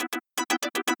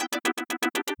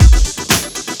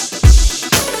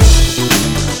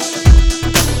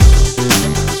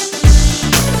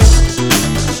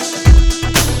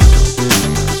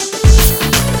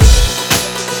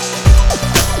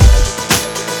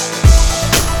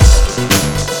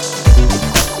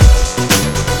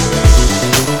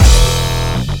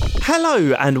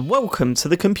Hello and welcome to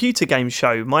the Computer Game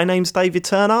Show. My name's David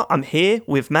Turner. I'm here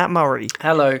with Matt Murray.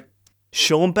 Hello.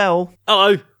 Sean Bell.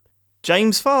 Hello.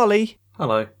 James Farley.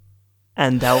 Hello.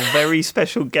 And our very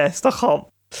special guest,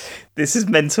 this is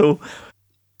mental,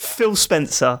 Phil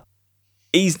Spencer.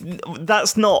 He's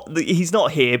not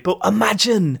here, but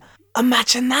imagine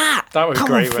that. That was Come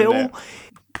great, on, Phil. wasn't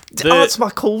Answer my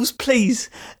calls, please.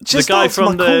 Just the guy answer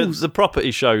from my calls. the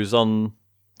property shows on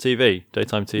TV,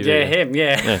 daytime TV. Yeah, him,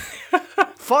 yeah.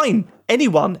 Fine.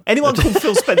 Anyone call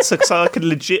Phil Spencer so I can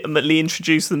legitimately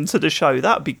introduce them to the show.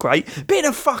 That'd be great. Been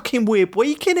a fucking weird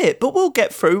week, innit? But we'll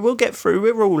get through.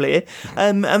 We're all here.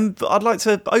 And I'd like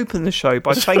to open the show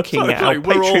by thanking our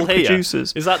Patreon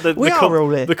producers. Is that we are all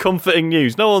here. the comforting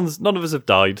news? None of us have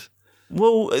died.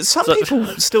 Well, some people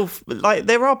still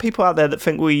there are people out there that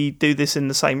think we do this in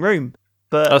the same room.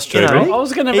 But that's true. I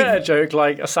was going to make a joke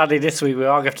sadly this week we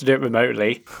are going to have to do it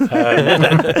remotely.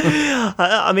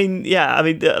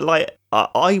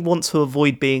 I want to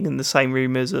avoid being in the same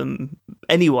room as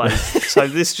anyway, so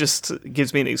this just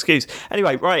gives me an excuse.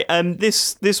 Anyway, right,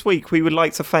 this week we would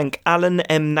like to thank Alan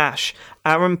M. Nash,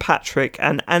 Aaron Patrick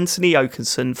and Anthony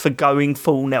Oakenson for going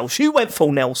full Nels. You went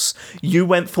full Nels,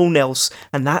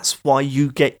 and that's why you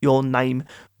get your name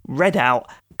read out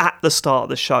at the start of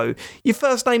the show. Your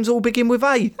first names all begin with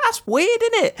A. That's weird,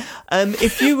 isn't it?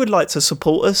 If you would like to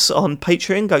support us on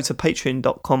Patreon, go to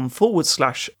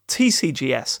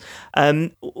patreon.com/TCGS.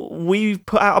 We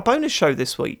put out a bonus show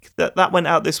this week. That went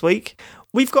out this week.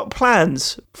 We've got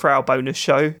plans for our bonus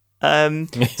show. So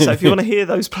if you want to hear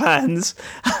those plans,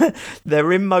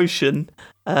 they're in motion.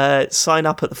 Sign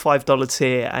up at the $5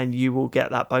 tier and you will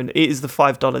get that bonus. It is the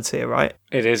 $5 tier, right?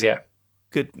 It is, yeah.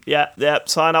 Good. Yeah.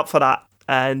 Sign up for that.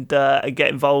 And get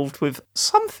involved with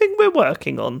something we're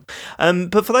working on.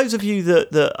 But for those of you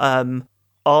that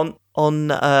aren't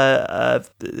on our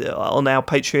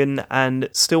Patreon and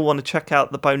still want to check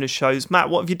out the bonus shows, Matt,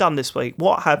 what have you done this week?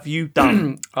 What have you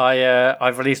done?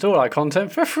 I've released all our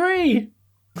content for free.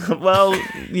 Well,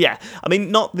 yeah. I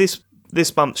mean, not this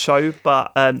month's show,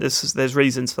 but there's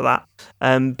reasons for that.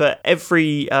 But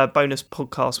every bonus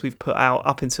podcast we've put out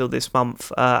up until this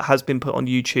month has been put on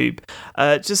YouTube,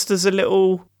 just as a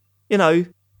little,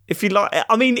 if you like.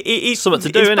 I mean, it's something to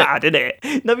do, isn't bad, isn't it?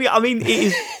 No, I mean, it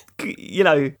is.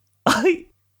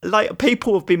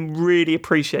 People have been really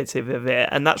appreciative of it,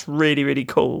 and that's really, really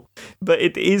cool. But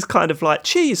it is kind of like,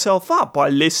 cheer yourself up by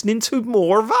listening to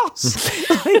more of us.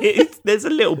 There's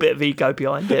a little bit of ego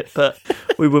behind it, but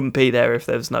we wouldn't be there if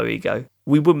there was no ego.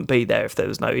 Would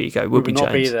we, James?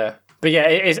 Not be there. But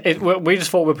yeah, we just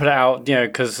thought we'd put it out,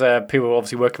 because people are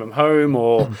obviously working from home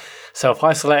or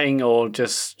self-isolating or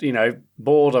just,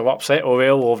 bored or upset or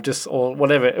ill or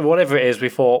whatever it is. We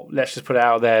thought, let's just put it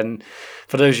out there. And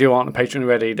for those of you who aren't a patron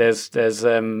already, there's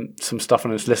some stuff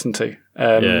on us to listen to.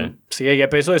 So yeah,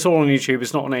 but it's all on YouTube.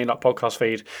 It's not on any podcast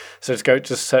feed. So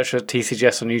just search for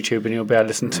TCGS on YouTube and you'll be able to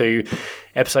listen to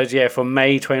episodes, from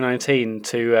May 2019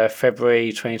 to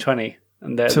February 2020.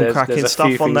 And some cracking there's a stuff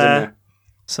few on things there. in there.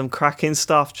 Some cracking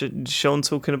stuff. Sean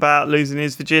talking about losing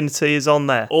his virginity is on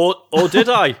there. Or did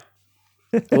I?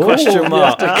 Question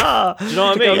mark. Do you know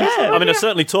what I mean? Yeah. I mean, I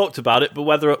certainly talked about it, but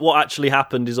what actually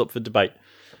happened is up for debate.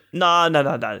 No.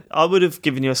 I would have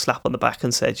given you a slap on the back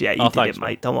and said, yeah, you did thanks, it,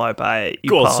 mate. Don't worry about it. You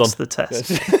Go on, passed son. the test.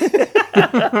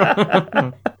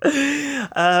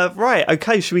 Right,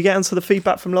 okay, should we get into the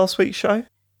feedback from last week's show?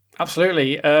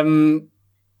 Absolutely.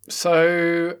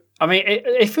 So, I mean,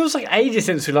 it feels like ages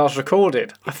since we last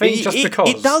recorded. I think because...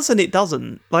 It does and it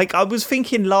doesn't. Like, I was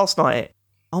thinking last night,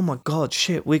 oh my God,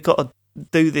 shit, we've got to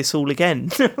do this all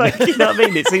again. You know what I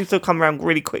mean? It seems to have come around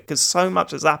really quick because so much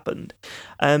has happened.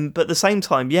 But at the same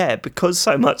time, because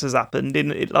so much has happened,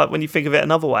 when you think of it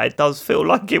another way, it does feel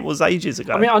like it was ages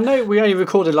ago. I mean, I know we only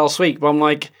recorded last week, but I'm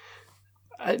like...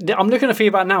 I'm looking at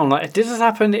feedback now. I'm like, did this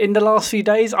happen in the last few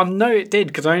days? I know it did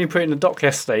because I only put it in the doc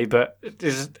yesterday, but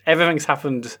everything's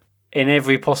happened in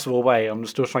every possible way. I'm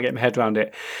still trying to get my head around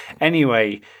it.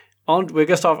 Anyway, we're going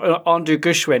to start with Andrew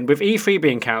Gushwin. With E3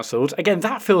 being cancelled, again,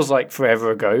 that feels like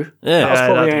forever ago. Yeah, that was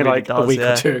probably only really a week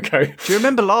or two ago. Do you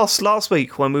remember last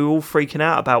week when we were all freaking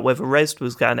out about whether Rezzed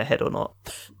was going ahead or not?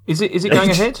 Is it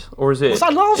going ahead or is it? Was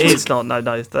that last week? It's not. No.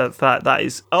 That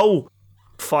is. Oh.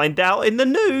 Find out in the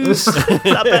news. Is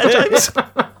that better, James?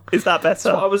 Is that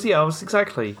better? I was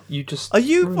exactly. You just are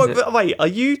you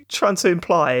trying to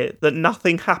imply that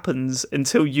nothing happens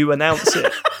until you announce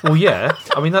it? Well, yeah.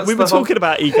 I mean, we were talking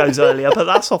about egos earlier, but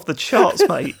that's off the charts,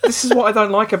 mate. This is what I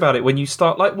don't like about it when you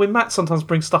start when Matt sometimes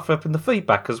brings stuff up in the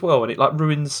feedback as well, and it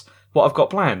ruins what I've got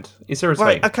planned. It's irritating.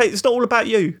 Right? Okay, it's not all about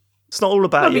you. It's not all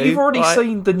about you. But you've already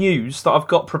seen the news that I've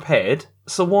got prepared,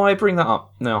 so why bring that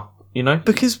up now? you know?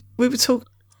 Because we were talking.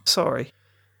 Sorry.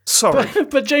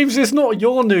 But James, it's not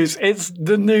your news. It's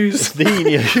the news. The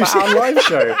news. For our live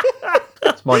show.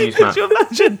 It's my news, Matt. Could you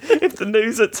imagine if the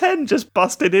news at 10 just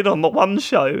busted in on the one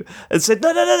show and said,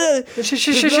 no.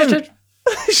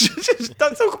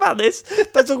 Don't talk about this.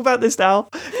 Don't talk about this now.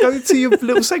 Go to your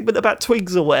little segment about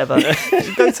twigs or whatever.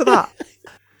 Go to that.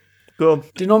 Go on.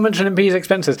 Do not mention MP's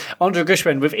expenses. Andrew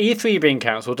Gushman, with E3 being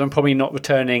cancelled and probably not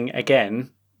returning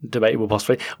again, debatable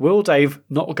possibly, will Dave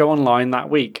not go offline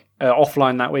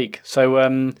that week? So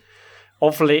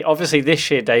obviously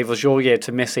this year, Dave, was your year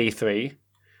to miss E3.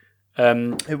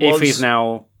 E3's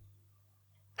now...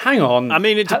 Hang on. I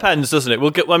mean, it depends, doesn't it? We'll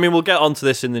get onto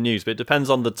this in the news, but it depends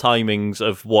on the timings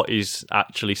of what is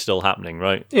actually still happening,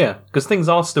 right? Yeah, because things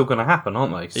are still going to happen,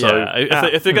 aren't they? So, yeah,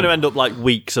 if they're going to end up like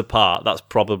weeks apart, that's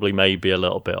probably maybe a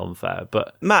little bit unfair.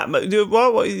 But Matt,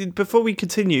 before we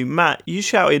continue, Matt, you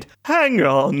shouted "hang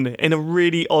on" in a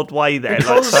really odd way there.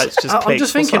 Because I'm just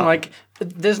What's thinking, up?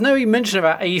 there's no mention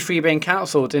about E3 being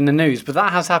cancelled in the news, but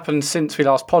that has happened since we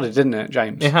last podded, didn't it,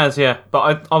 James? it has, yeah.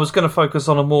 But I was going to focus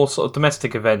on a more sort of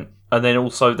domestic event and then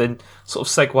also sort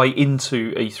of segue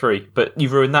into E3. But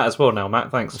you've ruined that as well now,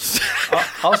 Matt. Thanks.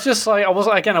 I was just like,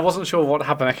 I wasn't sure what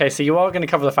happened. Okay, so you are going to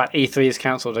cover the fact E3 is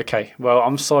cancelled. Okay, well,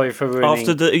 I'm sorry for ruining...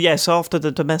 After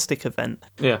the domestic event.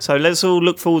 Yeah. So let's all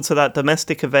look forward to that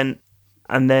domestic event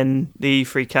and then the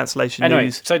E3 cancellation Anyway,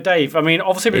 news. so Dave, I mean,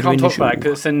 obviously we can't talk about it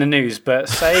because it's in the news, but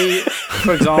say,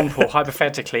 for example,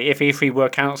 hypothetically, if E3 were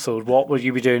cancelled, what would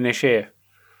you be doing this year?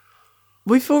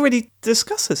 We've already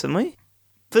discussed this, haven't we?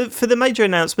 For the major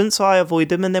announcements, I avoid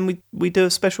them, and then we do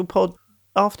a special pod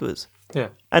afterwards. Yeah.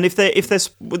 And if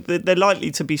they're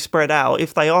likely to be spread out,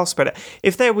 if they are spread out,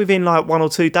 if they're within like 1 or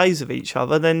 2 days of each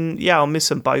other, then yeah, I'll miss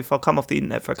them both. I'll come off the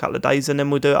internet for a couple of days, and then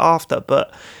we'll do it after.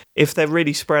 But if they're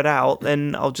really spread out,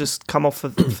 then I'll just come off for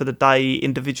the day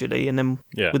individually, and then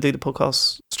we'll do the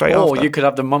podcast straight after. Or you could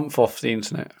have the month off the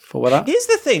internet for that. Here's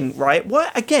the thing, right?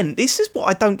 Again, this is what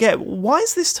I don't get. Why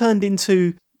is this turned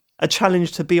into a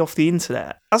challenge to be off the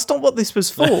internet? That's not what this was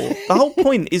for. The whole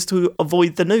point is to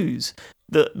avoid the news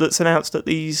that's announced at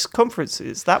these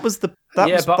conferences. But I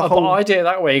did it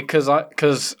that way because I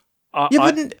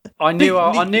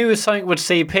knew something would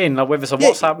seep in, like whether it's a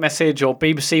WhatsApp message or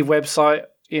BBC website.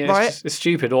 Yeah, right. It's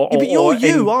stupid. But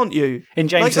you're aren't you? In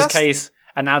James's case,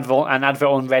 an advert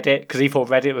on Reddit because he thought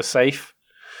Reddit was safe.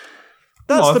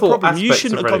 That's the problem. You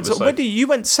shouldn't have gone. You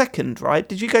went second, right?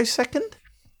 Did you go second?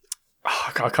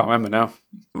 Oh, I can't remember now.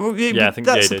 Well, I think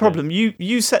that's the problem. Yeah.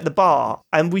 You set the bar,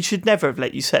 and we should never have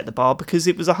let you set the bar because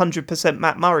it was 100%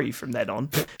 Matt Murray from then on.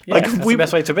 Yeah, that's the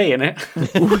best way to be, isn't it?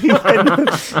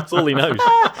 That's all he knows.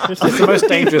 It's the most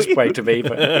dangerous way to be.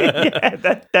 But...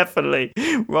 yeah, definitely.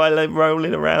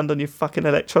 Rolling around on your fucking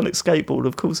electronic skateboard,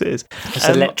 of course it is. It's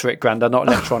electric, Granda, not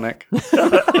electronic.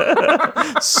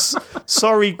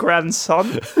 Sorry,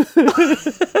 grandson.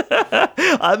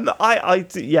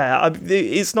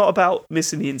 It's not about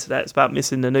missing the internet; it's about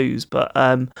missing the news. But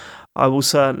I will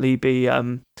certainly be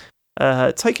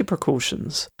taking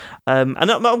precautions, and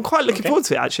I'm quite looking forward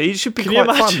to it. Actually, it should be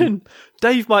quite fun.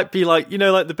 Dave might be like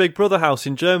the Big Brother house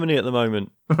in Germany at the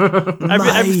moment.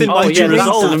 Everything might be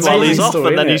resolved while he's off,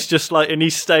 and then he's just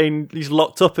he's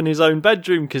locked up in his own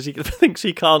bedroom because he thinks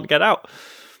he can't get out.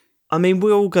 I mean,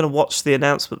 we're all going to watch the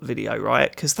announcement video,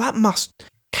 right? Because that must...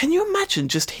 Can you imagine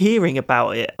just hearing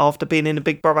about it after being in a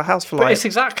Big Brother house for But it's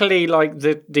exactly like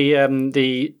the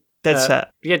Dead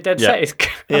Set. Yeah, Dead Set is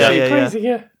crazy,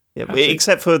 yeah.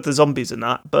 Except for the zombies and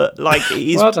that. But like, it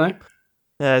is... Well, I don't know.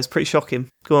 Yeah, it's pretty shocking.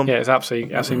 Go on. Yeah, it's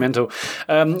absolutely mental.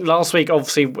 Last week,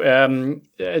 obviously,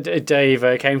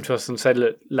 Dave came to us and said,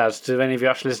 "Look, lads, do any of you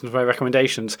actually listen to my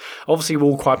recommendations?" Obviously, we're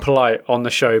all quite polite on the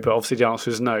show, but obviously the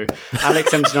answer is no.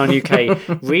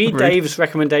 Alex79UK, read Dave's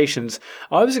recommendations.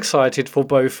 I was excited for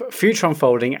both Future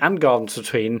Unfolding and Gardens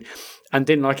Between, and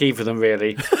didn't like either of them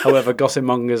really. However, Gossip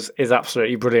Mongers is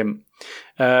absolutely brilliant.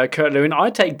 Kurt Lewin, I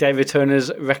take David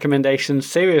Turner's recommendations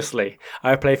seriously.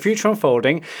 I play Future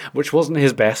Unfolding, which wasn't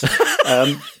his best,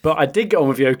 but I did get on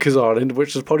with Yoku's Island,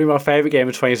 which was probably my favourite game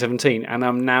of 2017, and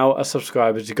I'm now a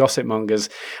subscriber to Gossip Mongers,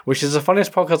 which is the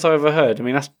funniest podcast I've ever heard. I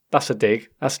mean, that's a dig.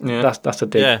 That's a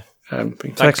dig. Yeah.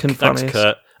 Thanks,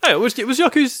 Kurt. Hey, was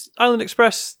Yoku's Island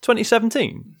Express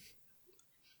 2017?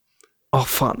 Oh,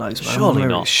 fuck knows, man. Surely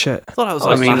not. Shit. I thought that was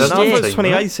it was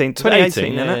 2018.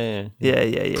 2018, yeah.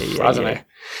 I don't know.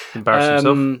 Embarrass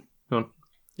himself. Go on.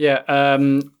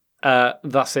 Yeah,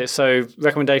 that's it. So,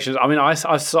 recommendations. I mean,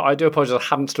 I do apologise. I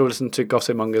haven't still listened to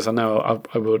Gossip Mongers. I know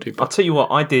I will do. But... I'll tell you what,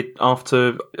 I did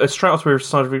straight after we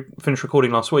decided we finished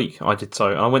recording last week, I did so.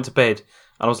 And I went to bed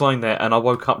and I was lying there, and I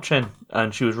woke up Chen,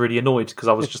 and she was really annoyed because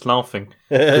I was just laughing.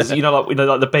 Because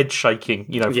like the bed shaking,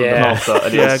 from the laughter.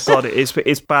 And God,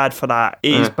 it's bad for that.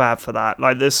 It is bad for that.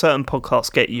 Like, there's certain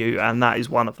podcasts get you, and that is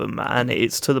one of them. And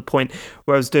it's to the point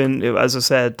where I was doing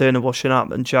a washing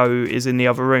up, and Joe is in the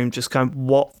other room, just going,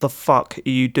 "What the fuck are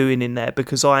you doing in there?"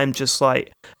 Because I am just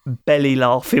like belly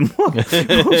laughing while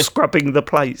scrubbing the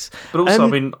plates. But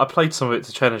also, I played some of it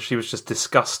to Chen, and she was just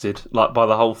disgusted, like, by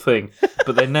the whole thing.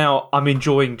 But then now I'm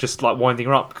enjoying just like winding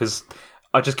her up because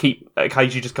I just keep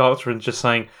occasionally just go up to her and just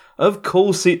saying, "Of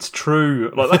course it's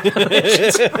true." Like that.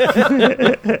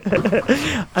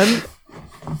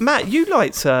 Matt, you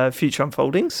liked Future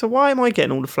Unfolding, so why am I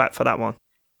getting all the flack for that one?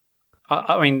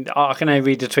 I can only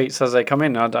read the tweets as they come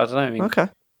in. I don't know. Okay,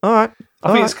 all right.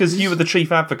 I think it's because you were the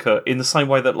chief advocate in the same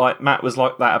way that like Matt was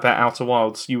like that about Outer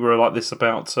Wilds. You were like this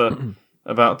about what's it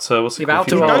called?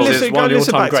 Outer Wilds is one of the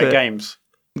all-time great games.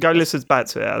 Go listen back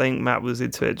to it. I think Matt was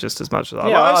into it just as much as I.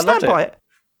 Yeah, I stand by it.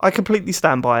 I completely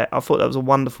stand by it. I thought that was a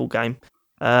wonderful game.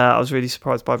 I was really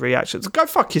surprised by the reactions. Go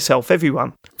fuck yourself,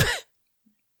 everyone.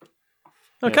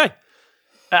 Okay.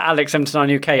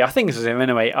 Alex79 UK, I think this is him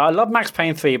anyway. I love Max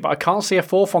Payne 3, but I can't see a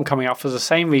fourth one coming up for the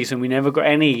same reason we never got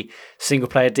any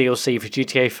single-player DLC for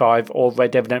GTA 5 or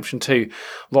Red Dead Redemption 2.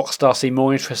 Rockstar seem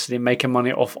more interested in making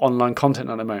money off online content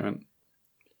at the moment.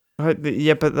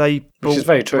 Yeah, but they brought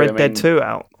Red Dead 2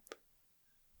 out.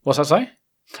 What's that say?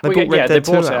 They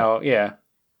brought it out, yeah.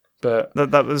 But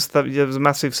that was a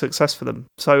massive success for them.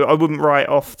 So I wouldn't write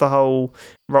off the whole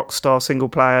Rockstar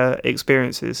single-player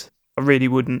experiences. I really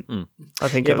wouldn't. I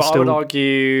think I would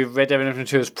argue Red Dead Redemption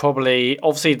 2 is probably...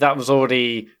 Obviously, that was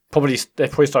already... They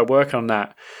probably started working on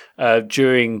that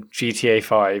during GTA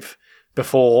 5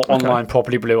 before online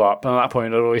properly blew up. And at that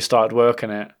point, they'd already started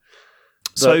working it.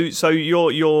 So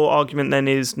your argument then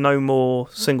is no more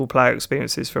single-player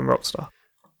experiences from Rockstar?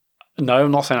 No,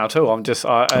 I'm not saying that at all. I'm just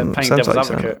playing devil's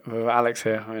advocate with Alex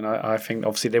here. I mean, I think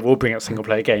obviously they will bring out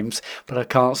single-player games, but I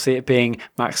can't see it being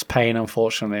Max Payne,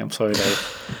 unfortunately. I'm sorry,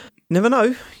 Dave. Never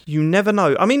know. You never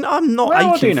know. I mean, I'm not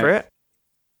aching for it.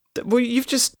 Well,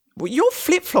 you're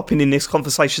flip-flopping in this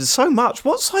conversation so much.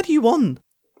 What side are you on?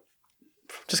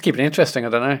 Just keep it interesting, I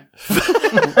don't know.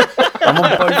 I'm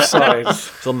on both sides.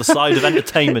 It's on the side of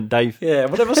entertainment, Dave. Yeah,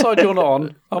 whatever side you're not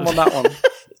on, I'm on that one.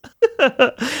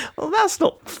 Well, that's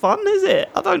not fun, is it?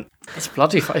 It's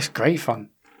bloody fun. It's great fun.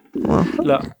 Well,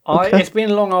 look, it's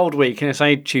been a long old week, and it's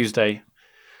only Tuesday.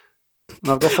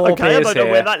 And I've got 4 beers here. I don't know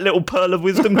where that little pearl of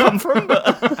wisdom come from, but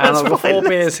and I've got 4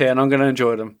 beers here, and I'm going to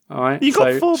enjoy them. All right, you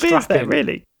got 4 beers there,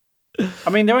 really? I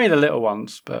mean, they're only the little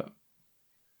ones, but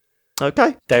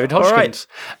okay. David Hodgkins,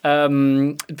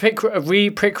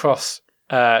 Picross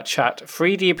chat.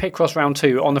 3D Picross Round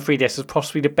 2 on the 3DS is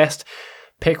possibly the best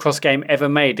Picross game ever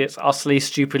made. It's utterly,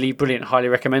 stupidly brilliant. Highly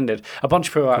recommended. A bunch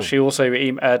of people actually also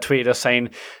tweeted us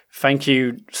saying thank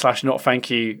you / not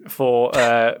thank you for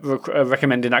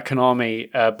recommending that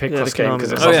Konami Picross game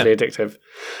because it's utterly addictive.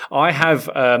 I have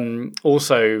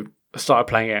also started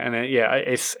playing it, and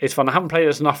it's fun. I haven't played it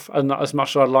as much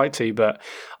as I'd like to, but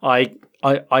I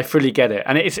fully get it,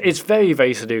 and it's very,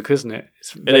 very Sudoku, isn't it?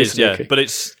 It is, Sudoku. But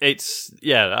it's as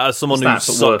someone who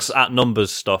sucks at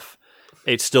numbers stuff,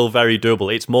 it's still very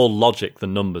doable. It's more logic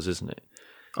than numbers, isn't it?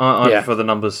 I prefer the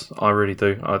numbers. I really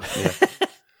do. Would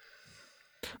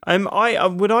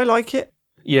I like it?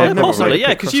 Yeah, possibly.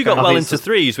 Yeah, because you got well into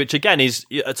threes, which again is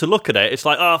to look at it. It's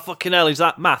like, oh fucking hell, is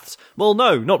that maths? Well,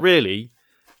 no, not really.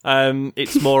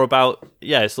 It's more about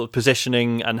sort of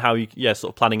positioning and how you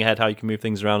sort of planning ahead, how you can move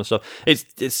things around and stuff.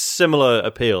 It's similar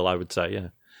appeal, I would say. Yeah,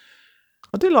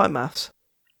 I do like maths.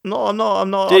 No, I'm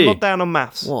not down on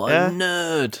maths. What a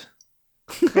nerd.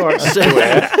 All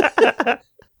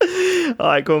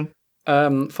right, go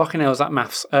on. Fucking hell, is that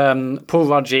maths? Paul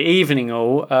Rudgy, evening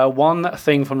all. One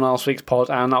thing from last week's pod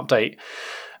and an update.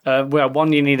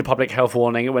 One, you need a public health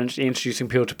warning when introducing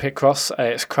people to Picross.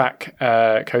 It's crack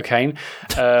cocaine.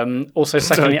 Also,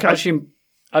 secondly,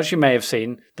 as you may have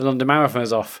seen, the London Marathon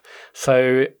is off.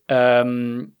 So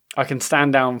I can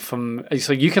stand down from.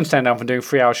 So you can stand down from doing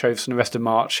 3-hour shows for the rest of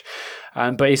March,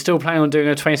 but he's still planning on doing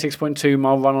a 26.2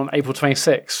 mile run on April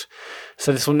 26th.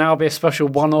 So this will now be a special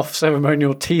one-off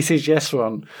ceremonial TCGS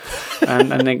run,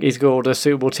 and then he's got ordered a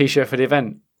suitable T-shirt for the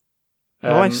event.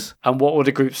 Nice. And what would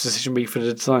the group's decision be for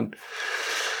the design?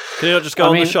 Can you not just go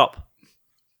on the shop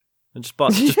and just buy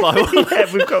one?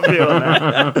 Yeah, we've got video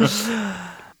on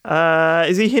that.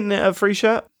 Is he hinting at a free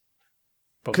shirt?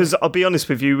 Because I'll be honest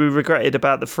with you, we regretted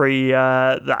about the free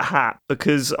that hat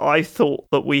because I thought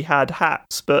that we had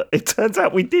hats, but it turns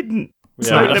out we didn't. Yeah,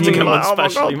 so have to get one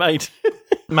specially made.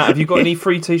 Matt, have you got any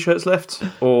free T-shirts left?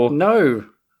 Or no.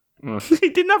 He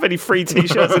didn't have any free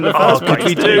T-shirts in the first place.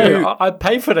 We do. I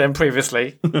paid for them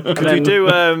previously. Could we do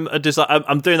a design?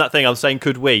 I'm doing that thing. I'm saying,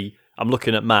 could we? I'm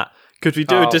looking at Matt. Could we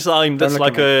do a design that's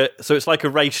like so it's like a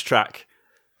racetrack,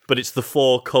 but it's the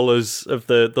 4 colours of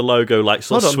the logo, like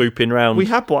sort of swooping round. We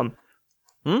had one.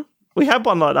 We had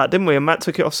one like that, didn't we? And Matt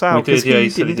took it off sale because he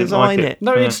didn't design it.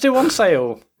 No, it's still on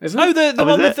sale, isn't it? Oh, the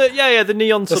one with the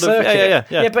neon sort of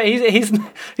yeah. But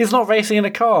he's not racing in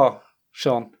a car,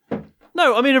 Sean.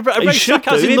 No, I mean a racetrack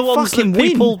as in the ones that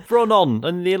people run on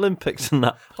in the Olympics and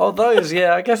that. Oh, those,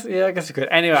 yeah. I guess you could.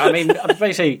 Anyway, I mean,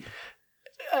 basically,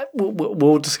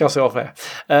 we'll discuss it off air.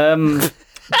 John H.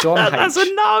 That's a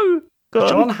no.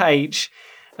 John H.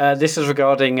 This is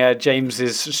regarding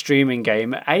James's streaming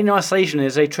game. Alien Isolation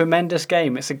is a tremendous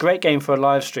game. It's a great game for a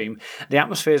live stream. The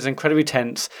atmosphere is incredibly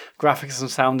tense. Graphics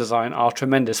and sound design are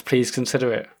tremendous. Please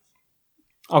consider it.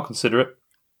 I'll consider it.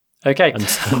 Okay. And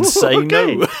say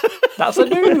no. That's a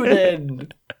no then.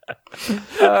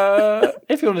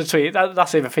 If you want to tweet,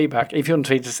 that's even feedback. If you want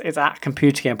to tweet, it's at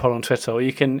ComputerGamePod on Twitter, or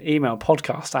you can email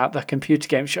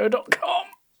podcast@thecomputergameshow.com.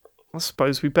 I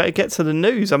suppose we better get to the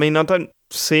news. I mean, I don't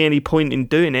see any point in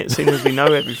doing it, seeing as we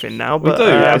know everything now. But we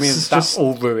do. I mean, that's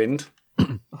all ruined.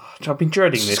 I've been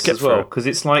dreading this as well because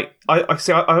it's like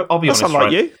I'll be honest. That's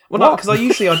like you. Well, no, because I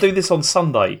do this on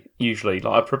Sunday. Usually,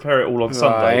 like I prepare it all on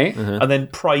Sunday, and then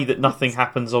pray that nothing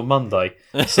happens on Monday,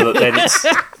 so that then it's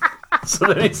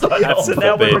like. So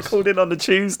now we're recording on the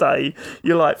Tuesday.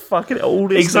 You're like, fucking it, all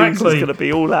this news is going to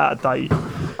be all out of date.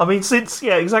 I mean, since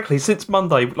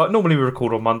Monday, like normally we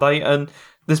record on Monday, and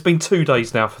there's been 2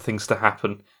 days now for things to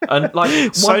happen. And like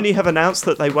Sony have announced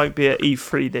that they won't be at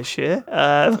E3 this year.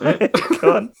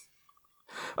 Go on.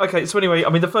 Okay, so anyway, I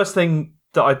mean, the first thing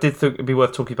that I did think would be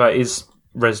worth talking about is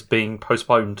Res being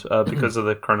postponed because of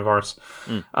the coronavirus.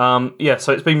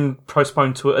 So it's been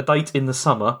postponed to a date in the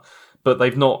summer, but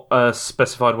they've not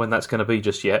specified when that's going to be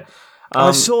just yet.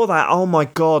 I saw that. Oh my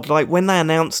god! Like when they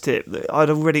announced it, I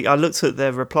looked at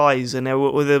their replies, and there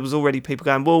was already people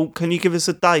going, "Well, can you give us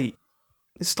a date?"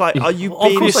 It's like, are you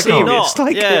being serious?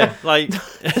 Like, yeah, like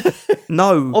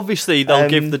no. Obviously, they'll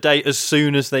give the date as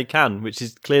soon as they can, which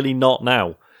is clearly not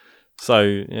now. So,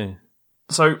 yeah.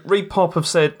 So, Reed Pop have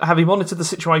said, having monitored the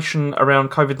situation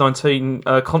around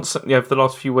COVID-19 constantly over the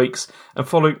last few weeks and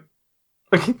following.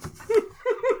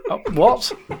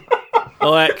 What?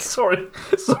 Oh, X. Sorry.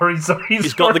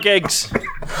 He's got the gigs.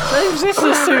 James, this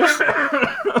is serious.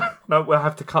 No, we'll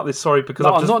have to cut this. Sorry, because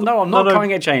I'm not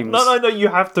cutting it, James. No, you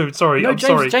have to. Sorry, no, I'm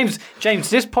James, sorry. James,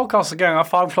 this podcast is going at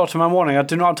 5 o'clock tomorrow morning. I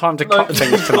do not have time to cut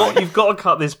things tonight. You've got to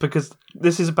cut this because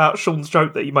this is about Sean's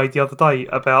joke that he made the other day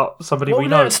about somebody we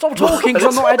know. Stop talking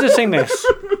because I'm not editing this.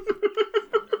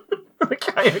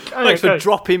 Okay. Thanks for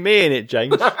dropping me in it,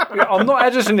 James. I'm not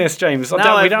editing this, James.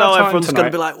 Now everyone's going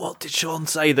to be like, what did Sean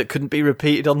say that couldn't be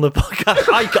repeated on the podcast?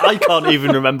 I can't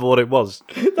even remember what it was.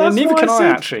 Neither can I,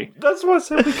 actually. That's why I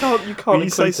said we can't. You can't. You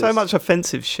say so much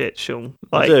offensive shit, Sean.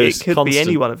 Like it could be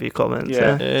any one of your comments.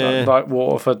 Yeah. Like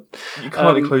Waterford. You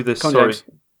can't include this. Sorry.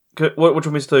 What do you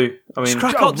want me to do? I mean,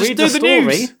 just do the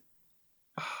news.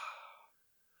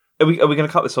 Are we going to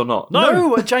cut this or not?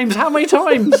 No, James. How many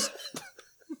times?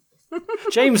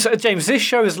 James, this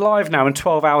show is live now in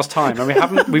 12 hours' time,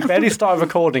 and we barely started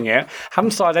recording it,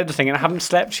 haven't started editing, and haven't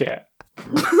slept yet.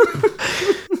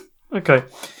 Okay.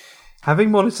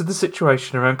 Having monitored the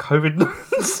situation around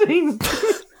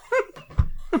COVID-19...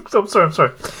 I'm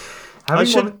sorry. I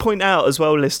should point out as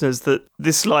well, listeners, that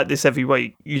this is like this every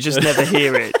week. You just never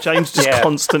hear it. James just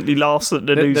constantly laughs at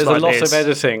the news There's like a lot this. of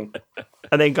editing.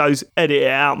 And then goes, edit it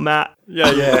out, Matt.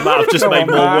 Yeah. Matt, I've just made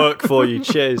more work for you.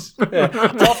 Cheers. Yeah.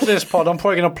 After this pod, I'm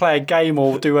probably going to play a game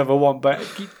or do whatever I want, but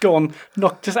go on.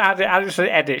 Just add it to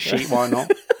the edit sheet, why not?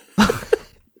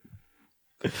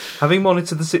 Having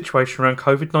monitored the situation around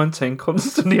COVID-19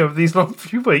 constantly over these last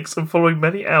few weeks and following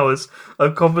many hours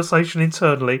of conversation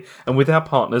internally and with our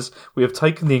partners, we have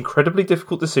taken the incredibly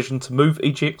difficult decision to move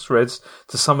EGX Reds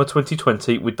to summer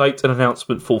 2020 with date and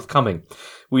announcement forthcoming.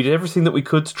 We did everything that we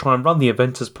could to try and run the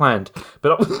event as planned,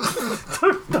 but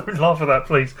don't laugh at that,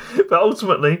 please. But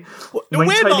ultimately, we're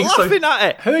not laughing at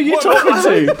it. Who are you talking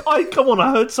to? Come on,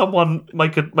 I heard someone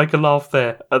make a laugh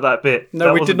there at that bit.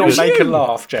 No, we did not make a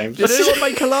laugh, James. Did anyone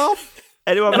make a laugh?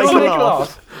 Anyone make a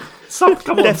laugh?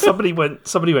 Somebody went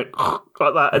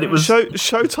like that, and it was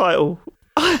show title.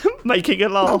 Making a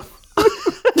laugh.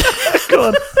 Go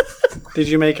on. Did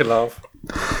you make a laugh?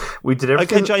 We did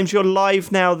everything. Okay, James, you're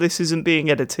live now. This isn't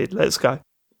being edited. Let's go.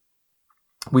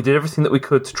 We did everything that we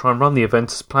could to try and run the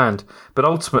event as planned, but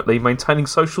ultimately maintaining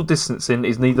social distancing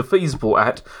is neither feasible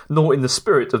at nor in the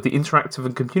spirit of the interactive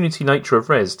and community nature of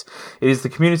Rezzed. It is the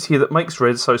community that makes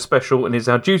Rezzed so special, and it is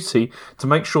our duty to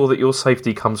make sure that your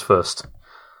safety comes first.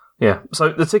 Yeah, so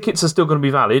the tickets are still going to be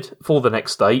valid for the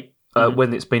next date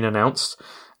when it's been announced.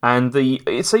 And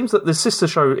it seems that the sister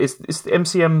show, it's the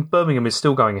MCM Birmingham is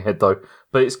still going ahead though,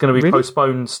 but it's going to be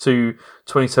postponed to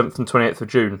 27th and 28th of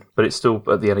June, but it's still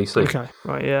at the NEC. Okay,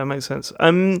 right, yeah, makes sense.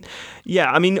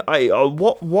 Yeah, I mean,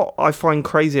 what I find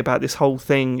crazy about this whole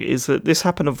thing is that this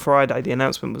happened on Friday. The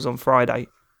announcement was on Friday,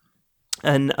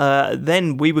 and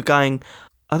then we were going,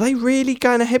 are they really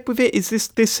going ahead with it?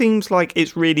 This seems like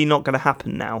it's really not going to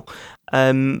happen now.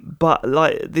 But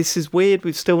like, this is weird.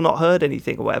 We've still not heard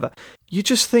anything or whatever. You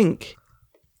just think,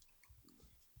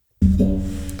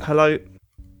 hello,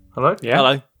 yeah,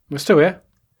 hello. We're still here.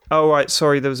 Oh right,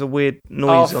 sorry. There was a weird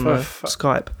noise on the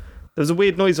Skype. There was a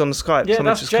weird noise on the Skype. Yeah,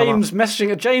 that's James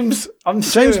messaging. James, I'm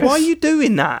serious. James, why are you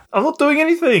doing that? I'm not doing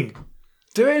anything.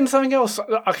 Doing something else.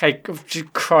 Okay,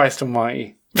 Christ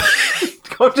Almighty.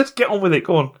 Go on, just get on with it.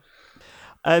 Go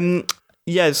on.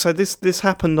 Yeah. So this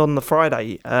happened on the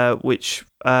Friday, which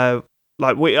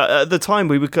like we at the time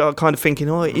we were kind of thinking,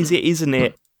 oh, is it? Isn't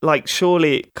it? Like,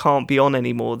 surely it can't be on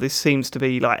anymore. This seems to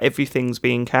be like everything's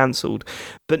being cancelled.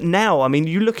 But now, I mean,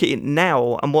 you look at it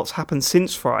now and what's happened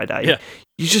since Friday,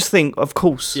 you just think, of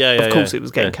course, it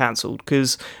was getting cancelled.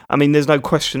 Because, I mean, there's no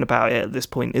question about it at this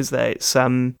point, is there? It's,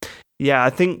 I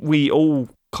think we all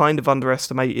kind of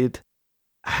underestimated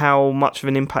how much of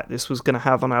an impact this was going to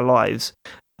have on our lives.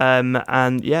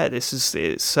 And yeah, it's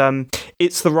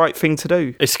the right thing to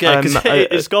do. It's scary because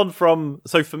it's gone from,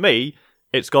 so for me,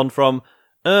 it's gone from,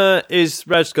 is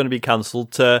Rezzed going to be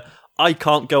cancelled to I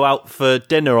can't go out for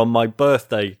dinner on my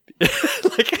birthday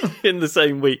like in the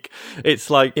same week.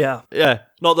 It's like yeah,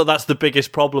 not that that's the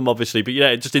biggest problem obviously, but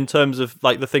yeah, just in terms of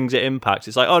like the things it impacts,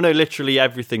 it's like, oh no, literally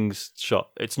everything's shut.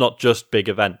 It's not just big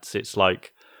events, it's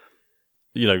like,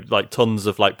 you know, like tons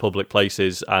of like public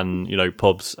places and, you know,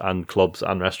 pubs and clubs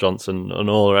and restaurants and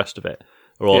all the rest of it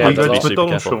are all had to be super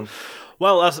careful.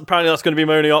 Well, that's going to be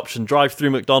my only option. Drive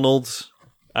through McDonald's.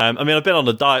 I mean, I've been on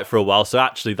a diet for a while, so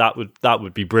actually that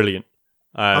would be brilliant.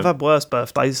 I've had worse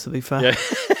birthdays, to be fair. Yeah.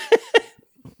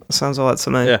 Sounds all right to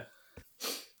me. Yeah.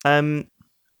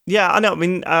 Yeah, I know. I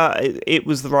mean, it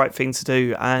was the right thing to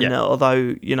do, and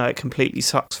although, you know, it completely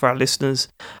sucks for our listeners,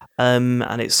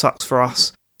 and it sucks for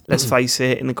us. Let's face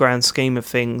it. In the grand scheme of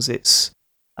things, it's,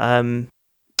 I mean,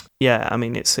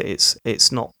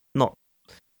 it's not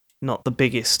the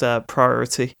biggest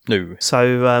priority. No.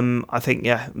 So I think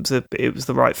it was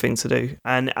the right thing to do.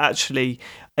 And actually,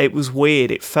 it was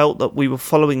weird. It felt that we were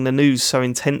following the news so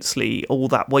intensely all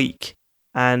that week,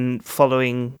 and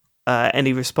following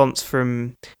any response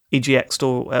from EGX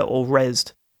or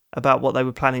Rezzed about what they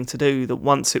were planning to do, that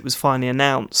once it was finally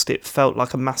announced, it felt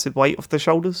like a massive weight off their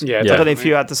shoulders. Yeah, I don't know if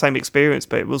you had the same experience,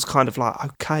 but it was kind of like,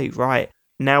 okay, right,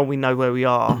 now we know where we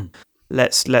are.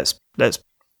 Let's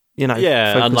you know,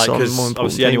 and like, because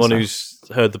obviously anyone who's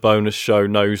heard the bonus show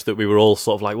knows that we were all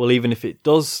sort of like, well, even if it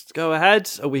does go ahead,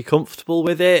 are we comfortable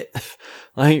with it?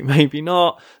 Like, maybe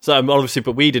not. So obviously,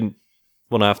 but we didn't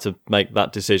want to have to make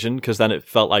that decision, because then it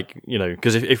felt like, you know,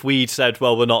 because if we'd said,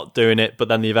 well, we're not doing it, but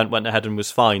then the event went ahead and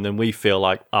was fine, then we feel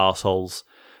like arseholes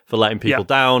for letting people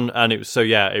down. And it was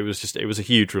it was a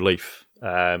huge relief for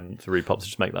ReedPop to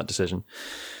just make that decision.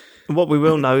 What we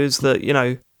will know is that, you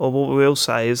know, or what we will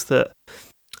say is that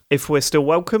if we're still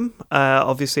welcome,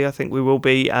 obviously I think we will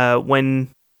be when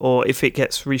or if it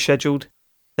gets rescheduled,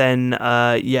 then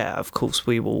of course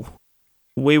we will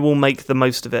make the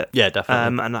most of it. Yeah,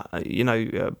 definitely. And you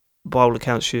know, by all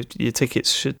accounts, your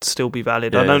tickets should still be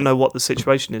valid. I don't know what the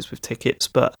situation is with tickets,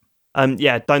 but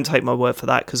don't take my word for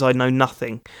that, because I know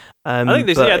nothing. I think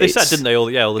they said, didn't they? All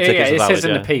the tickets are valid. It says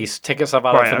in the piece, tickets are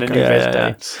valid for the new Rezzed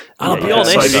dates. And I'll be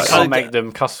honest, so you can't make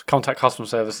them contact customer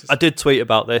services. I did tweet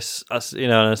about this, you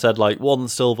know, and I said, like, one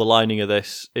silver lining of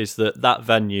this is that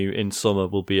venue in summer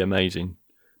will be amazing.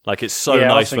 Like, it's so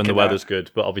nice when the weather's good,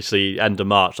 but obviously end of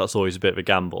March, that's always a bit of a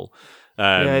gamble.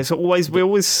 It's always, we're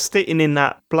always sitting in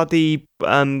that bloody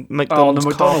McDonald's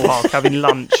car park having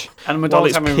lunch. And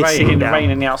McDonald's having rain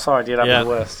in the outside, that'd be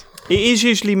worse. It is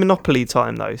usually Monopoly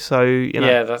time though, so you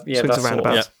know,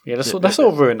 that's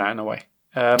all ruined that in a way.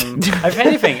 If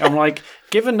anything, I'm like,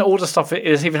 given all the stuff that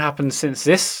has even happened since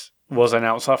this was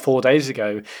announced like 4 days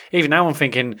ago, even now I'm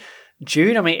thinking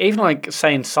June. I mean, even like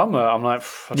saying summer, I'm like,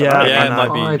 I don't know. It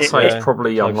might be. I'd say it's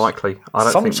probably unlikely.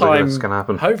 I don't think that's going to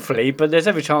happen. Hopefully, but there's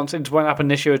every chance it won't happen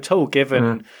this year at all,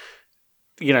 given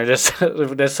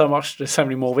there's so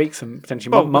many more weeks and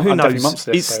potentially who knows? months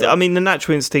left, I mean, the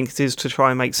natural instinct is to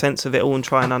try and make sense of it all and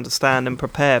try and understand and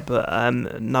prepare, but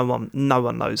no one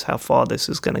knows how far this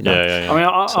is going to go. Yeah.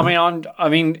 I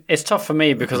mean, it's tough for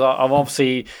me because I'm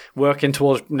obviously working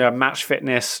towards match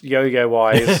fitness, yo-yo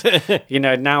wise.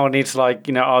 Now I need to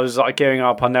I was gearing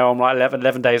up. I know I'm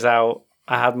 11 days out.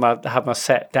 I had my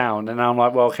set down, and now I'm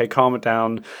like, well, okay, calm it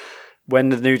down. When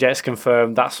the new date's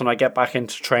confirmed, that's when I get back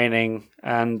into training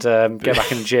and get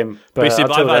back in the gym. But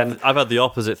I've had the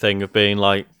opposite thing of being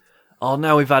like, oh,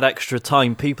 now we've had extra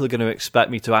time. People are going to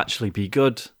expect me to actually be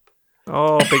good.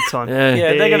 Oh, big time.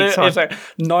 Yeah, they're going to. It's like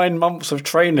 9 months of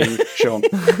training, Sean.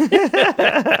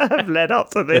 I've led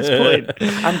up to this point.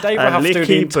 And Dave will have to do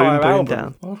the entire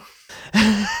album. Down.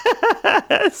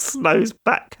 Snow's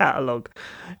back catalogue.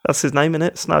 That's his name,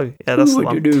 innit? Snow. Yeah, that's the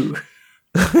one.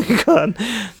 Go on.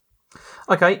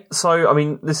 Okay, so, I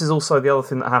mean, this is also the other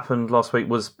thing that happened last week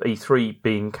was E3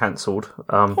 being cancelled.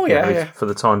 For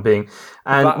the time being.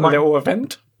 And that little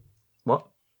event? What?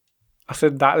 I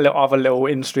said that other little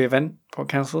industry event got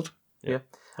cancelled. Yeah.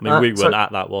 I mean, we weren't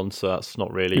at that one, so that's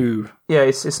not really... Ooh. Yeah,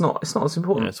 it's not as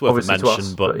important. Yeah, it's worth a mention, to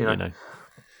us, but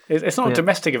It's not a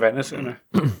domestic event, is it?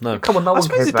 No. Come on, no one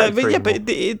cares about it. But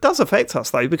it does affect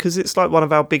us, though, because it's like one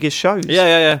of our biggest shows.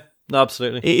 Yeah. No,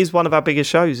 absolutely. It is one of our biggest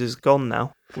shows. It's gone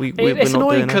now. It's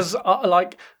annoying because,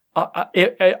 okay,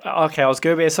 I was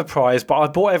going to be a surprise, but I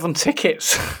bought everyone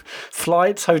tickets,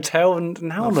 flights, hotel, and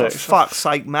now look. For fuck's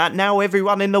sake, Matt! Now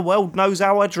everyone in the world knows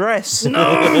our address.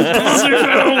 No,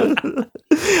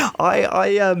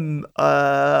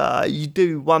 you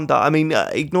do wonder. I mean,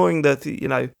 ignoring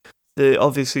the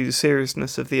obviously the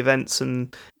seriousness of the events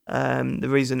and the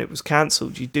reason it was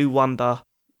cancelled, you do wonder: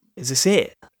 is this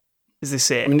it? Is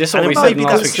this it? I mean, this is what we said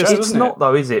last week's show, It's not,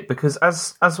 though, is it? Because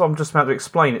as I'm just about to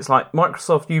explain, it's like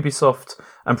Microsoft, Ubisoft,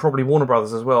 and probably Warner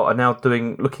Brothers as well are now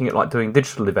looking at doing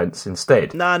digital events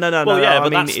instead. No. Well, yeah, but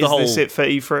that's the whole... Is this it for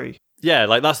E3? Yeah,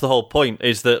 that's the whole point,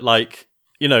 is that,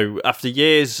 after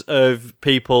years of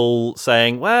people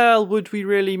saying, well, would we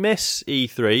really miss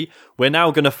E3? We're now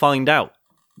going to find out.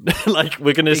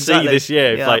 We're going to see this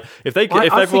year. Yeah. If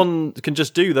everyone can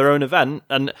just do their own event,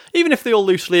 and even if they all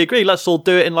loosely agree, let's all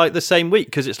do it in the same week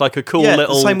because it's a cool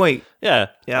little the same week. Yeah,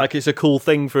 it's a cool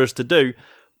thing for us to do.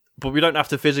 But we don't have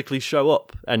to physically show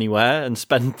up anywhere and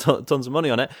spend tons of money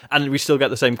on it, and we still get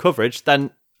the same coverage. Then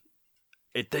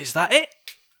is that it?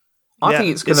 I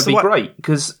think it's going to be great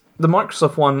because the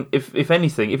Microsoft one, if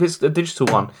anything, if it's a digital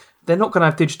one, they're not going to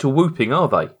have digital whooping, are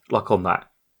they? On that.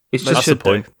 It's just the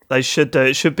point. They should do.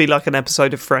 It should be like an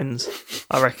episode of Friends,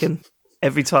 I reckon.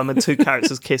 Every time the two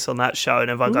characters kiss on that show and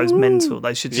everyone goes mental,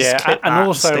 they should just clip and that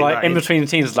also and in between the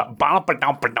scenes, it's like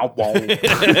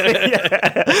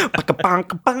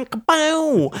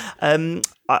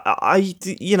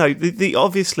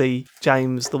obviously,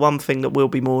 James, the one thing that we'll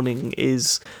be mourning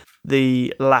is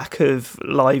the lack of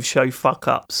live show fuck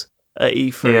ups at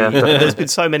E3. Yeah. There's been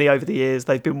so many over the years.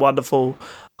 They've been wonderful.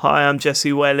 Hi, I'm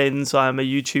Jesse Wellens. I am a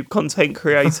YouTube content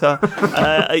creator.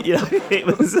 It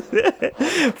was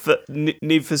for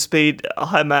Need for Speed.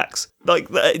 Hi, Max.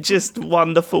 Just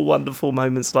wonderful, wonderful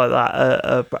moments like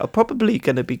that are probably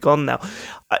going to be gone now.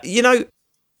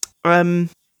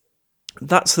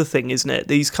 That's the thing, isn't it?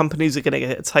 These companies are going to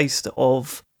get a taste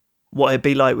of what it'd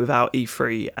be like without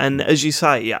E3. And as you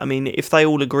say, I mean, if they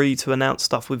all agree to announce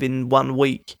stuff within 1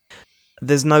 week,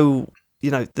 there's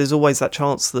always that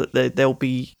chance that they'll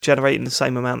be generating the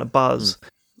same amount of buzz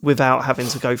without having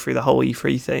to go through the whole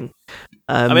E3 thing.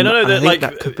 I know that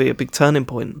that could be a big turning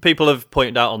point. People have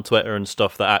pointed out on Twitter and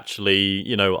stuff that actually,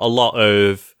 a lot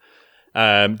of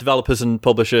developers and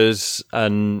publishers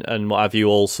and what have you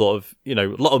all sort of, a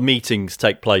lot of meetings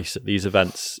take place at these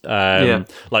events.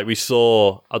 Like we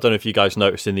saw, I don't know if you guys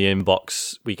noticed in the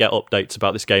inbox, we get updates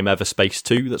about this game Everspace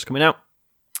 2 that's coming out.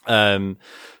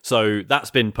 So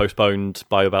that's been postponed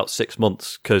by about 6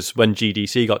 months because when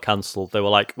GDC got cancelled, they were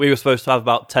like, we were supposed to have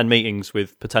about 10 meetings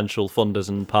with potential funders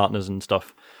and partners and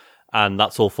stuff. And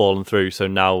that's all fallen through. So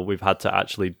now we've had to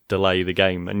actually delay the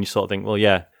game. And you sort of think, well,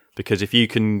 yeah, because if you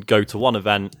can go to one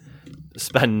event,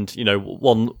 spend,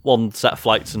 one set of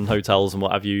flights and hotels and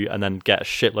what have you, and then get a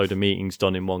shitload of meetings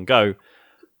done in one go,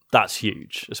 that's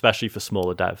huge, especially for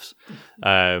smaller devs.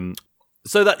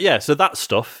 So that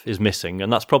stuff is missing,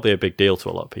 and that's probably a big deal to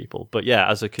a lot of people. But yeah,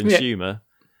 as a consumer,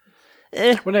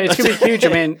 Well, no, it's going to be huge. I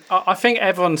mean, I think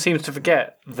everyone seems to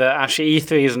forget that actually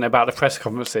E3 isn't about the press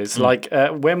conferences. Like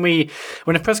when the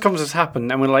press conferences happen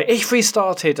and we're like, E3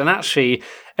 started, and actually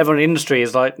everyone in the industry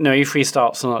is like, no, E3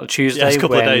 starts on like a Tuesday a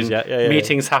couple when of days,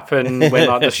 meetings happen, when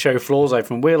like the show floor's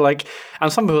open. We're like,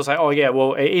 and some people say, oh yeah,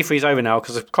 well E3's over now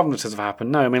because the conferences have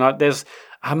happened. No, I mean, like there's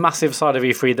a massive side of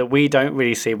E3 that we don't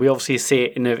really see. We obviously see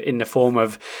it in the form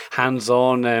of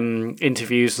hands-on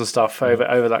interviews and stuff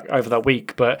over that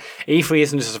week. But E3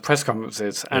 isn't just the press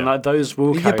conferences, and like those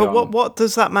will carry on. But what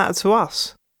does that matter to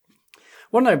us?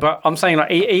 Well, no, but I'm saying like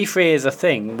E3 is a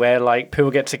thing where like people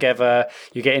get together,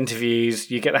 you get interviews,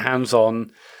 you get the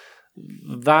hands-on.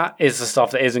 That is the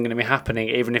stuff that isn't going to be happening,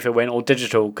 even if it went all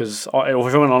digital. Because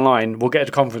if it went online, we'll get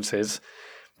to conferences,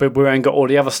 but we ain't got all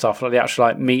the other stuff like the actual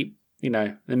like meat. You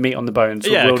know, the meat on the bones.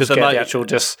 We'll just get the actual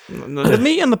the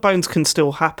meat on the bones can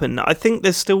still happen. I think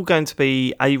there's still going to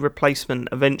be a replacement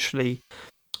eventually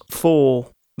for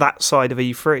that side of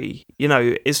E3. You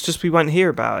know, it's just we won't hear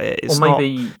about it. It's or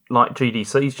maybe like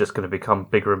GDC is just going to become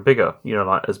bigger and bigger. You know,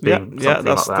 like as being something like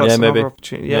that. That's another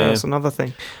opportunity. Yeah, that's another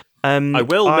thing. I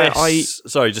will miss.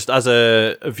 Sorry, just as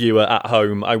a viewer at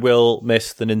home, I will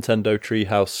miss the Nintendo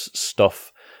Treehouse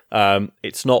stuff.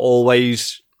 It's not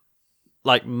always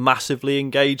like massively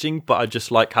engaging, but I just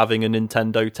like having a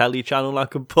Nintendo telly channel I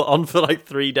can put on for like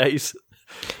 3 days.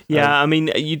 Yeah, I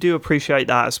mean, you do appreciate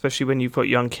that, especially when you've got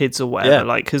young kids or whatever. Yeah.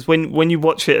 Like, because when you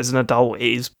watch it as an adult,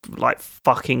 it is like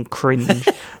fucking cringe.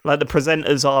 Like the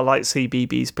presenters are like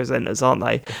CBBS presenters, aren't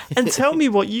they? And tell me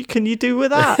what you do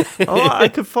with that? All right, I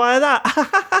could fire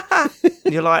that.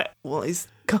 And you're like, what is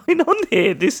going on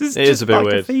here? This is just a bit like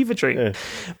weird. A fever dream. Yeah.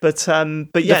 But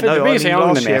yeah, no. I mean,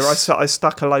 last year I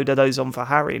stuck a load of those on for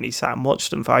Harry, and he sat and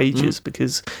watched them for ages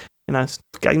because it's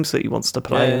games that he wants to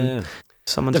play. And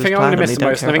someone the thing I'm going to miss the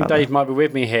most, and I think Dave might be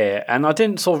with me here, and I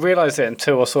didn't sort of realise it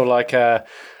until I saw like a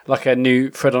new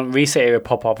thread on Reset area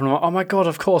pop up, and I'm like, oh my god,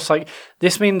 of course! Like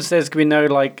this means there's going to be no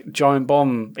like Giant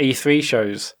Bomb E3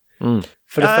 shows.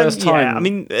 For the first time, yeah, I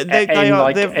mean, they're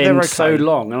okay. so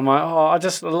long, and I'm like, oh, I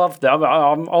just love that.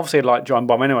 I'm obviously like Giant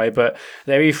Bomb anyway, but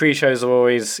their E3 shows are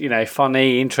always,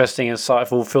 funny, interesting,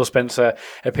 insightful. Phil Spencer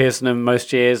appears in them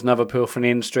most years, another people from the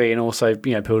industry, and also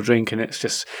people drink, and it's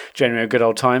just generally a good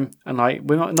old time. And like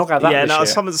we're not got that. Yeah,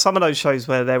 this year. Some of those shows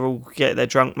where they're all get their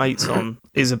drunk mates on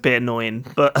is a bit annoying,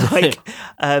 but like,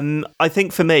 I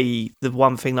think for me, the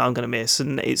one thing that I'm going to miss,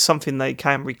 and it's something they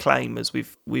can reclaim, as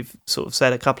we've sort of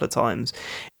said a couple of times,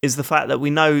 is the fact that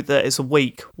we know that it's a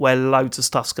week where loads of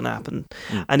stuff's going to happen.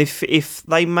 And if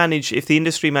the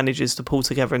industry manages to pull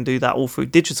together and do that all through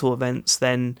digital events,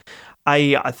 then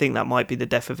I think that might be the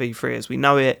death of E3 as we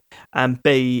know it, and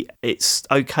B, it's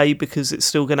okay because it's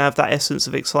still going to have that essence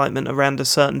of excitement around a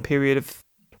certain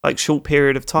short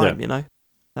period of time.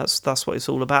 That's what it's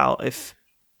all about.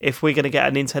 If we're going to get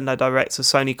a Nintendo Direct, a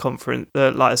Sony conference,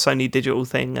 like a Sony digital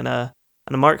thing and a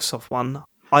Microsoft one,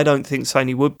 I don't think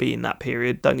Sony would be in that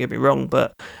period, don't get me wrong,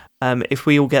 but if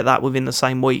we all get that within the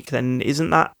same week, then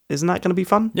isn't that going to be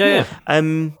fun? Yeah.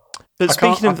 But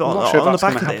speaking of on the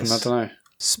back of this, I don't know.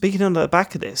 Speaking on the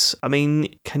back of this, I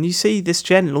mean, can you see this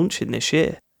gen launching this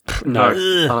year? No,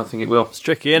 I don't think it will. It's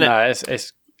tricky, isn't it?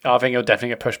 No, I think it'll definitely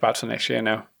get pushed back to next year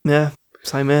now. Yeah,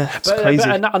 same here. It's crazy.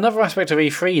 But another aspect of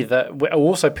E3 that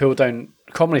also people don't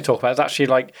commonly talk about is actually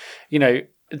like,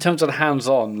 in terms of the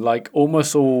hands-on, like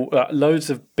almost all loads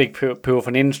of big people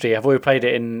from the industry have already played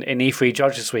it in E3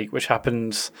 Judges Week, which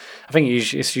happens. I think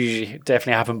it's usually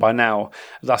definitely happened by now.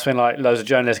 That's when like loads of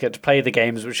journalists get to play the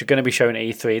games, which are going to be shown at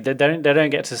E3. They don't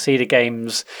get to see the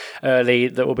games early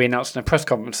that will be announced in the press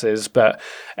conferences, but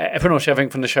pretty much everything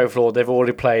from the show floor they've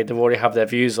already played. They've already have their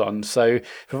views on. So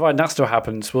provided that still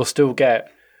happens, we'll still get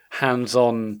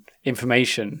hands-on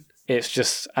information. It's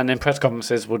just, and then press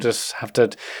conferences will just have to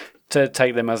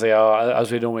take them as they are,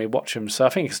 as we normally watch them. So I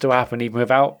think it can still happen even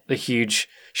without the huge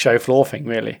show floor thing,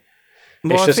 really.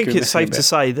 Well, I think it's safe to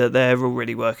say that they're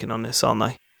already working on this,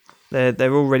 aren't they?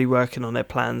 They're already working on their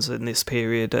plans in this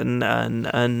period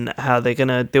and how they're going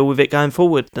to deal with it going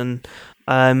forward. And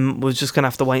we're just going to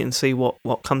have to wait and see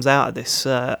what comes out of this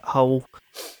whole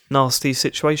nasty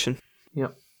situation. Yeah.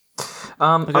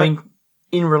 Okay. I mean,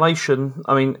 in relation,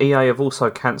 EA have also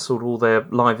cancelled all their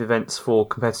live events for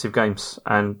competitive games,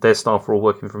 and their staff are all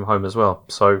working from home as well.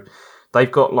 So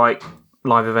they've got like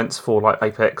live events for like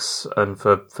Apex and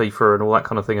for FIFA and all that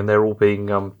kind of thing, and they're all being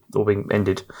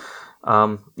ended.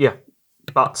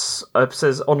 But it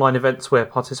says online events where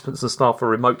participants and staff are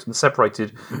remote and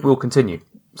separated will continue.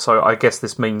 So I guess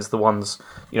this means the ones,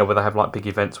 where they have like big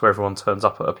events where everyone turns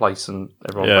up at a place and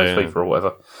everyone plays FIFA or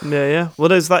whatever. Yeah. Well,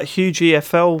 there's that huge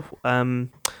EFL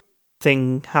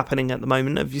thing happening at the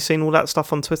moment. Have you seen all that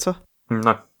stuff on Twitter?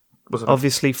 No.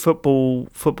 Obviously, football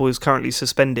is currently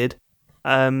suspended.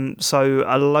 So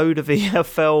a load of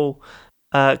EFL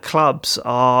clubs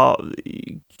are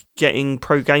getting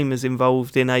pro gamers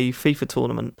involved in a FIFA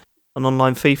tournament, an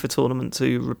online FIFA tournament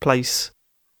to replace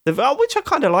which I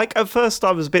kind of like. At first,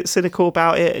 I was a bit cynical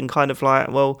about it and kind of like,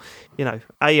 well,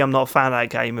 A, I'm not a fan of that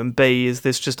game, and B, is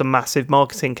this just a massive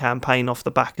marketing campaign off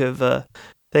the back of a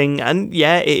thing? And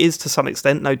yeah, it is to some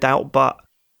extent, no doubt, but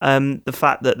the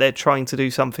fact that they're trying to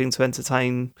do something to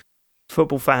entertain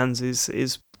football fans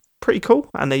is pretty cool,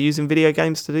 and they're using video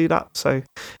games to do that. So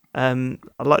I'd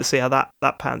like to see how that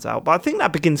pans out. But I think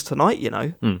that begins tonight.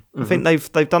 I think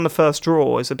they've done the first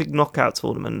draw. It's a big knockout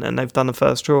tournament, and they've done the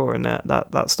first draw, and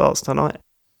that starts tonight.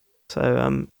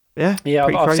 So yeah.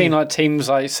 I've seen like teams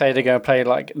like say they're going to play,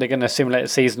 like they're going to simulate the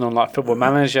season on like Football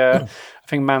Manager. I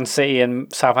think Man City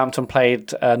and Southampton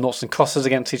played Noughts and crosses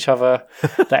against each other.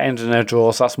 That ended in a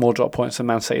draw, so that's more drop points than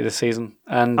Man City this season.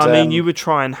 And I mean, you would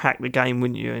try and hack the game,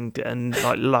 wouldn't you, and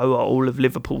like lower all of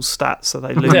Liverpool's stats so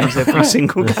they lose every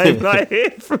single game right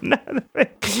here from now.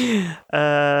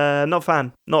 Not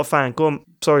a fan. Go on,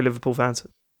 sorry, Liverpool fans.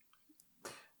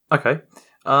 Okay,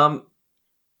 right.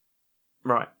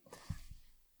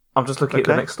 I'm just looking at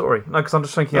the next story. No, because I'm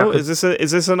just thinking. Is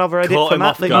this another edit for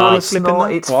Matt that you want to slip in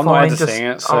there? It's fine. I'm not editing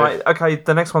it. So. All right. Okay.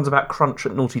 The next one's about Crunch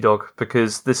at Naughty Dog,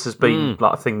 because this has been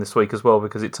like a thing this week as well.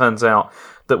 Because it turns out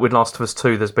that with Last of Us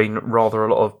 2, there's been rather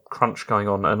a lot of crunch going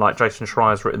on, and like Jason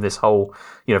Schreier's written this whole,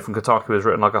 from Kotaku has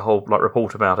written like a whole like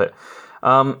report about it.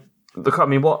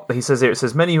 What he says here, it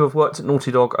says, many who have worked at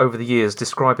Naughty Dog over the years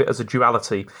describe it as a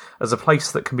duality, as a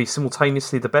place that can be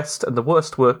simultaneously the best and the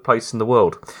worst workplace in the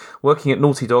world. Working at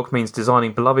Naughty Dog means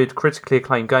designing beloved, critically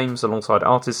acclaimed games alongside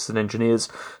artists and engineers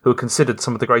who are considered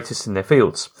some of the greatest in their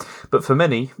fields. But for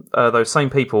many, those same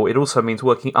people, it also means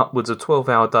working upwards of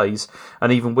 12-hour days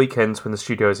and even weekends when the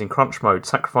studio is in crunch mode,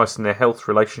 sacrificing their health,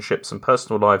 relationships and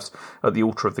personal lives at the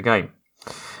altar of the game.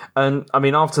 And I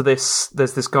mean, after this,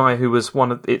 there's this guy who was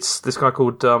this guy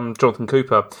called Jonathan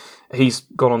Cooper. He's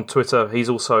gone on Twitter. He's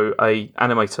also a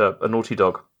animator at Naughty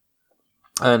Dog,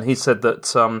 and he said that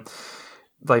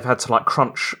they've had to like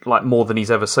crunch like more than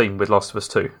he's ever seen with Last of Us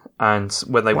 2. And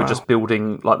when they were just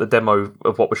building like the demo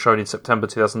of what was shown in September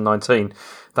 2019,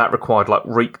 that required like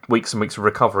weeks and weeks of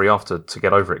recovery after to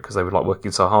get over it, because they were like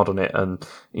working so hard on it, and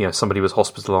somebody was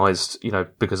hospitalised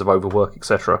because of overwork,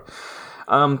 etc.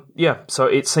 So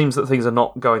it seems that things are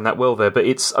not going that well there. But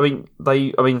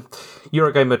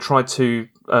Eurogamer tried to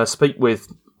speak with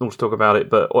Naughty Dog about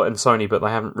it, and Sony, but they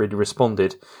haven't really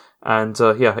responded. And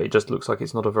it just looks like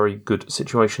it's not a very good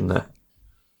situation there.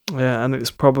 Yeah, and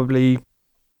it's probably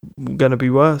going to be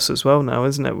worse as well now,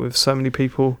 isn't it? With so many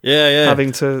people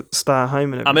having to stay at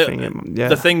home and everything.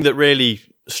 The thing that really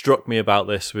struck me about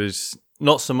this was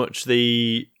not so much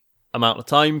the amount of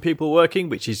time people were working,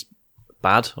 which is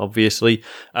bad, obviously.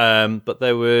 But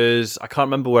there was, I can't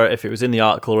remember if it was in the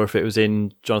article or if it was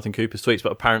in Jonathan Cooper's tweets,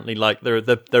 but apparently like there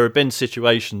have been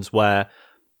situations where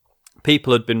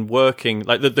people had been working,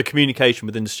 like the communication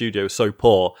within the studio was so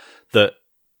poor that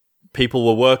people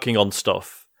were working on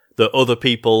stuff that other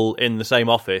people in the same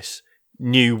office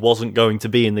knew wasn't going to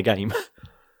be in the game.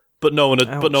 but no one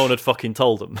had fucking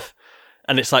told them.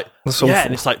 And it's like,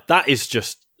 and it's like, that is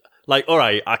just like, all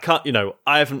right, I can't,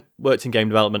 I haven't worked in game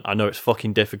development. I know it's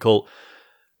fucking difficult.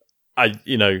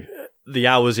 The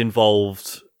hours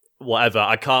involved, whatever.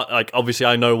 I can't, like, obviously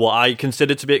I know what I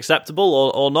consider to be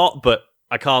acceptable or not, but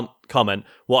I can't comment.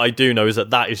 What I do know is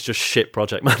that is just shit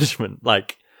project management.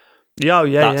 Like, of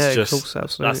course,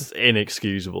 absolutely. That's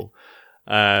inexcusable.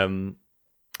 I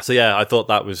thought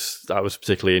that was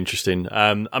particularly interesting.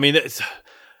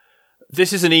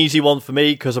 This is an easy one for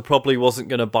me because I probably wasn't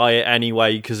going to buy it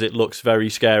anyway because it looks very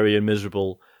scary and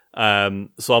miserable.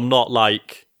 So I'm not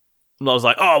like,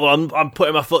 oh, well, I'm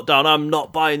putting my foot down. I'm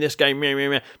not buying this game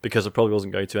because I probably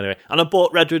wasn't going to anyway. And I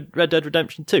bought Red Dead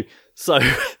Redemption 2. So,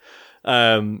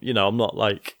 I'm not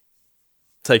like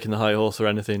taking the high horse or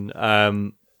anything. I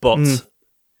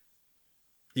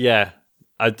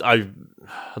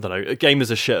don't know.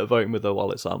 Gamers are shit at voting with their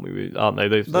wallets, aren't they?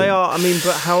 They are. I mean,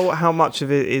 but how much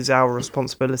of it is our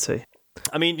responsibility?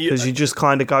 I mean, because you just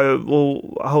kind of go, well,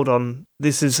 hold on.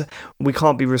 We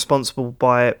can't be responsible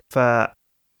by it for.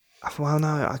 Well, no,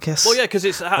 I guess. Well, yeah, because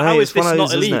it's how is this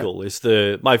not illegal? Is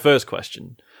my first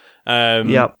question.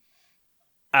 Yep.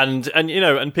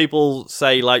 And people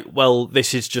say like, well,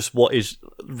 this is just what is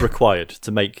required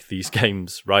to make these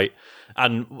games, right?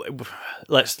 And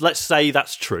let's say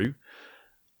that's true.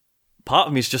 Part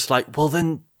of me is just like, well,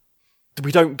 then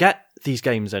we don't get these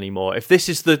games anymore. If this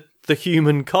is the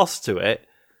human cost to it,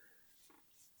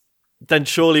 then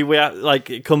surely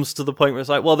it comes to the point where it's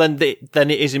like, well, then it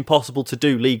is impossible to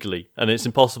do legally, and it's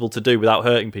impossible to do without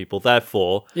hurting people.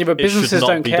 Therefore, but businesses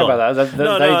don't care about that.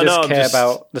 They just care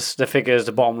about the figures,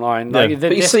 the bottom line.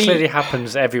 This clearly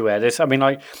happens everywhere. It's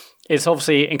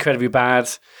obviously incredibly bad.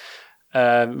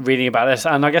 Reading about this,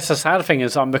 and I guess the sad thing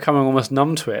is I'm becoming almost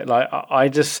numb to it. I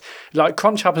just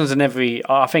crunch happens in every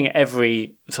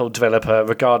sort of developer,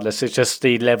 regardless. It's just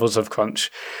the levels of crunch,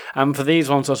 and for these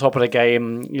ones on top of the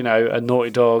game, a Naughty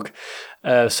Dog,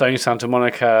 Sony Santa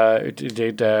Monica, who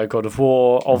did God of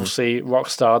War, obviously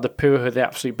Rockstar, the people who are the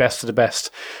absolute best of the best.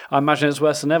 I imagine it's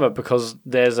worse than ever because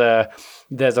there's a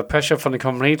pressure from the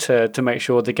company to make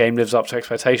sure the game lives up to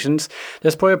expectations.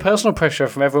 There's probably a personal pressure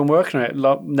from everyone working on it.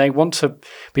 They want to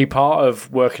be part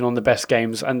of working on the best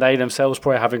games, and they themselves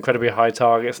probably have incredibly high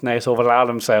targets, and they sort of allow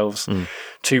themselves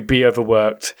to be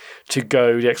overworked, to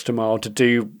go the extra mile, to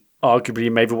do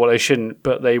arguably maybe what they shouldn't,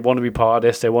 but they want to be part of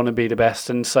this, they want to be the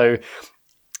best. And so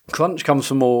crunch comes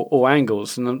from all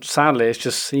angles, and sadly it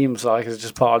just seems like it's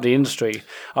just part of the industry.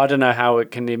 I don't know how it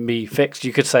can even be fixed.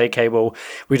 You could say, okay, well,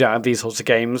 we don't have these sorts of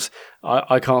games.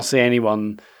 I can't see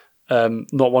anyone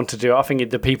not want to do it. I think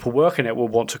the people working it will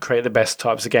want to create the best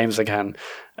types of games they can.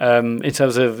 In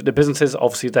terms of the businesses,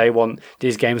 obviously they want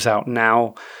these games out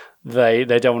now. They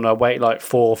don't want to wait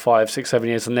 4, 5, 6, 7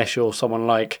 years unless you're someone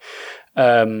like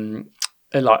I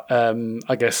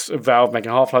guess Valve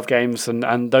making Half-Life games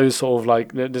and those sort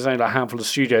of there's only a handful of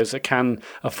studios that can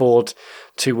afford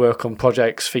to work on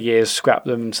projects for years, scrap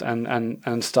them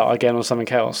and start again on something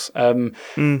else. But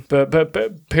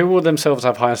people themselves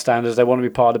have higher standards. They want to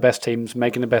be part of the best teams,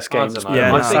 making the best games. I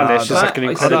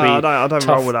don't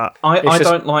roll with that. I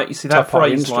don't like. You see that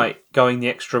phrase going the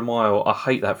extra mile. I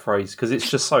hate that phrase because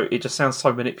it's just so. It just sounds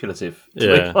so manipulative.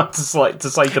 To say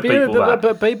to people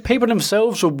but people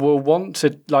themselves will want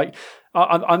to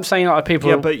I'm saying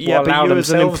people. But you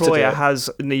as an employer has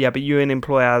an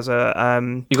employer has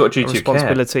a you got a duty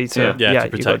responsibility to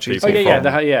protect people.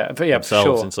 For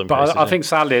sure. But I think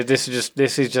sadly this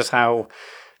is just how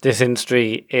this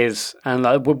industry is, and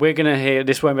we're going to hear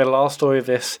this won't be the last story of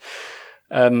this.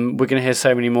 We're going to hear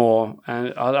so many more,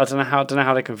 and I don't know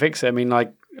how they can fix it. I mean,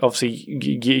 obviously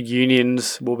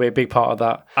unions will be a big part of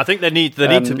that. I think they need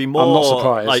to be more I'm not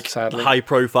surprised, sadly.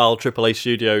 high-profile AAA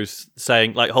studios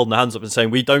saying, holding their hands up and saying,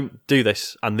 we don't do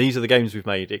this, and these are the games we've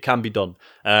made. It can be done.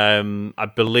 I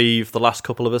believe the last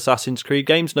couple of Assassin's Creed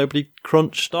games nobody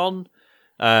crunched on,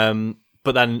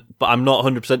 but I'm not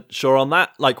 100% sure on that.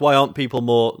 Why aren't people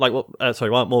more why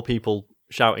aren't more people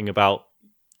shouting about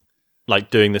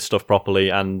doing this stuff properly?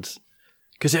 And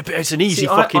because it's an easy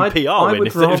fucking PR win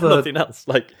if nothing else.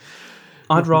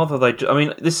 I'd rather they. I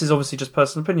mean, this is obviously just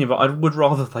personal opinion, but I would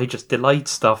rather they just delayed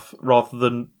stuff rather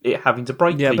than it having to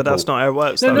break. Yeah, but that's not how it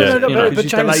works. No, but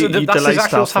James, that's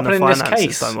exactly what's happening in this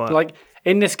case.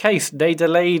 In this case, they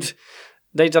delayed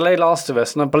Last of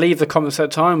Us, and I believe the comments at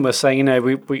the time were saying,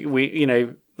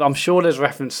 we I'm sure there's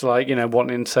reference to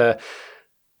wanting to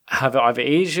have it either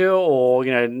easier or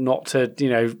not to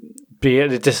be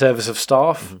at the disservice of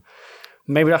staff. Mm-hmm.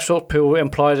 Maybe that's what people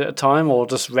implied at the time or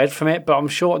just read from it, but I'm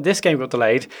sure this game got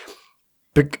delayed.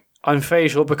 I'm fairly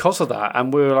sure because of that,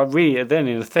 and we were really then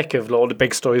in the thick of all the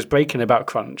big stories breaking about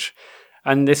crunch,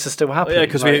 and this is still happening. Yeah,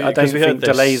 because I don't think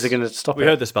delays are going to stop it. We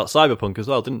heard this about Cyberpunk as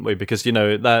well, didn't we? Because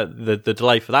the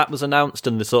delay for that was announced,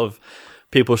 and the sort of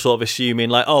people sort of assuming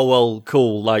oh well,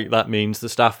 cool, that means the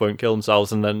staff won't kill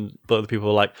themselves, and then but other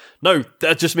people were no,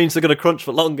 that just means they're going to crunch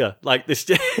for longer. This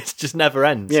it just never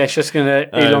ends. Yeah, it's just going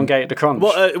to elongate the crunch.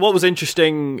 What was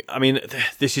interesting? I mean,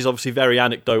 this is obviously very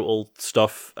anecdotal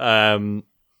stuff, but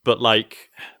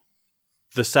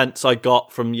the sense I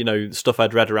got from stuff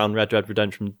I'd read around Red Dead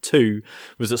Redemption 2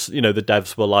 was that the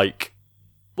devs were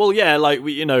well, yeah,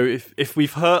 we if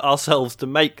we've hurt ourselves to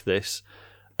make this,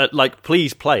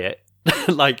 please play it.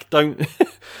 Don't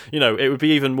it would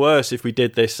be even worse if we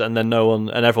did this and then no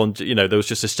one and everyone there was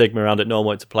just a stigma around it, no one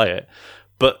wanted to play it.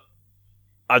 But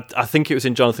I think it was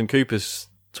in Jonathan Cooper's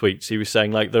tweets he was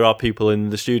saying there are people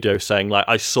in the studio saying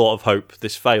I sort of hope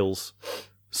this fails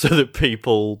so that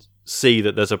people see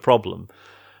that there's a problem,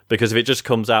 because if it just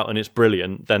comes out and it's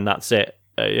brilliant, then that's it,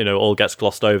 all gets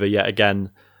glossed over yet again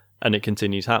and it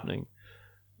continues happening.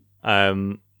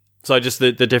 So just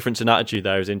the difference in attitude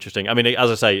there is interesting. I mean, as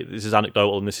I say, this is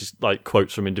anecdotal and this is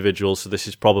quotes from individuals, so this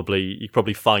is you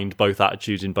probably find both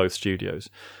attitudes in both studios,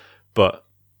 but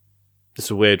it's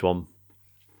a weird one.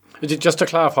 Just to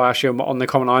clarify, actually, on the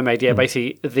comment I made,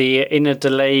 basically in a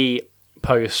delay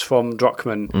post from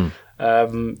Druckmann,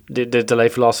 the delay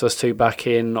for Last of Us 2 back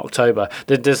in October,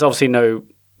 there's obviously no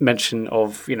mention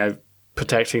of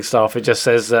protecting stuff. It just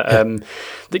says that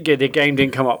the game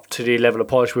didn't come up to the level of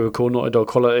polish we would call Naughty Dog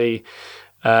quality.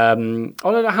 Hang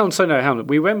on.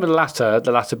 We went with the latter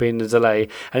being the delay,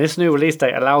 and this new release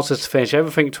date allows us to finish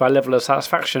everything to our level of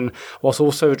satisfaction, whilst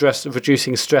also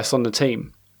reducing stress on the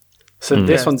team. So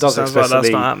this one does explicitly. Like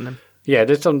that's not happening. Yeah,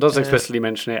 this one does explicitly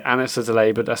mention it, and it's a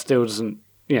delay, but that still doesn't.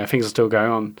 Things are still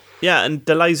going on. Yeah, and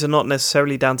delays are not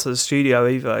necessarily down to the studio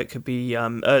either. It could be,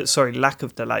 lack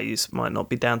of delays might not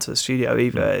be down to the studio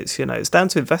either. It's it's down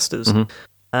to investors,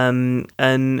 and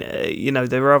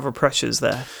there are other pressures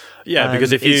there. Yeah,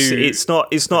 because if it's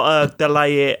not a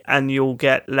delay it and you'll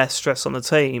get less stress on the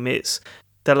team. It's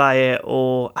delay it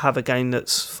or have a game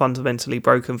that's fundamentally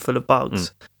broken, full of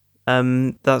bugs.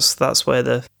 That's where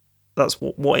that's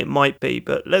what it might be.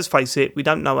 But let's face it, we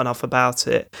don't know enough about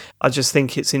it. I just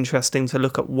think it's interesting to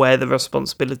look at where the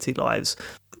responsibility lies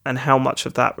and how much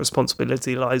of that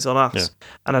responsibility lies on us. Yeah.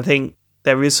 And I think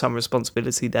there is some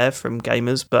responsibility there from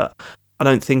gamers, but I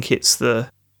don't think it's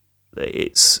a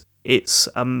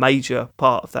major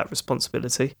part of that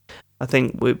responsibility. I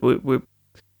think we're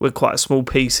quite a small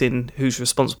piece in who's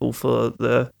responsible for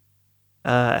the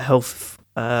health,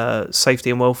 safety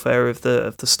and welfare of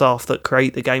the staff that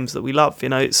create the games that we love.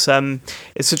 It's a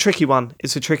tricky one.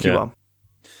 It's a tricky one.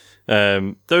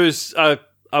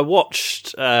 I watched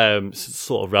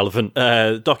sort of relevant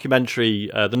documentary,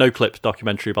 the NoClip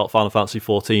documentary about Final Fantasy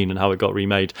XIV and how it got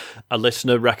remade. A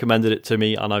listener recommended it to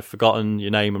me, and I've forgotten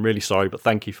your name. I'm really sorry, but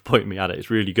thank you for pointing me at it. It's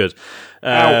really good.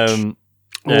 So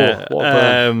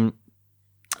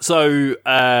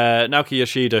Naoki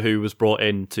Yoshida, who was brought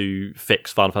in to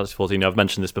fix Final Fantasy XIV, I've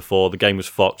mentioned this before. The game was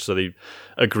fucked, so they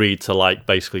agreed to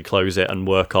basically close it and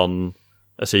work on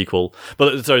a sequel.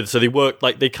 But so they worked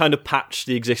they kind of patched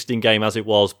the existing game as it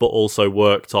was, but also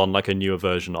worked on a newer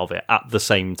version of it at the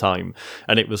same time.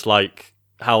 And it was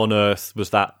how on earth was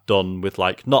that done with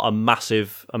not a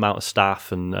massive amount of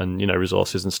staff and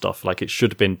resources and stuff? It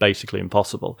should have been basically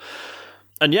impossible.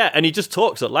 And he just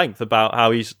talks at length about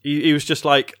how he was just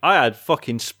I had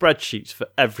fucking spreadsheets for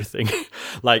everything.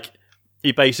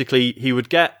 He would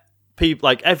get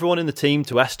people everyone in the team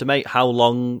to estimate how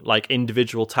long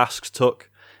individual tasks took,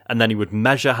 and then he would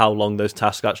measure how long those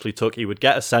tasks actually took. He would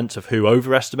get a sense of who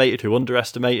overestimated, who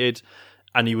underestimated,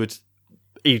 and he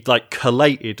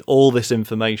collated all this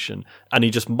information, and he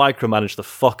just micromanaged the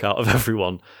fuck out of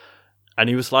everyone. And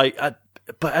he was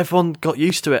but everyone got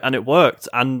used to it, and it worked,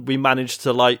 and we managed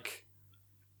to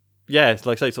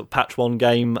patch one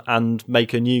game and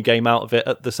make a new game out of it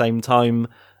at the same time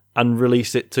and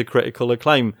release it to critical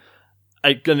acclaim.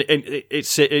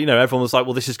 It's everyone was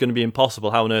well, this is going to be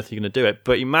impossible. How on earth are you going to do it?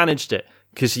 But he managed it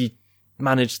because he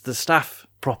managed the staff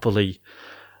properly,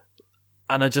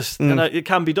 and it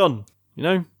can be done.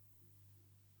 It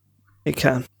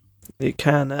can.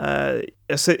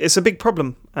 It's a big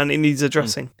problem, and it needs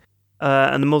addressing.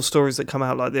 And the more stories that come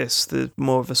out like this, the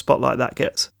more of a spotlight that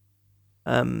gets.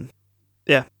 Okay,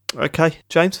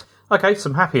 James? Okay,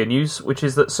 some happier news, which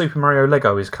is that Super Mario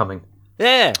Lego is coming.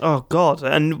 Yeah. Oh, God.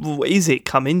 And is it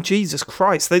coming? Jesus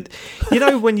Christ.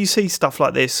 When you see stuff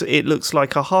like this, it looks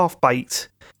like a half-baked,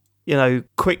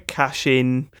 quick cash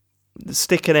in,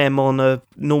 stick an M on a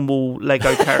normal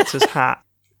Lego character's hat,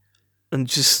 and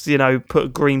just, put a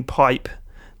green pipe.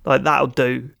 That'll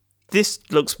do. This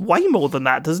looks way more than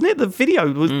that, doesn't it? The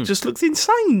video just looks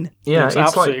insane. Yeah, it's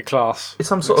absolutely class. It's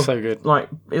some sort of so good.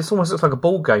 It almost looks like a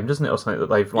ball game, doesn't it, or something that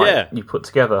they've you put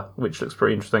together, which looks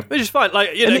pretty interesting. Which is fine,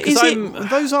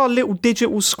 those are little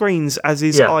digital screens as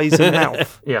his eyes and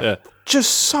mouth. Yeah,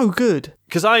 just so good.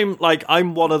 Because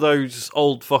I'm one of those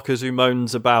old fuckers who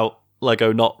moans about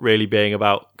Lego not really being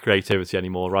about creativity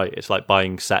anymore, right? It's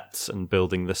buying sets and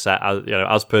building the set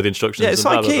as per the instructions. Yeah, it's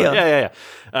IKEA.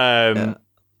 Yeah.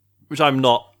 Which I'm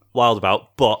not wild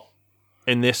about, but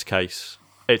in this case,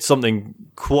 it's something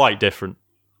quite different.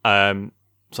 So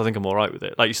I think I'm all right with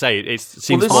it. Like you say, it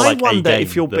seems more like a game. I wonder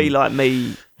if you'll be like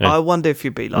me. I wonder if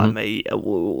you'll be like me.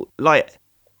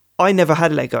 I never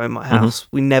had Lego in my house.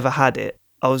 We never had it.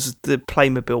 I was the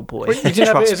Playmobil boy. You didn't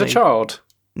have it as a child?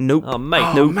 Nope. Oh,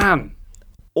 mate. Oh, man.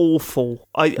 Awful.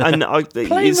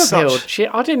 Playmobil. Shit,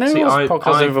 I didn't know it was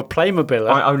because of a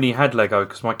Playmobil. I only had Lego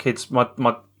because my kids,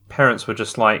 my parents were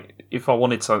just if I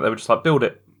wanted something, they were just build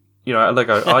it. A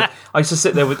Lego. I used to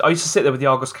sit there with the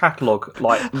Argos catalogue,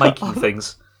 making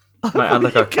things. Lego. And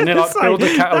then build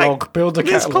a catalogue.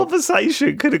 This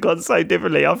conversation could have gone so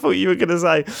differently. I thought you were going to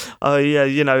say, "Oh yeah,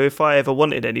 if I ever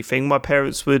wanted anything, my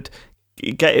parents would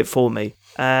get it for me,"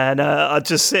 and I'd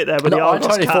just sit there with the Argos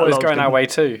catalogue. I totally thought it was going our way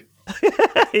too.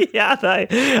 Yeah, I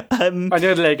know. I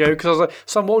know Lego because I was like,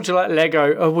 "Son, what would you like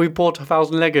Lego?" Oh, we bought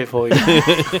 1,000 Lego for you.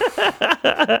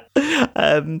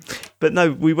 But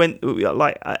no, we went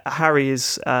like Harry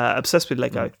is obsessed with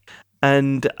Lego,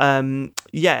 and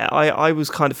I was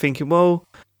kind of thinking, well,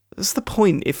 what's the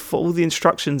point if all the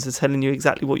instructions are telling you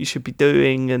exactly what you should be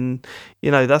doing, and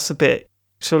that's a bit.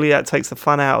 Surely that takes the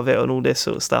fun out of it and all this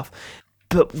sort of stuff.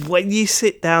 But when you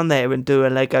sit down there and do a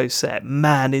Lego set,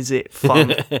 man, is it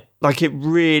fun. Like, it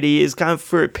really is. Going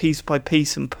through it piece by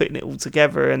piece and putting it all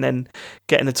together and then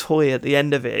getting a toy at the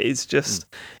end of it is just,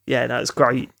 it's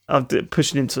great. I'm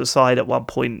pushing him to the side at one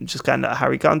point and just going,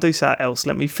 Harry, go and do something else.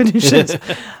 Let me finish this.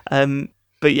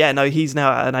 But he's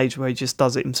now at an age where he just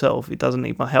does it himself. He doesn't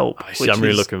need my help. I'm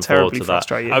really looking forward to that.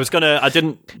 I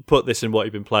didn't put this in what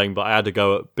you've been playing, but I had to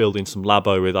go at building some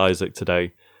Labo with Isaac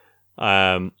today.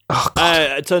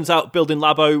 It turns out building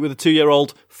Labo with a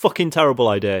 2-year-old, fucking terrible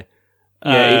idea.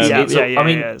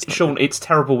 Sean, it's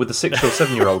terrible with a 6 or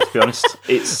 7-year-old. To be honest,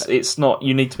 it's not.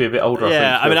 You need to be a bit older.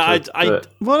 Yeah, I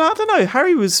don't know.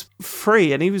 Harry was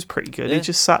 3 and he was pretty good. Yeah. He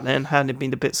just sat there and handed me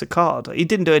the bits of card. He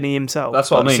didn't do any himself.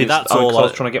 That's what I mean. I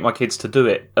was trying to get my kids to do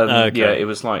it. It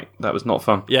was like that was not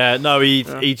fun. Yeah, no, he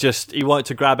wanted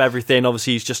to grab everything.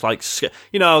 Obviously, he's just like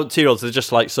 2-year-olds are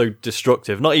just like so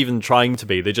destructive. Not even trying to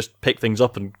be. They just pick things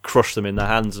up and crush them in their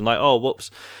hands and like, oh,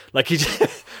 whoops. Like he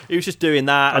was just doing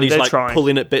that, and he's like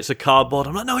pulling at bits of cardboard.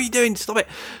 I'm like, no, what are you doing? Stop it!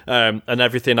 And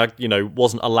everything I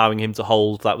wasn't allowing him to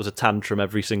hold. That was a tantrum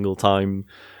every single time.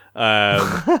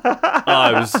 That's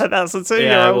a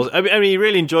 2-year-old. I mean, he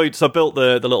really enjoyed. So I built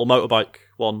the little motorbike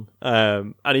one,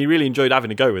 and he really enjoyed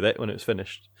having a go with it when it was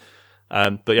finished.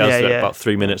 But about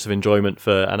 3 minutes of enjoyment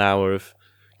for an hour of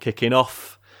kicking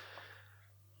off.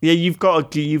 Yeah, you've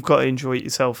got to enjoy it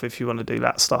yourself if you want to do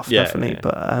that stuff, definitely.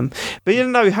 Yeah.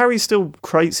 But Harry still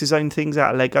creates his own things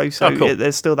out of Lego, so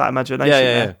there's still that imagination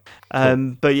there.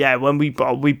 Cool. But when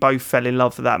we both fell in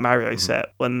love with that Mario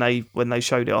set when they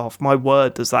showed it off, my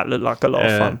word, does that look like a lot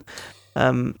of fun.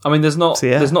 I mean, there's not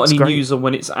any news on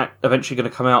when it's eventually going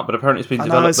to come out, but apparently it's been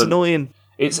developed. It's annoying.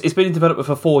 It's been in development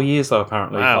for 4 years, though,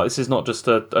 apparently. Wow. Like, this is not just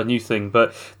a new thing,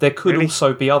 but there could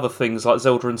also be other things like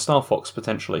Zelda and Star Fox,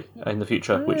 potentially, in the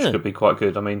future, which could be quite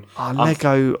good. I mean...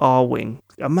 Lego R-Wing.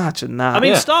 Imagine that. I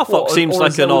mean, Star Fox seems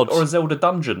like an odd... Or a Zelda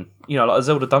dungeon. Like a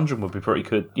Zelda dungeon would be pretty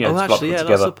good. That's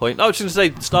the point. I was going to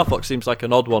say, Star Fox seems like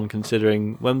an odd one,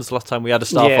 considering when was the last time we had a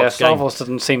Star Fox game? Star Fox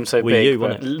doesn't seem so big,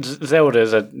 but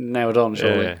Zelda's are nailed on,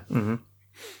 surely. Yeah. Mm-hmm.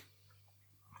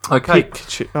 Okay.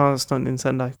 Oh, it's not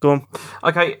Nintendo. Go on.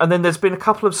 Okay, and then there's been a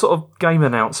couple of sort of game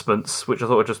announcements, which I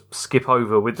thought I'd just skip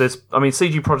over. With this,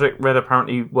 CG Projekt Red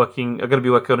apparently are going to be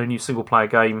working on a new single-player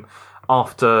game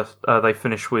after they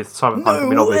finish with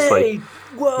Cyberpunk. Obviously.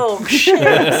 Whoa,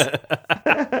 shit!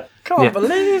 Can't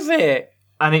believe it.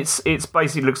 And it's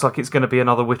basically looks like it's going to be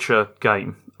another Witcher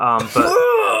game, but.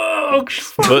 But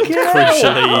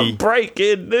crucially,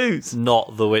 breaking news,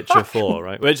 not The Witcher 4,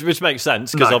 right? Which makes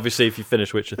sense because obviously, if you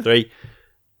finish Witcher 3,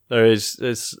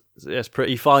 it's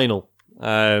pretty final.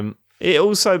 It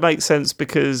also makes sense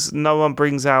because no one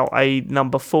brings out a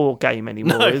number 4 game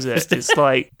anymore, is it? It's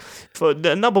like for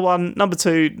number 1, number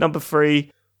 2, number 3.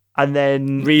 And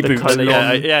then reboot.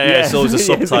 It's always a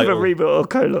subtitle. Reboot or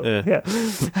colon.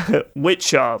 Yeah.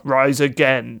 Witcher Rise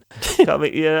Again. You know what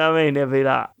I mean? It'll be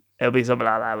that. It'll be something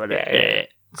like that, wouldn't it?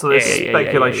 So there's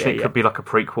speculation it could be like a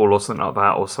prequel or something like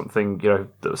that, or something that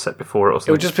was set before it. Or something.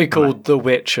 It would just be called The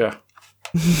Witcher.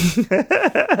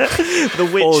 The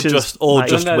Witcher, or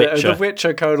just Witcher. The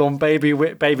Witcher colon baby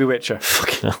Witcher.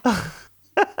 Fucking hell.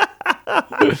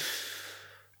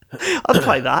 I'd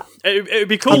play that. It would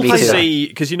be cool to see,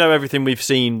 because everything we've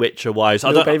seen Witcher-wise.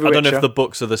 I don't know if the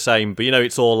books are the same, but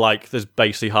it's all like there's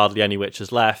basically hardly any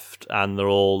Witchers left, and they're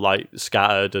all like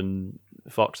scattered and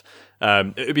foxed.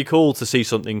 It would be cool to see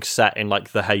something set in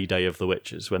like the heyday of the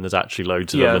Witchers, when there's actually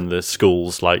loads of them, and the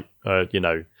schools like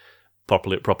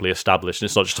properly established, and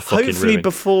it's not just a fucking hopefully ruin.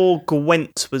 Before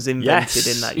Gwent was invented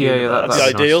in that universe.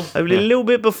 That's ideal. Nice. Only a little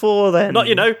bit before then. Not,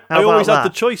 I always had the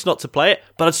choice not to play it,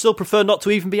 but I'd still prefer not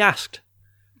to even be asked.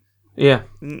 Yeah.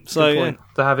 So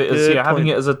to have it as having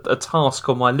it as a task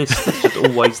on my list that's just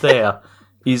always there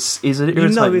is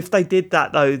irritating. If they did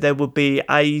that though, there would be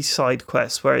a side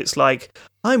quest where it's like,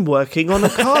 I'm working on a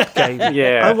card game.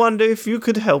 I wonder if you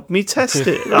could help me test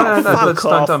it.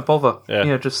 Don't bother.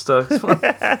 Yeah, just.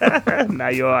 No,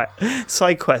 you're right.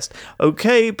 Side quest.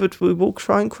 Okay, but we will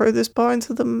try and crow this bar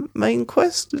into the main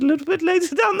quest a little bit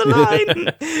later down the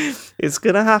line. It's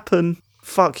gonna happen.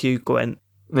 Fuck you, Gwent.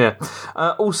 Yeah.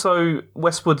 Also,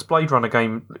 Westwood's Blade Runner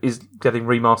game is getting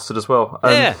remastered as well.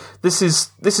 This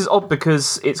is odd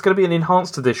because it's going to be an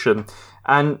enhanced edition,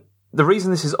 and the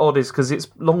reason this is odd is because it's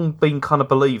long been kind of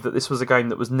believed that this was a game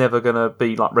that was never going to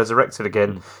be like resurrected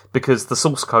again because the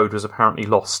source code was apparently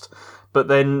lost. But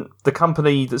then the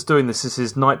company that's doing this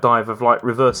is Night Dive, have like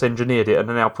reverse engineered it and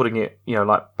are now putting it,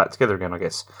 like back together again, I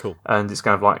guess. Cool. And it's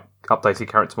kind of like updated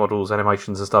character models,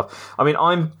 animations and stuff. I mean,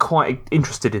 I'm quite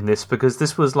interested in this because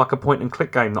this was like a point and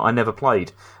click game that I never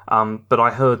played. But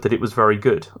I heard that it was very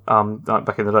good like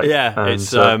back in the day. Yeah, and,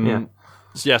 it's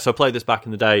so I played this back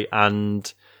in the day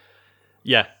and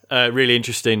really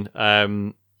interesting.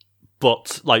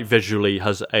 But like visually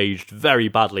has aged very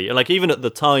badly. And like even at the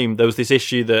time there was this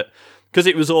issue that because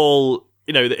it was all,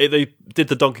 they did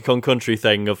the Donkey Kong Country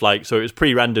thing of like, so it was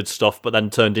pre-rendered stuff, but then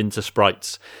turned into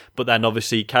sprites. But then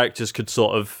obviously characters could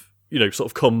sort of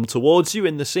come towards you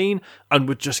in the scene and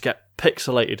would just get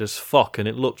pixelated as fuck, and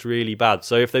it looked really bad.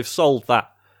 So if they've solved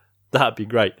that, that'd be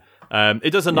great.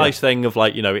 It does a nice thing of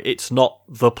like, it's not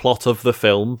the plot of the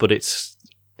film, but it's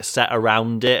set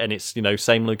around it and it's,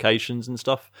 same locations and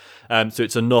stuff. So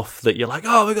it's enough that you're like,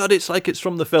 oh my God, it's like it's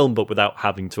from the film, but without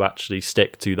having to actually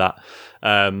stick to that.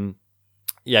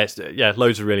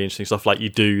 Loads of really interesting stuff. Like you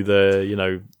do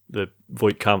the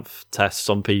Voigtkampf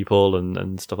tests on people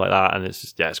and stuff like that. And it's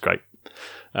just, it's great.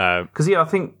 Because I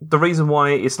think the reason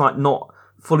why it's like not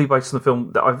fully based on the film,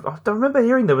 that I don't remember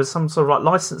hearing there was some sort of like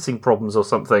licensing problems or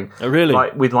something. Oh, really?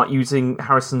 Like with like using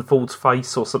Harrison Ford's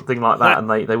face or something like that, and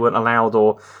they weren't allowed,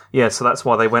 or so that's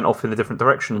why they went off in a different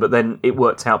direction. But then it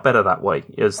worked out better that way,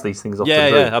 as these things often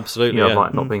do. Yeah, absolutely.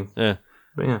 Like not being. Yeah.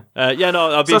 But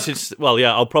I'll be interested. Well,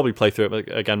 I'll probably play through it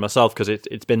again myself because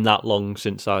it's been that long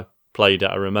since I played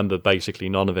it. I remember basically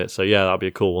none of it. So that'd be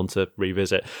a cool one to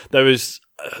revisit.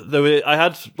 I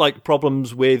had like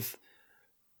problems with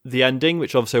the ending,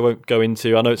 which obviously I won't go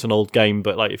into. I know it's an old game,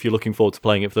 but like if you're looking forward to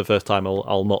playing it for the first time,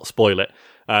 I'll not spoil it.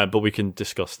 But we can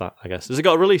discuss that, I guess. Has it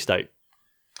got a release date?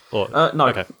 No.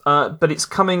 Okay. But it's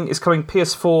coming. It's coming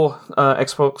PS4,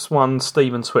 Xbox One,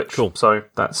 Steam, and Switch. Cool. So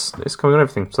it's coming on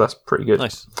everything. So that's pretty good.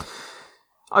 Nice.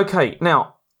 Okay.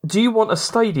 Now, do you want a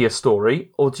Stadia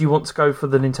story, or do you want to go for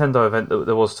the Nintendo event that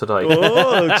there was today?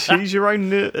 Oh, choose your own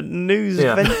news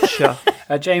venture.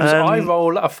 James, I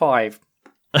roll a 5.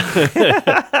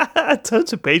 Turn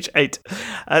to page 8.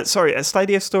 Sorry, a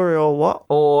Stadia story or what?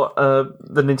 Or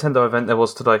the Nintendo event there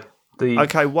was today.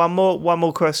 Okay, one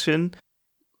more question.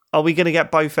 Are we going to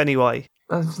get both anyway?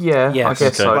 Yeah, yes. I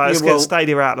guess so. Right, let's get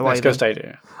Stadia out of the way. Let's go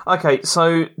Stadia. Okay,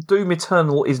 so Doom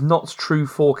Eternal is not true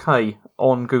 4K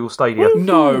on Google Stadia.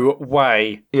 No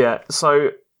way. Yeah, so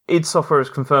id Software has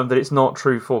confirmed that it's not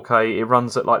true 4K. It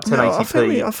runs at like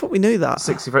 1080p. No, I thought we knew that.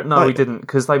 60 frames. No, we didn't,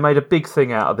 because they made a big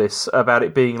thing out of this about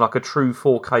it being like a true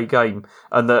 4K game,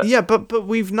 and that. Yeah, but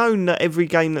we've known that every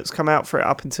game that's come out for it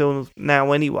up until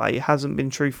now anyway hasn't been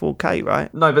true 4K,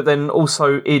 right? No, but then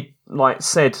also it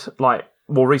said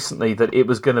more recently that it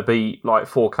was going to be like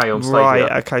 4K on Stadia.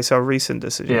 Right, okay, so a recent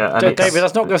decision. Yeah, David,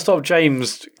 that's not going to stop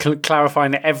James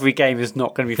clarifying that every game is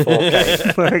not going to be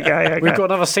 4K. okay. We've got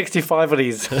another 65 of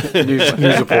these news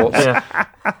reports. Yeah.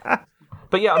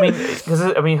 But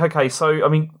okay, so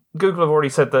Google have already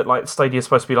said that like Stadia is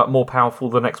supposed to be like more powerful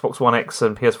than Xbox One X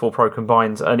and PS4 Pro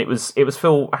combined, and it was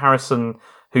Phil Harrison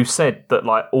who said that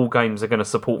like all games are going to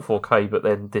support 4K, but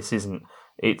then this isn't.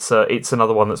 It's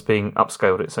another one that's being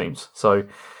upscaled, it seems. So,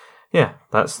 yeah,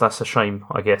 that's a shame,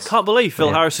 I guess. Can't believe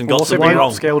Phil Harrison got something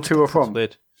wrong. Upscaled to or from?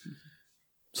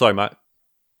 Sorry, Matt.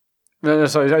 No,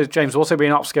 sorry, James. Also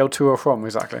being upscaled to or from,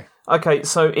 exactly. Okay,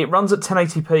 so it runs at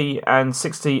 1080p and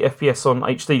 60 FPS on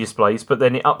HD displays, but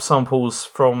then it upsamples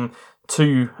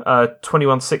to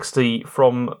 2160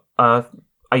 from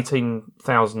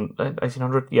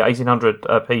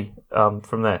 1800p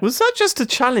from there. Was that just a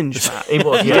challenge, Matt? It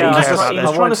was. Yeah, he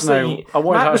was trying to see.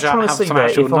 Matt was trying to see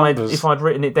if I'd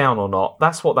written it down or not.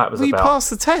 That's what that was about. You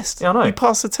passed the test. Yeah, I know. You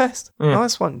passed the test. Yeah.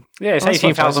 Nice one. Yeah, it's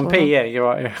 18,000p. Yeah, you're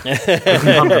right. Yeah.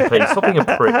 100p. Stop being a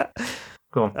prick.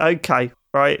 Go on. Okay,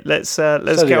 right. Let's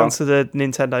get on to the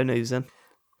Nintendo news then.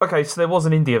 Okay, so there was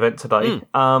an indie event today.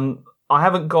 I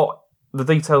haven't got the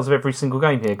details of every single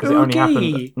game here because it only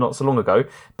happened not so long ago.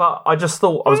 But I just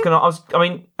thought who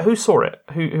saw it?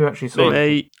 Who actually saw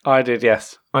it? I did,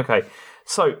 yes. Okay,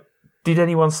 so did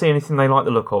anyone see anything they like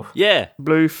the look of? Yeah,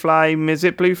 Blue Flame. Is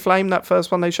it Blue Flame? That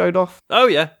first one they showed off. Oh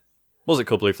yeah. Was it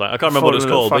called Blue Flame? I can't remember what it was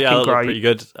called, but yeah, it looked pretty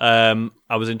good.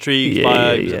 I was intrigued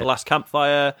by The Last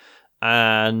Campfire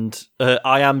and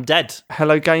I Am Dead.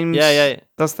 Hello Games. Yeah.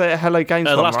 That's the Hello Games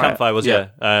one, The Last right? Campfire was, yeah.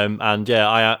 And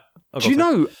yeah, Do you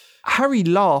know, Harry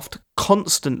laughed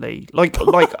constantly. Like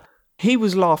he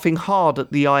was laughing hard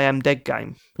at the I Am Dead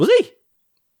game. Was he?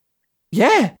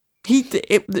 Yeah.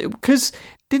 Because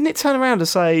didn't it turn around to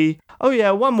say, oh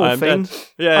yeah, one more thing.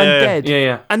 Yeah, I'm dead.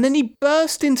 Yeah. And then he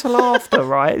burst into laughter,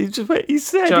 right? He said he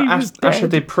was dead. Asher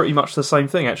did pretty much the same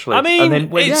thing, actually. I mean, and then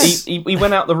when he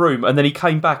went out the room, and then he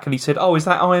came back and he said, "Oh, is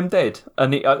that I am dead?"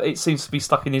 And it seems to be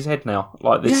stuck in his head now.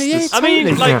 Like this. Yeah, this totally. I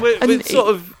mean, like And sort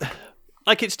of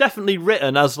like it's definitely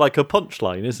written as like a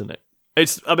punchline, isn't it?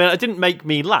 I mean, it didn't make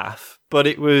me laugh, but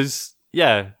it was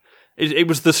it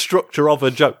was the structure of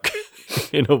a joke.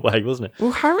 In a way, wasn't it?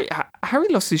 Well, Harry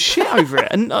lost his shit over it,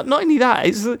 and not only that,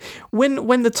 it's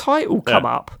when the title come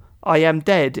up, "I am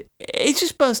dead," it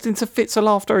just burst into fits of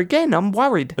laughter again. I'm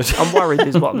worried. Is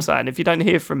what I'm saying. If you don't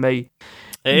hear from me,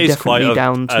 it is quite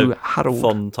a Harold.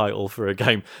 Fun title for a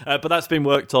game, but that's been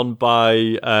worked on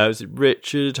by was it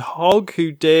Richard Hogg,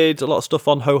 who did a lot of stuff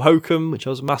on Hohokum, which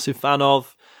I was a massive fan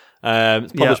of.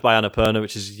 It's published by Annapurna,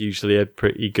 which is usually a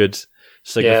pretty good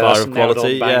signifier of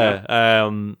quality.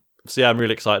 So yeah, I'm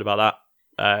really excited about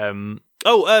that.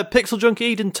 Pixel Junk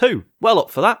Eden 2. Well up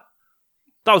for that.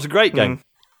 That was a great game.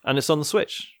 And it's on the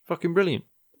Switch. Fucking brilliant.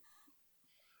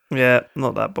 Yeah,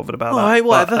 not that bothered about that. Alright,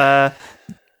 whatever. But,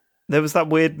 there was that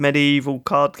weird medieval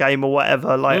card game or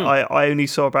whatever. Like I only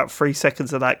saw about 3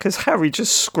 seconds of that because Harry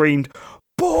just screamed,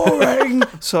 "Boring!"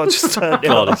 So I just turned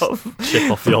it off. Chip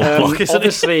off the old block, isn't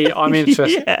obviously, it? I'm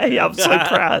interested. Yeah, I'm so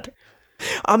proud.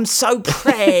 I'm so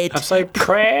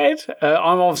proud.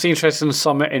 I'm obviously interested in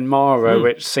Summit in Mara,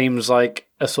 which seems like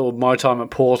a sort of My Time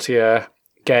at Portia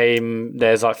game.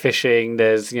 There's like fishing,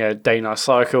 there's day-night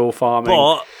cycle, farming.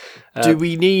 But do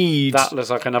we need... That looks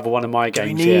like another one of my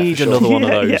games. Do we need another one of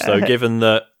those, though, given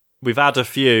that we've had a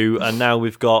few and now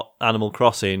we've got Animal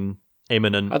Crossing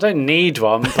imminent? I don't need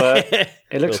one, but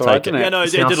it looks alright, doesn't it? Yeah, no, it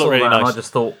did look really nice. And I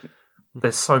just thought...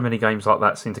 There's so many games like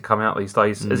that seem to come out these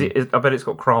days. I bet it's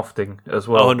got crafting as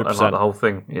well. 100%. And like the whole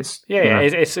thing. It's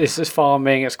it's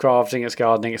farming, it's crafting, it's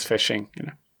gardening, it's fishing.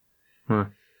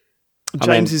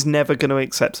 James is never going to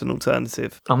accept an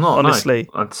alternative. I'm not, honestly.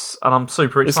 No. And I'm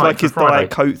super excited. It's like his Friday.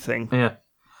 Diet Coke thing. Yeah,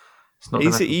 it's not.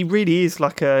 He really is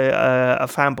like a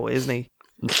fanboy, isn't he?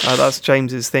 That's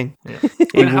James's thing.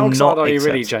 Yeah. How excited are you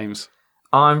really, James?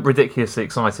 I'm ridiculously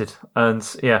excited, and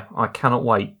I cannot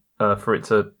wait. For it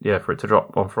to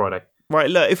drop on Friday. Right,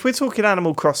 look, if we're talking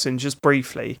Animal Crossing just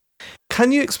briefly,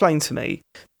 can you explain to me?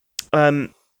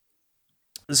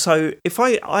 So if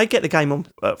I get the game on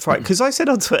Friday, because I said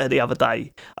on Twitter the other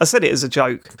day, I said it as a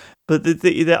joke, but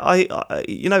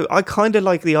I kind of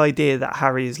like the idea that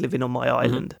Harry is living on my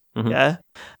island, yeah.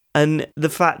 And the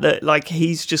fact that like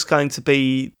he's just going to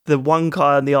be the one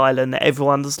guy on the island that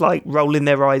everyone's like rolling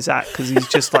their eyes at because he's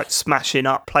just like smashing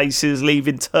up places,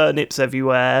 leaving turnips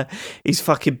everywhere. He's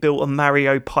fucking built a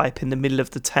Mario pipe in the middle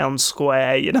of the town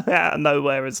square, out of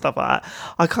nowhere and stuff like that.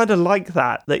 I kind of like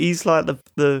that he's like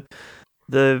the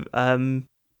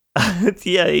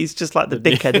he's just like the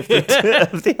dickhead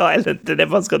of the island, and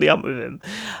everyone's got the ump with him.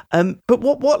 But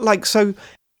what like so.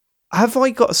 Have I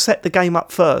got to set the game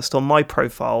up first on my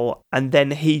profile and then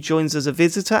he joins as a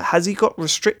visitor? Has he got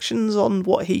restrictions on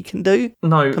what he can do?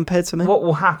 No. Compared to me? What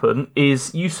will happen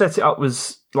is you set it up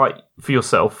as like for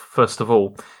yourself, first of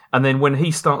all, and then when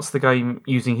he starts the game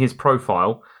using his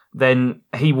profile, then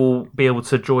he will be able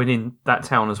to join in that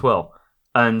town as well.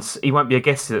 And he won't be a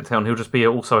guest in that town, he'll just be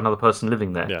also another person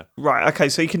living there. Yeah. Right, okay,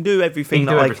 so he can do everything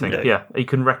I can do. Yeah, he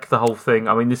can wreck the whole thing.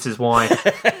 I mean, this is why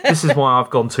I've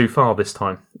gone too far this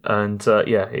time. And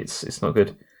it's not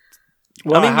good.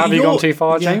 Well, have you gone too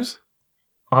far, James?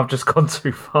 I've just gone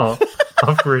too far.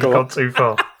 I've really gone too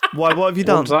far. Why? What have you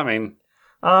done? What does that mean?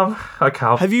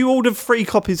 Okay. Have you ordered 3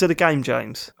 copies of the game,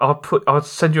 James? I'll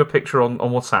send you a picture on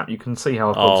WhatsApp. You can see how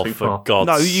I've gone too far.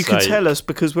 God's sake. You can tell us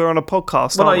because we're on a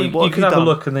podcast. Well, aren't we? You can have a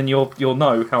look and then you'll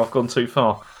know how I've gone too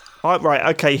far.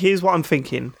 Right. Okay. Here's what I'm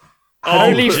thinking.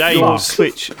 Holy James!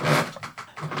 Switch.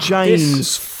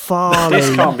 James Farley.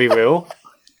 This can't be real.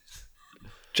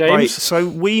 James. Right. So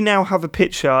we now have a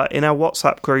picture in our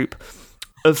WhatsApp group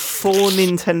of 4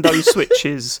 Nintendo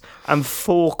Switches and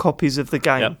 4 copies of the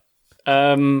game. Yep.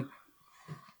 I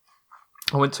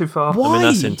went too far. Why? I mean,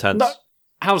 that's intense.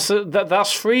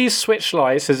 That's 3 Switch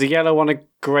lights. There's a yellow one, a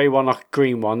grey one, a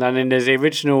green one, and then there's the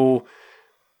original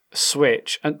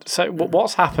Switch. And so,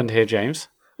 what's happened here, James?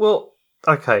 Well,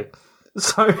 okay.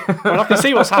 So I can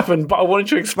see what's happened, but I wanted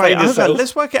to explain this.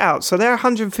 Let's work it out. So they're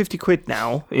 150 quid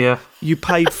now. Yeah. You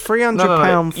paid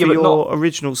 £300 for your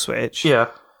original Switch. Yeah.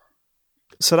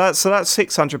 So that's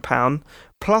 £600.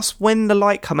 Plus, when the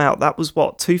light come out, that was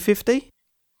what, $250?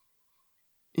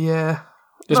 Yeah.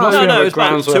 It's about 200,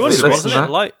 wasn't it?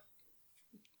 Like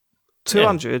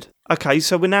 200. Yeah. Okay,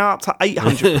 so we're now up to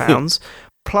 £800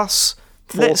 plus,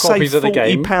 let's say,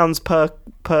 £40 per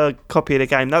per copy of the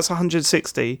game. That's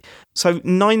 160. So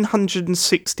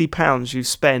 £960 you've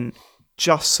spent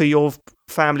just so your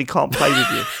family can't play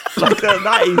with you. Like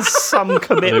that is some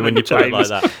commitment. When you put it like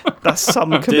that, that's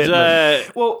some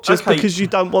commitment. Because you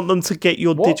don't want them to get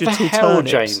your digital the hell,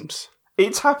 turnips. James?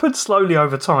 It's happened slowly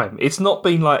over time. It's not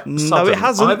been like sudden. No, it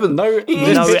hasn't.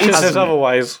 It says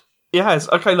otherwise. It has.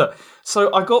 Okay, look.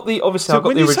 So I got the original Switch.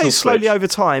 When you say slowly over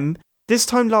time, this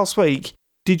time last week,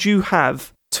 did you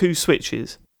have 2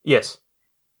 Switches? Yes.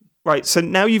 Right, so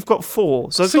now you've got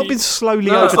 4. So it's not been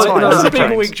slowly over time. That's a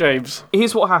big week, James.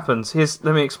 Here's what happens. Let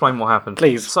me explain what happened.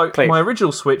 Please. My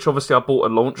original Switch, obviously I bought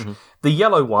at launch. Mm-hmm. The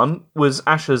yellow one was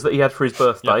Ash's that he had for his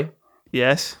birthday. Yep.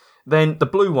 Yes. Then the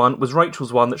blue one was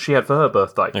Rachel's one that she had for her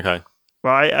birthday. Okay.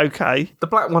 Right, okay. The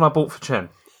black one I bought for Chen.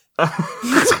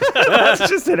 That's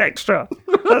just an extra.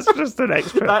 That's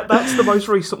the most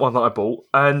recent one that I bought,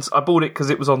 and I bought it because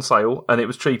it was on sale and it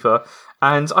was cheaper.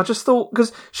 And I just thought,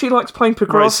 because she likes playing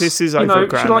Picross, right, this is over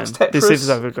she likes Tetris. This is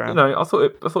over grand. I thought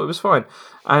it was fine.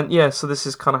 And yeah, so this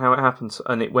is kind of how it happened,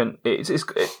 and it went.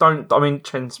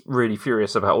 Chen's really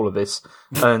furious about all of this,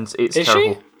 and it's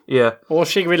terrible. She? Yeah. Or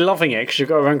she could be loving it because she's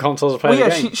got her own consoles to play the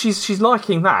game. She's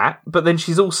liking that, but then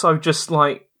she's also just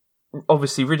like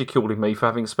obviously ridiculing me for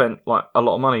having spent like a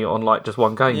lot of money on like just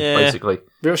one game, basically.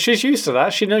 Well, she's used to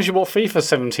that. She knows you bought FIFA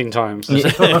 17 times.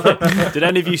 Did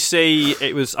any of you see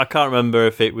it was? I can't remember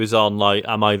if it was on like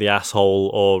 "Am I the Asshole"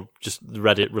 or just the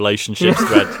Reddit relationships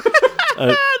thread.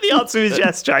 The answer is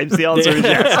yes, James. The answer is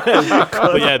yes.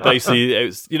 But yeah, basically, it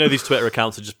was these Twitter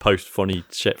accounts that just post funny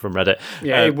shit from Reddit.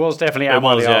 Yeah, it was definitely "Am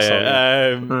I the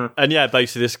Asshole." And yeah,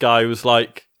 basically, this guy was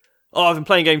like, "Oh, I've been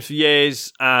playing games for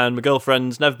years, and my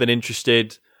girlfriend's never been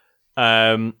interested."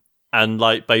 And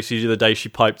like basically the other day she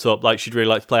piped up like she'd really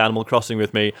like to play Animal Crossing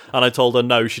with me, and I told her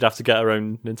no, she'd have to get her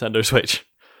own Nintendo Switch.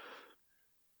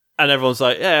 And everyone's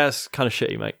like, "Yeah, that's kind of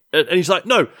shitty, mate." And he's like,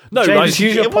 "No, James, right?"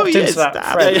 you just popped into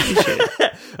that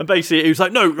thread. And basically, he was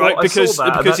like, "No, right, because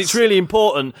it's really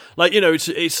important. Like,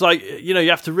 it's like you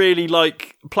have to really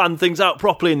like plan things out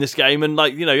properly in this game, and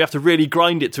like you have to really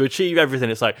grind it to achieve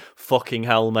everything." It's like, fucking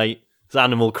hell, mate. It's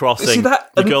Animal Crossing.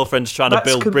 Your girlfriend's trying to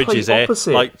build bridges opposite.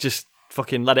 Here. Like, just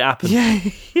fucking let it happen.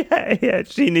 Yeah.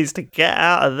 She needs to get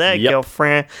out of there,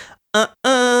 girlfriend.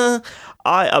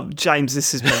 James,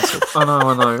 this is mental.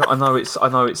 I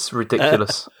know. It's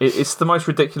ridiculous. It's the most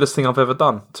ridiculous thing I've ever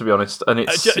done, to be honest. And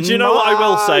it's. Do you know what I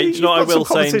will say? Do you know what I will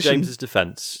say in James's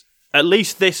defence? At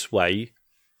least this way,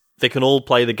 they can all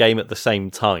play the game at the same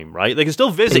time, right? They can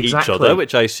still visit each other,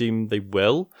 which I assume they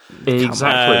will.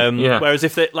 Exactly. Whereas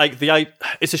if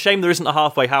it's a shame there isn't a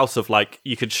halfway house of like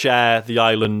you could share the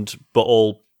island, but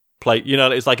all play.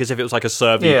 It's like as if it was like a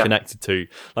server you're connected to,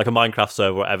 like a Minecraft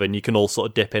server or whatever, and you can all sort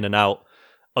of dip in and out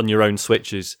on your own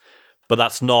Switches. But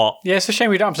that's not. Yeah, it's a shame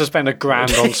we don't have to spend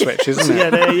 $1,000 on Switches, isn't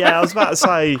it? Yeah, I was about to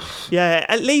say. Yeah,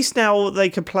 at least now they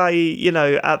can play,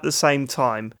 at the same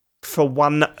time for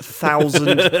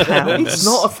 £1,000. It's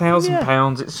not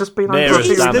 £1,000. It's just been over a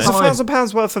period of time. There's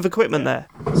 £1,000 worth of equipment there.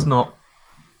 It's not.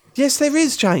 Yes, there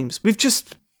is, James. We've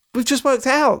just worked it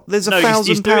out. There's £1,000.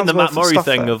 He's doing the Matt Murray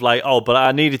thing of like, but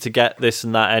I needed to get this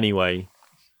and that anyway.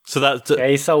 So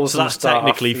he sold some that's stuff,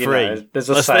 technically free. There's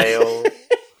a sale.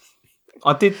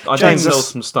 I did sell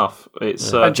some stuff.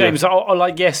 It's and James,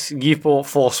 yes, you've bought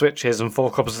 4 Switches and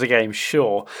 4 copies of the game,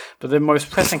 sure. But the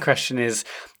most pressing question is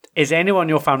anyone in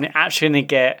your family actually going to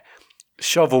get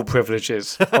shovel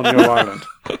privileges on your island?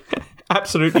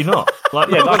 Absolutely not.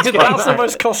 That's the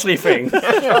most costly thing.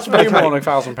 That's way more than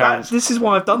 £1,000. This is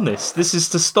why I've done this. This is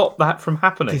to stop that from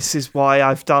happening. This is why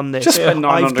I've done this. Just spend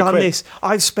I've done quid. this.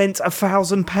 I've spent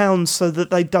 £1,000 so that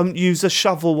they don't use a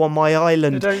shovel on my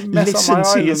island. Listen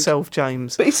to yourself,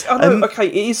 James. But I know,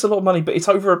 it is a lot of money, but it's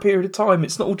over a period of time.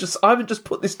 It's not all just. I haven't just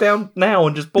put this down now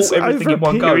and just bought everything in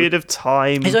one go. Over a period of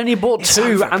time. He's only bought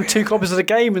 2 copies of the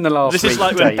game in the last week. This is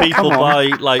like when people buy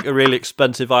like a really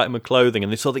expensive item of clothing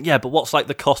and they sort of think, but what's like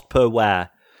the cost per wear?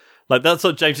 Like that's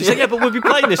what James is saying. Yeah, but we'll be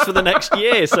playing this for the next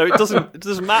year, so it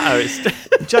doesn't matter.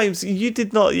 James, you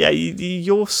did not. Yeah,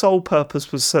 your sole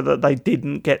purpose was so that they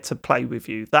didn't get to play with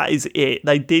you. That is it.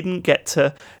 They didn't get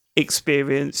to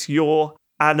experience your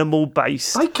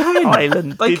animal-based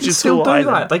island. They can still do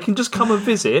that. They can just come and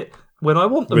visit when I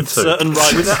want them with certain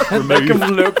rights removed. They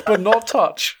can look but not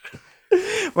touch.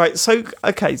 Right. So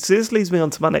this leads me on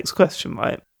to my next question.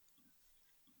 Right.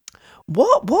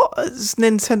 What is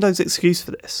Nintendo's excuse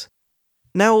for this?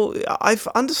 Now, I've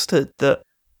understood that,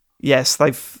 yes,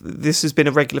 this has been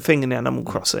a regular thing in Animal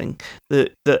Crossing,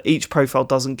 that each profile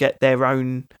doesn't get their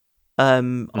own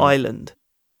island.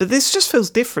 But this just feels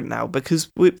different now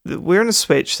because we're on a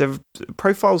Switch. The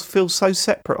profiles feel so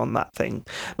separate on that thing.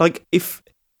 Like, if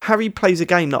Harry plays a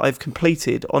game that I've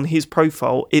completed on his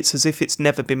profile, it's as if it's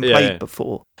never been played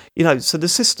before. So the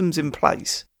system's in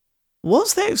place.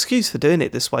 What's their excuse for doing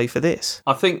it this way for this?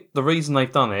 I think the reason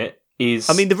they've done it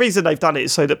is... I mean, the reason they've done it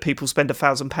is so that people spend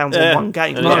 £1,000 on one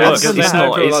game. No, it's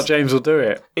not. People like James will do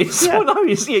it.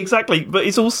 Exactly. But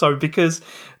it's also because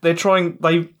they're trying...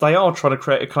 They are trying to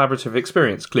create a collaborative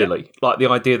experience, clearly. Like the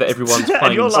idea that everyone's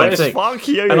playing the same thing. Fuck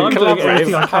you. And I'm doing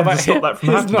everything I can to stop that from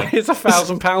happening. It's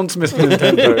 £1,000, Mr.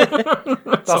 Nintendo.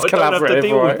 That's so I don't have to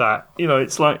deal with that.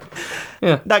 It's like...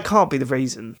 Yeah. That can't be the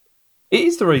reason. It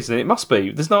is the reason. It must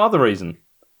be. There's no other reason.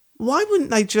 Why wouldn't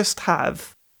they just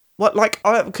have...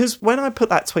 Because when I put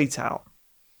that tweet out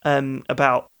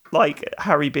about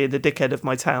Harry being the dickhead of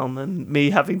my town and me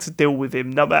having to deal with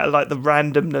him, no matter the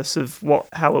randomness of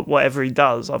whatever he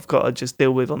does, I've got to just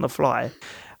deal with on the fly.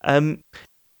 When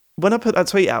I put that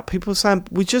tweet out, people were saying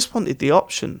we just wanted the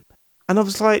option, and I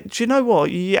was like, do you know what?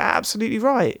 You're absolutely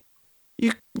right.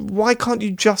 Why can't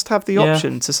you just have the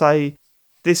option to say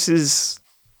this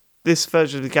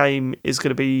version of the game is going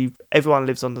to be everyone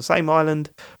lives on the same island?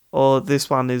 Or this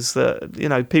one is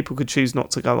that, people could choose not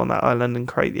to go on that island and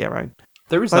create their own.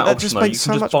 There is that option, though. You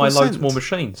can just buy loads more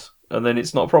machines, and then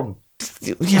it's not a problem.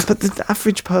 Yeah, but the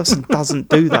average person doesn't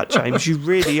do that, James. You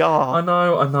really are. I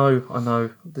know.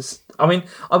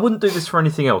 I wouldn't do this for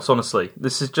anything else, honestly.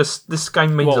 This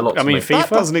game means a lot to me. FIFA? That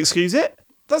doesn't excuse it.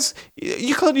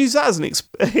 You can't use that as an you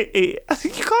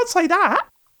can't say that.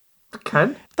 I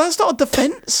can. That's not a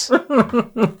defence.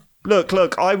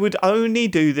 Look, I would only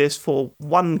do this for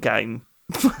one game.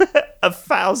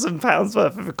 £1,000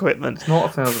 worth of equipment. It's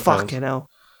not £1,000. Fucking hell.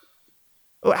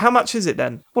 How much is it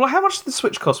then? Well, how much did the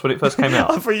Switch cost when it first came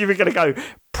out? I thought you were going to go,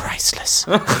 priceless.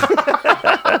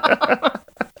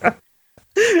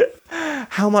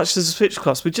 How much does the Switch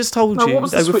cost? We just told you.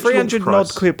 They were 300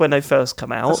 odd quid when they first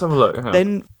come out. Let's have a look.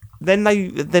 Then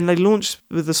they launched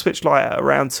with the Switch Lite at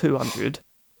around 200.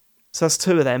 So that's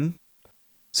two of them.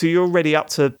 So you're already up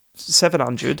to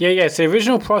 700. Yeah. So the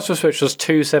original price for Switch was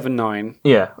 $279.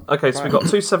 Yeah. Okay. So we got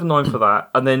 $279 for that,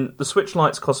 and then the Switch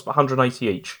Lites cost $180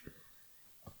 each.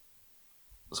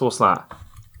 So what's that?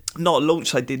 Not at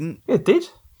launch. I didn't. Yeah, it did.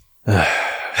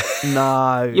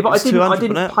 No. Yeah, but I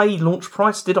didn't pay launch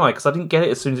price, did I? Because I didn't get it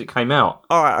as soon as it came out.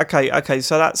 All right. Okay.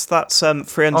 So that's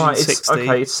 360.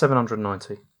 It's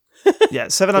 790. Yeah,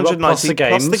 790 plus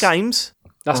the games.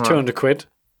 That's 200 quid.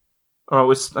 Oh,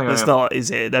 it's not,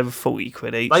 is it? They were 40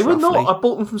 quid each. They were roughly. not. I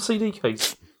bought them from CD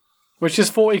Keys. Which is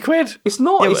 40 quid. It's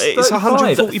not. Yeah, it's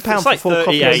 £140 for 4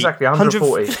 copies. Exactly,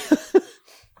 140.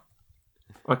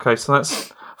 Okay, so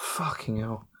that's fucking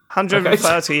hell.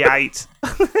 138.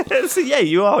 So yeah,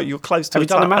 you are. You're close to. Have you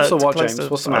done the maths or what, James?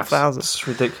 What's the maths? It's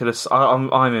ridiculous. I'm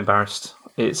embarrassed.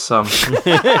 It's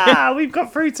We've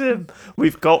got through to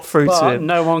him.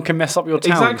 No one can mess up your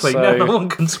town. Exactly. So... No one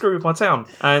can screw with my town.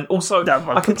 And also,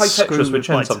 I can play Tetris with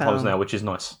Chen sometimes now, which is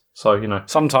nice. So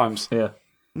sometimes. Yeah.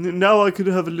 Now I can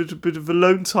have a little bit of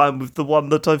alone time with the one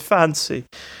that I fancy.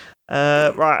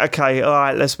 Right. Okay. All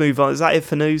right. Let's move on. Is that it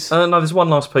for news? No. There's one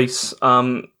last piece.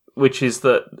 Which is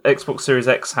that Xbox Series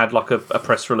X had a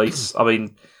press release. I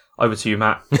mean, over to you,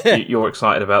 Matt. You're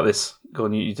excited about this. Go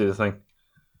on, you do the thing.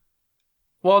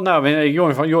 Well, no, I mean, you're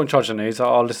in charge of the news.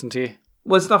 I'll listen to you.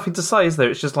 Well, there's nothing to say, is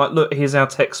there? It's just look, here's our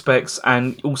tech specs,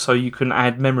 and also you can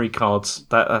add memory cards.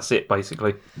 That's it,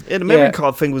 basically. Yeah, the memory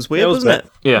card thing was weird, wasn't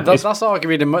it? Yeah. That's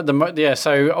arguably yeah,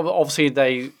 so obviously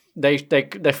they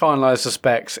finalised the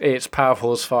specs. It's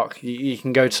powerful as fuck. You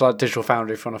can go to Digital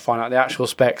Foundry if you want to find out the actual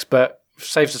specs, but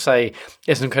safe to say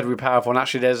it's incredibly powerful, and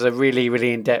actually there's a really,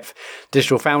 really in-depth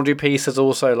Digital Foundry piece. There's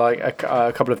also a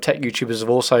couple of tech YouTubers have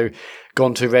also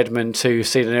gone to Redmond to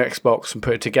see the new Xbox and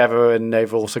put it together, and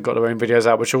they've also got their own videos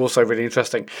out, which are also really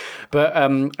interesting. But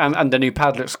and the new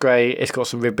pad looks great. It's got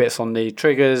some rib bits on the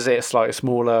triggers. It's slightly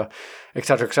smaller,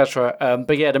 etc., etc.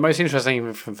 But yeah, the most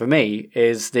interesting thing for me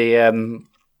is the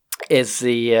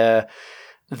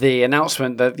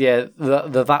announcement that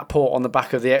that port on the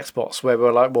back of the Xbox, where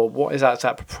we're like, well, what is that? Is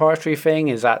that a proprietary thing?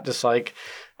 Is that just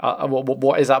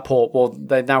what is that port? Well,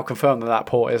 they now confirm that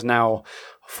port is now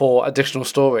for additional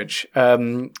storage.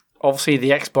 Obviously, the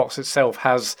Xbox itself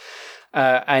has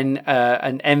an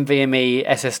NVMe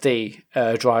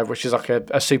SSD drive, which is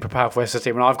a super powerful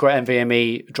SSD. When I've got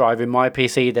NVMe drive in my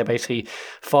PC, they're basically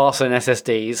faster than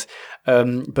SSDs,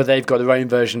 but they've got their own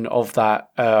version of that.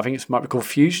 I think it might be called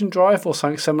Fusion Drive or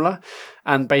something similar.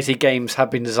 And basically, games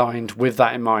have been designed with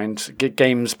that in mind.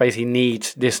 Games basically need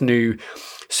this new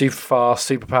super fast,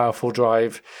 super powerful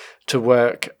drive to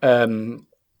work.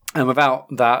 And without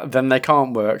that, then they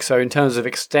can't work. So in terms of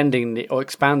extending or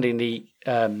expanding the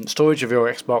storage of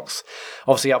your Xbox,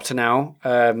 obviously up to now,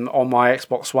 on my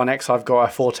Xbox One X, I've got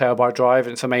a 4 terabyte drive.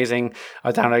 It's amazing.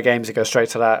 I download games, it goes straight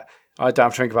to that. I don't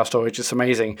have to think about storage. It's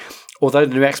amazing. Although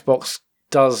the new Xbox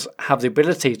does have the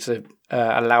ability to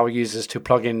allow users to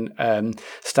plug in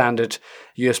standard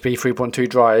USB 3.2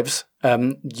 drives,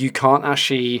 you can't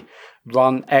actually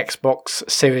run Xbox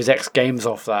Series X games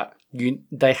off that.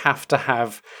 They have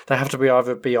to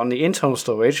be on the internal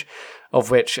storage,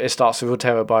 of which it starts with a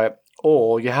terabyte,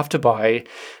 or you have to buy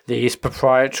these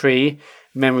proprietary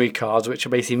memory cards, which are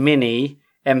basically mini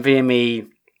NVMe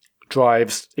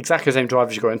drives, exactly the same drive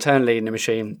as you've got internally in the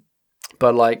machine,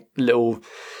 but like little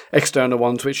external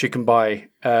ones which you can buy.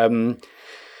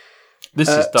 This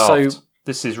is daft.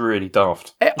 This is really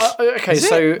daft. Okay,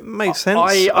 so makes sense.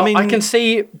 I can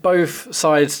see both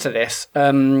sides to this.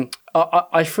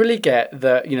 I fully get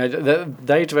that,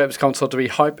 they develop this console to be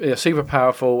super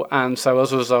powerful, and so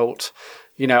as a result,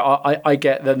 I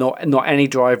get that not any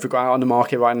drive we've got out on the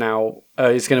market right now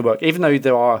is going to work. Even though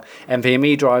there are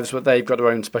NVMe drives, but they've got their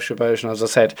own special version, as I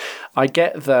said. I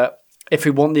get that if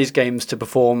we want these games to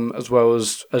perform as well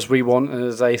as we want, and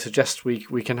as they suggest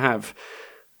we can have,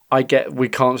 I get we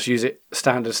can't use it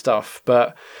standard stuff,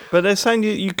 but they're saying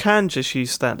you can just use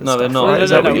standard stuff. No, they're not. Right?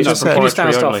 No, you can use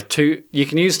standard stuff you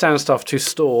can use standard stuff to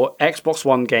store Xbox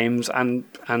One games and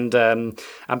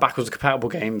backwards compatible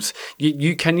games.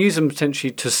 You can use them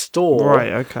potentially to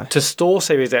store to store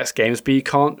Series X games, but you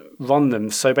can't run them.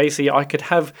 So basically, I could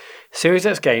have Series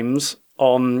X games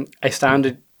on a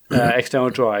standard external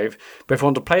drive, but if I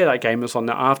want to play that game that's on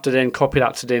there, I have to then copy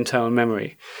that to the internal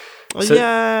memory. So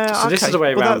this is the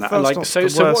way around that. So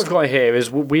what we've got here is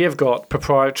we have got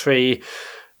proprietary,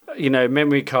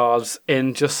 memory cards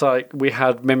in, just like we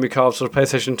had memory cards for the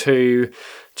PlayStation 2,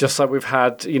 just like we've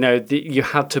had, you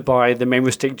had to buy the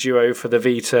Memory Stick Duo for the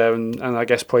Vita and I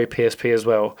guess probably PSP as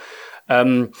well.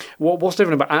 What's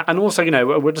different about, and also,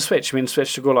 with the Switch,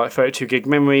 Switch to go like 32 gig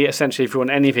memory. Essentially, if you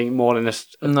want anything more than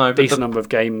a decent number of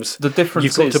games, the difference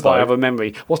you've got to buy other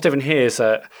memory. What's different here is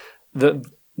that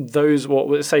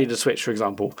say the Switch, for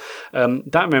example,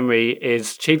 that memory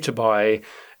is cheap to buy,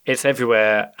 it's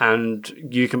everywhere, and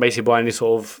you can basically buy any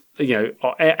sort of,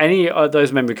 any of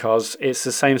those memory cards. It's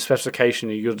the same specification,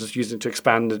 you're just using to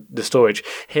expand the storage.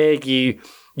 Here, you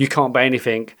can't buy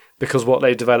anything because what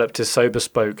they've developed is so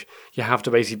bespoke. You have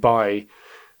to basically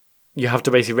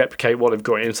replicate what they've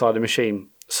got inside the machine.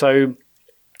 So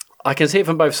I can see it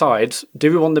from both sides. Do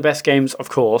we want the best games? Of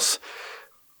course,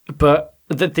 but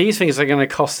these things are going to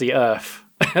cost the earth,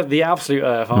 the absolute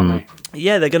earth, aren't they?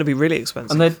 Yeah, they're going to be really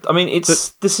expensive. And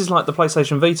this is like the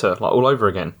PlayStation Vita, like all over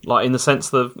again. Like in the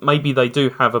sense that maybe they do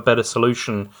have a better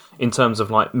solution in terms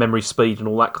of like memory speed and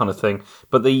all that kind of thing,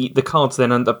 but the cards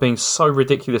then end up being so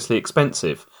ridiculously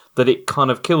expensive that it kind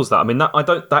of kills that.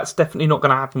 That's definitely not going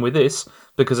to happen with this,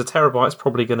 because a terabyte's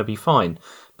probably going to be fine.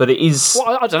 But it is.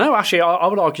 Well, I don't know. Actually, I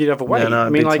would argue the other way. Yeah,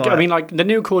 like the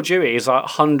new Call of Duty is like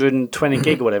 120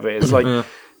 gig or whatever it is. Like,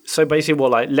 so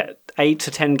basically, 8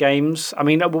 to 10 games.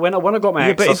 When I got my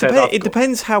X, it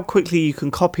depends how quickly you can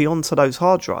copy onto those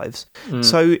hard drives.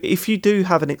 So if you do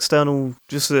have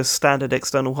just a standard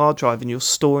external hard drive, and you're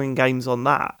storing games on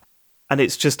that, and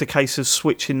it's just a case of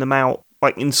switching them out,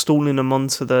 like installing them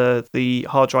onto the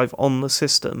hard drive on the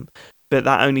system, but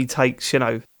that only takes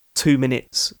 2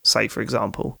 minutes, say, for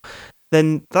example,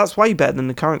 then that's way better than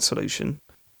the current solution,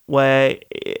 where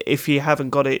if you haven't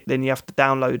got it, then you have to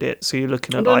download it. So you're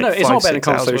looking at it's not better than the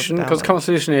current solution, because the current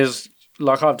solution is,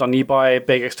 like I've done, you buy a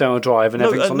big external drive and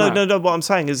everything's on that. No, what I'm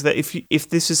saying is that if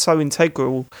this is so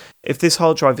integral, if this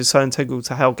hard drive is so integral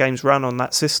to how games run on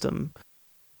that system,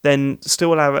 then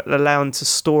still allowing to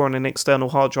store on an external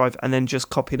hard drive and then just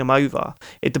copy them over.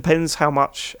 It depends how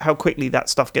quickly that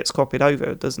stuff gets copied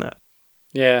over, doesn't it?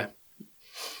 Yeah,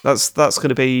 that's going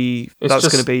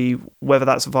to be whether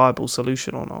that's a viable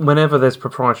solution or not. Whenever there's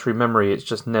proprietary memory, it's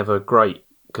just never great,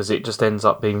 because it just ends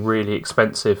up being really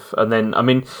expensive. And then, I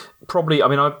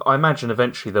imagine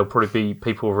eventually there'll probably be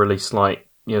people release like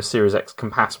Series X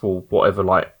compatible whatever,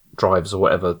 like drives or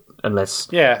whatever, unless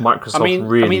Microsoft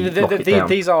really lock it down.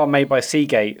 These are made by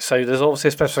Seagate, so there's obviously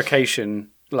a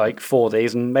specification like for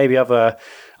these, and maybe other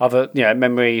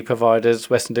memory providers,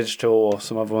 Western Digital or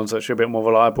some other ones which are a bit more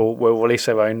reliable, will release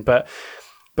their own. But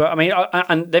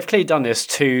and they've clearly done this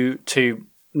to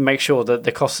make sure that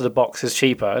the cost of the box is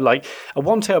cheaper. Like a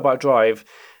 1 terabyte drive,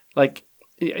 like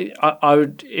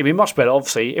it'd be much better,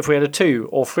 obviously, if we had a 2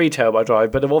 or 3 terabyte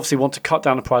drive, but they obviously want to cut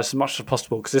down the price as much as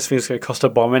possible, because this thing's going to cost a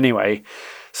bomb anyway.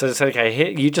 So they said, okay, here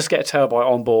you just get a terabyte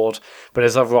on board, but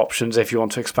there's other options if you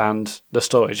want to expand the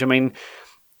storage.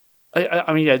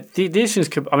 I mean, yeah, these things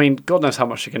could. I mean, God knows how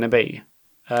much they're going to be.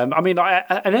 I mean,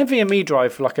 an NVMe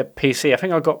drive for like a PC. I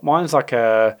think I got mine's like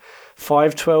a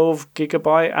 512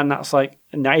 gigabyte, and that's like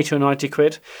 80 or 90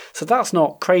 quid. So that's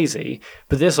not crazy.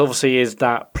 But this obviously is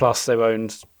that plus their own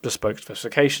bespoke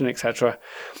specification, etc.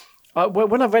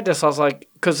 When I read this, I was like,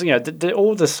 because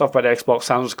all this stuff about the Xbox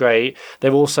sounds great.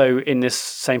 They've also, in this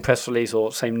same press release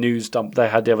or same news dump they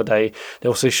had the other day, they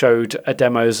also showed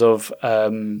demos of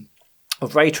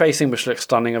ray tracing, which looks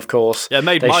stunning, of course. Yeah, it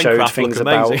made Minecraft look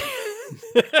amazing.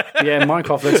 Yeah,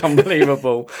 Minecraft looks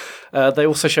unbelievable. They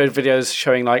also showed videos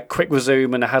showing like quick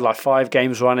resume, and they had like 5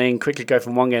 games running, quickly go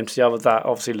from one game to the other. That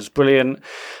obviously looks brilliant.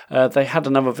 They had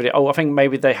another video. I think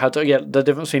maybe they had the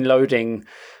difference between loading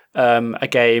a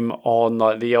game on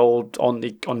like the old on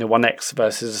the One X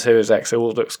versus the Series X. It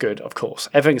all looks good, of course.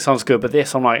 Everything sounds good, but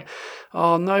this, I'm like,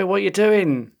 oh no, what are you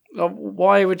doing?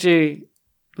 Why would you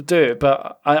do it?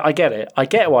 But I get it. I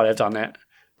get why they've done it.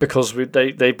 Because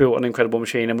they built an incredible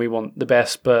machine and we want the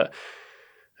best, but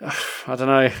I don't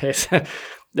know. It's,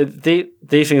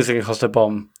 these things are going to cost a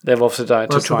bomb. They've obviously done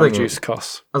it to try and reduce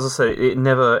costs. As I say, it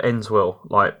never ends well,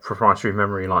 like proprietary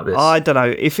memory like this. I don't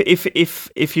know.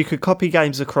 If you could copy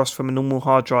games across from a normal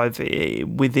hard drive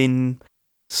within,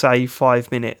 say,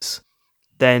 5 minutes,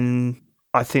 then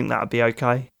I think that would be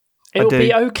okay. It would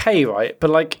be okay, right?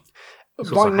 But like...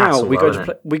 Right now, we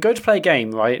go to play a game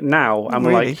right now, and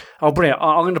we're like, oh, brilliant!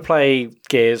 I'm going to play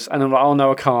Gears, and I'm like, oh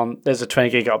no, I can't. There's a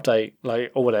 20 gig update,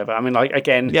 like or whatever. I mean, like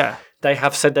again, they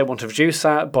have said they want to reduce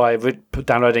that by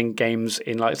downloading games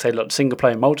in like say single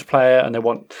player and multiplayer, and they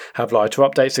want have lighter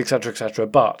updates, etc., etc.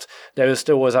 But there is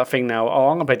still always that thing now. Oh,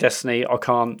 I'm going to play Destiny. I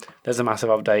can't. There's a massive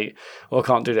update, or I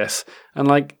can't do this. And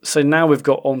like, so now we've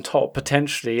got on top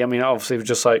potentially. I mean, obviously, we're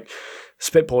just like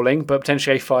spitballing, but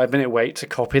potentially a 5-minute wait to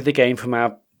copy the game from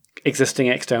our existing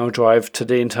external drive to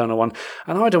the internal one.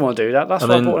 And I don't want to do that. That's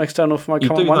why I bought an external for my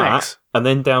current One X. And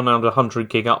then download a 100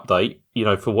 gig update,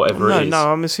 for whatever it is.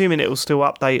 No, I'm assuming it will still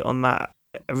update on that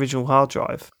original hard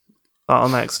drive,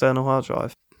 on that external hard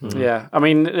drive. Yeah, I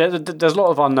mean, there's a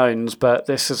lot of unknowns, but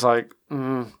this is like,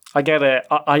 I get it.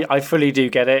 I fully do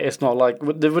get it. It's not like,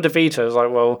 with the Vita, it's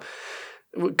like, well,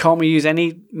 can't we use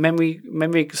any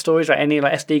memory storage, like any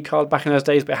like SD card back in those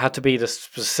days? But it had to be the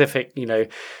specific, memory,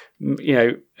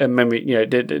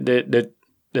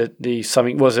 the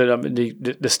something was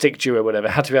it the stick due or whatever.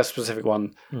 It had to be a specific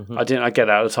one. Mm-hmm. I get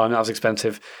that at the time. That was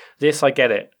expensive. This, I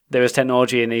get it. There is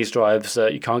technology in these drives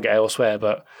that you can't get elsewhere.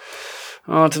 But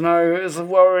I don't know. It's a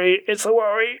worry.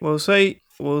 We'll see.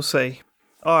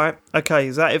 All right. Okay.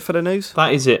 Is that it for the news?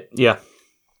 That is it. Yeah.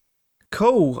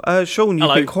 Cool. Sean,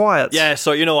 you've been quiet. Yeah,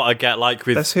 so you know what I get like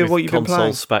with, Let's hear what you've been console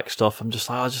playing. spec stuff. I'm just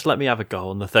like, just let me have a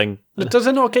go on the thing. Does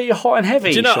it not get you hot and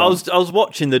heavy? Do you know, Sean? I was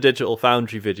watching the Digital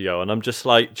Foundry video, and I'm just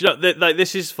like, do you know, like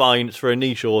this is fine. It's for a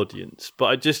niche audience, but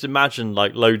I just imagine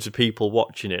like loads of people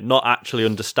watching it, not actually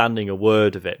understanding a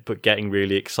word of it, but getting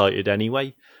really excited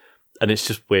anyway. And it's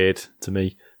just weird to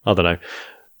me. I don't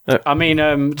know. I mean,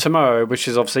 tomorrow, which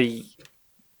is obviously.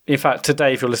 In fact,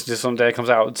 today, if you're listening to this on the day it comes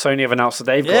out, Sony have announced that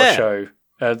they've got a show.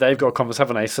 They've got a conference,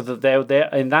 haven't they? So that they're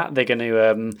in that they're going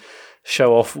to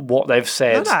show off what they've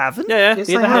said. No, they haven't. Yeah. Yes,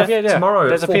 they have. Yeah. Tomorrow,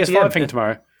 there's a PS5 thing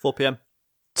tomorrow. 4 p.m.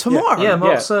 Tomorrow. Yeah,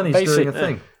 Mark Cerny's doing a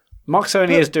thing. Mark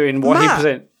Cerny is doing what he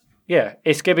present. Yeah,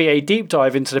 it's going to be a deep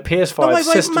dive into the PS5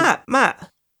 system.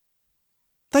 Matt.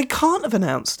 They can't have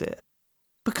announced it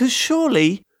because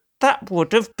surely. That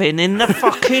would have been in the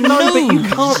fucking No,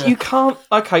 but you can't.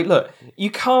 Okay, look, you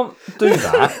can't do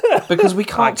that because we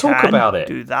can't talk about it.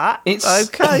 Do that. It's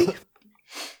okay.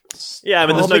 Yeah, I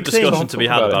mean, there's no discussion thing. to be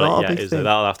had about it yet, Big is there? thing.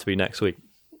 That'll have to be next week.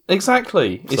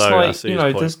 Exactly. It's So, like, I see his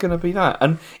point. there's going to be that.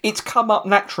 And it's come up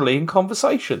naturally in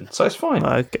conversation, so it's fine.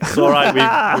 Okay. It's all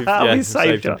right. We've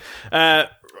saved you.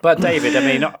 But David, I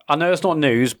mean, I know it's not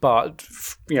news, but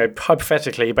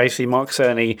hypothetically, basically, Mark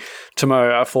Cerny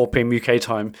tomorrow at 4 p.m. UK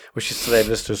time, which is today,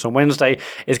 listeners on Wednesday,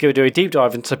 is going to do a deep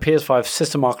dive into PS5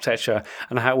 system architecture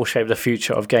and how it will shape the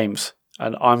future of games.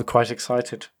 And I'm quite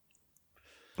excited.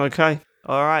 Okay.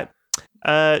 All right.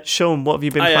 Sean, what have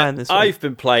you been playing this week? I've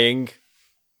been playing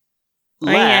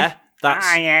Lair. That's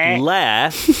Lair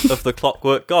of the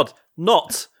Clockwork God,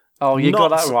 not. Oh, you got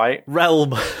that right.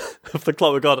 Realm of the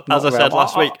Clockwork God, as I said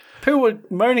last week. People were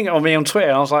moaning on me on Twitter,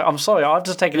 and I was like, I'm sorry, I've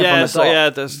just taken it from the dot. Yeah,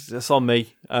 that's on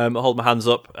me. I hold my hands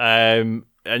up. And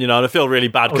I feel really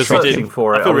bad because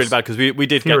we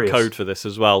did get code for this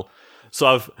as well. So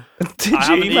I haven't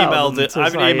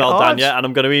emailed Dan yet, and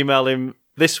I'm going to email him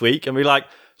this week and be like,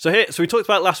 so we talked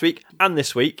about it last week and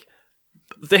this week.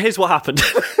 Here's what happened.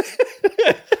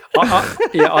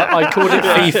 I called it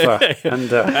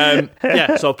FIFA.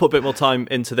 And so I'll put a bit more time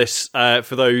into this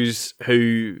for those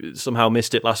who somehow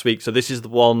missed it last week. So this is the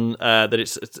one that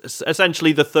it's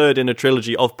essentially the third in a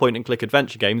trilogy of point-and-click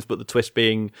adventure games, but the twist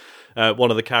being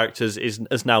one of the characters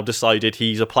has now decided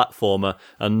he's a platformer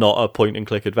and not a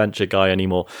point-and-click adventure guy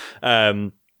anymore.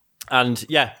 So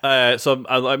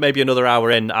I'm maybe another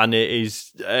hour in, and it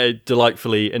is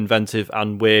delightfully inventive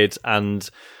and weird. And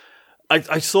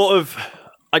I sort of,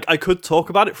 I could talk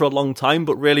about it for a long time,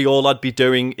 but really all I'd be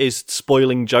doing is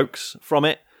spoiling jokes from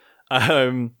it,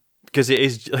 because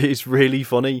it's really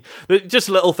funny. Just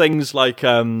little things like,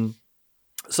 so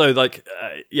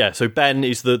Ben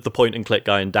is the point and click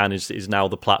guy, and Dan is now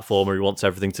the platformer who wants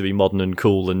everything to be modern and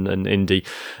cool and indie.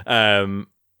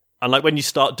 And like when you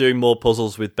start doing more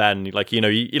puzzles with Ben, like, you know,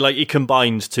 he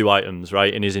combines two items,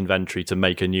 right, in his inventory to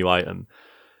make a new item.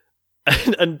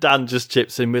 And Dan just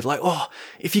chips in with like, oh,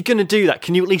 if you're going to do that,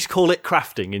 can you at least call it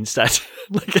crafting instead?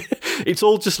 Like, it's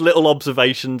all just little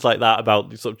observations like that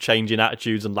about sort of changing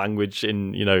attitudes and language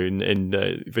in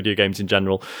video games in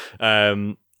general.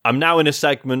 I'm now in a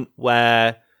segment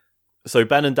where, so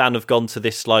Ben and Dan have gone to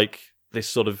this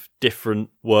sort of different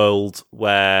world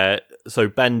where, so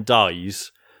Ben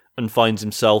dies and finds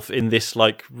himself in this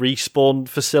like respawn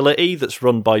facility that's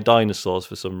run by dinosaurs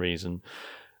for some reason.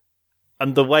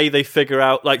 And the way they figure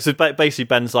out, like, so basically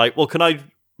Ben's like, well, can I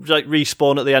like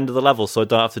respawn at the end of the level so I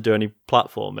don't have to do any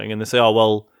platforming? And they say, oh,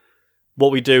 well,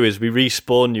 what we do is we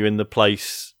respawn you in the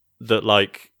place that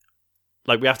like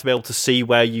we have to be able to see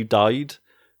where you died,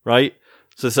 right?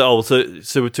 So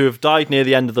to have died near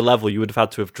the end of the level, you would have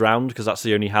had to have drowned, because that's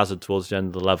the only hazard towards the end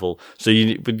of the level. But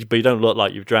you don't look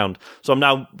like you've drowned. So I'm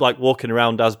now like walking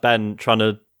around as Ben, trying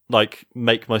to like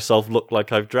make myself look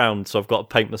like I've drowned. So I've got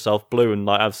to paint myself blue and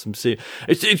like have some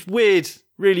It's weird,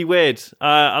 really weird,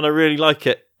 and I really like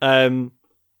it. Yeah,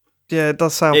 it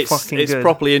does sound fucking good. It's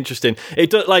properly interesting. It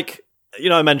does, like, you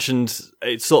know, I mentioned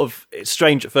it's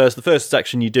strange at first. The first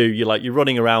section you're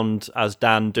running around as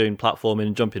Dan doing platforming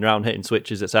and jumping around, hitting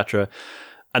switches, etc.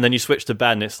 And then you switch to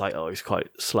Ben, it's like, oh, he's quite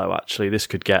slow actually. This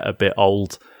could get a bit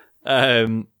old.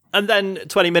 And then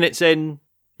 20 minutes in,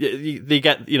 they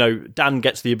get, you know, Dan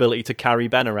gets the ability to carry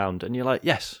Ben around, and you're like,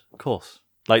 yes, of course.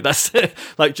 Like that's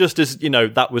like, just as, you know,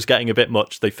 that was getting a bit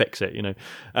much, they fix it, you know.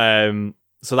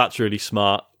 So that's really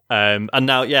smart. And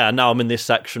now I'm in this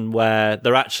section where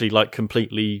they're actually like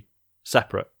completely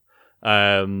separate.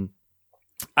 And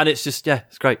it's just,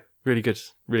 it's great. Really good.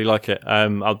 Really like it.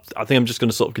 I think I'm just going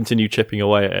to sort of continue chipping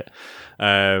away at it.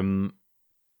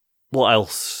 What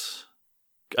else?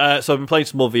 So I've been playing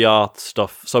some more VR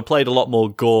stuff. So I played a lot more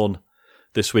Gorn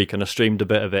this week, and I streamed a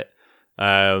bit of it.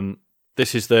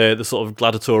 This is the sort of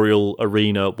gladiatorial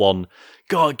arena one.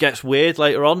 God, it gets weird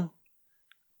later on.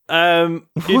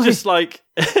 You just like,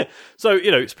 so, you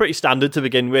know, it's pretty standard to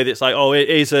begin with. It's like, oh,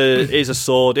 here's a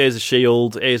sword, here's a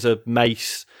shield, here's a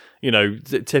mace, you know,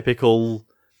 typical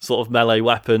sort of melee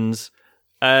weapons.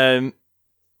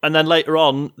 And then later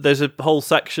on, there's a whole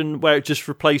section where it just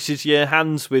replaces your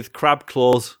hands with crab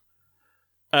claws.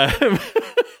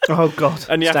 Oh God!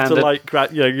 And you have to like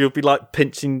grab, you know, you'll be like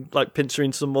pinching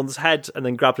someone's head and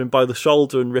then grabbing them by the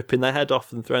shoulder and ripping their head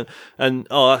off and throwing. And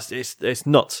it's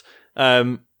nuts.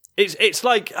 It's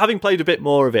like, having played a bit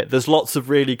more of it, there's lots of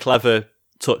really clever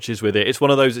touches with it. It's one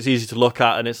of those that's easy to look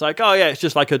at, and it's like, oh yeah, it's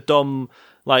just like a dumb,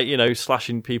 like, you know,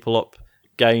 slashing people up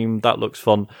game that looks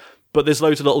fun. But there's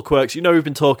loads of little quirks. You know, we've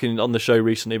been talking on the show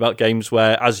recently about games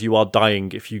where, as you are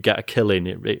dying, if you get a kill in,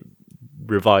 it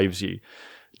revives you.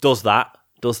 Does that,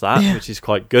 yeah. Which is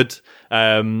quite good.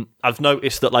 I've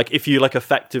noticed that, like, if you like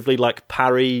effectively like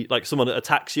parry, like someone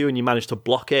attacks you and you manage to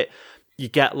block it, you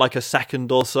get like a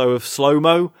second or so of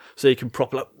slow-mo, so you can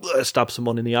properly like, stab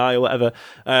someone in the eye or whatever.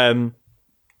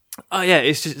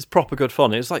 It's proper good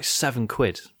fun. It's like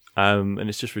 £7, and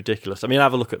it's just ridiculous. I mean,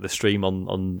 have a look at the stream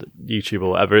on YouTube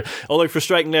or whatever. Although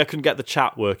frustratingly, I couldn't get the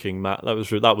chat working, Matt.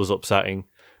 That was upsetting.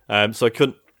 So I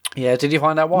couldn't. Yeah, did you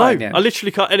find out why? No, I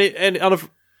literally can't. And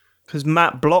because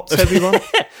Matt blocks everyone.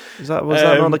 Was that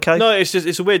not the case? No,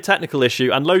 it's a weird technical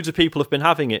issue, and loads of people have been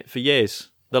having it for years.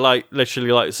 They're like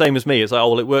literally like same as me. It's like, oh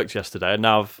well, it worked yesterday, and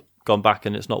now I've gone back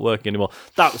and it's not working anymore.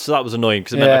 That was annoying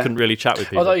because it meant I couldn't really chat with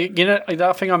people. Although, you know,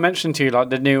 that thing I mentioned to you, like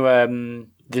the new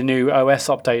OS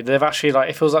update, they've actually, like,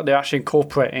 it feels like they're actually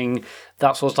incorporating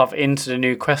that sort of stuff into the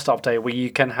new Quest update, where you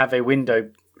can have a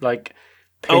window like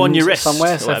pinned on your wrist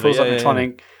somewhere. So it feels like they're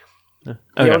trying to.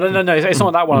 No, it's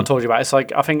not that one I'm talking about. It's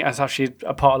like, I think it's actually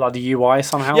a part of like the UI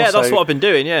somehow. Yeah, that's what I've been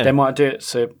doing. Yeah, they might do it.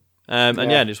 So. And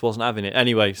it just wasn't having it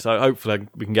anyway. So hopefully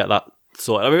we can get that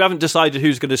sorted. I mean, we haven't decided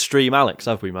who's going to stream Alex,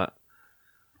 have we, Matt?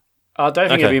 I don't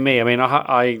think it'd be me. I mean,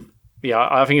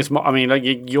 I think it's more, I mean, like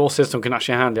your system can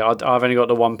actually handle it. I've only got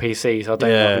the one PC, so I don't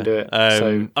know if I can do it.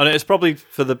 And it's probably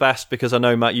for the best because I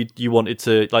know, Matt, you wanted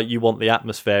to, like, you want the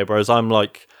atmosphere, whereas I'm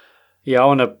like, I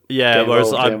want to. Yeah,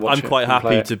 whereas I'm quite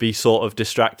happy to be sort of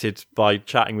distracted by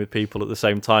chatting with people at the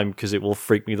same time because it will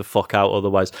freak me the fuck out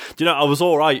otherwise. Do you know, I was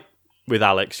all right with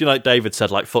Alex. You know, like David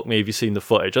said, like, fuck me, have you seen the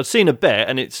footage? I'd seen a bit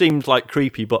and it seemed like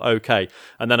creepy, but okay.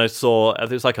 And then I saw, it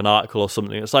was like an article or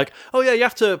something. It's like, oh yeah, you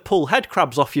have to pull head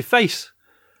crabs off your face.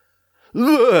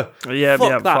 Ugh, fuck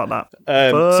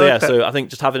that. So I think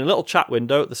just having a little chat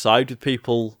window at the side with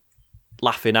people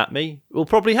laughing at me will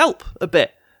probably help a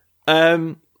bit.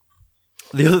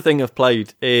 The other thing I've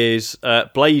played is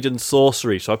Blade and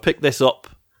Sorcery. So I picked this up.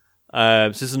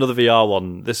 This is another VR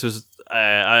one. This was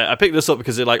I picked this up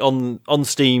because it like on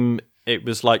Steam it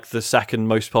was like the second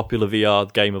most popular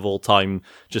VR game of all time,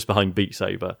 just behind Beat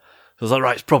Saber. So I was like,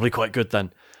 right, it's probably quite good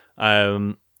then.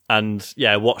 And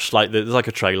yeah, watched like there's like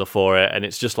a trailer for it, and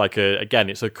it's just like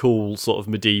it's a cool sort of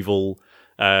medieval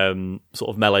sort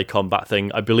of melee combat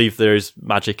thing. I believe there is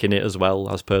magic in it as well,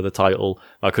 as per the title.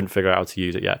 I couldn't figure out how to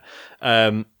use it yet.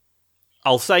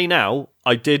 I'll say now,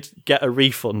 I did get a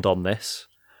refund on this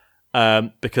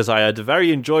because I had a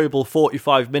very enjoyable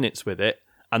 45 minutes with it,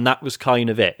 and that was kind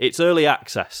of it. It's early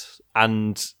access,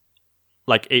 and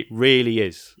like it really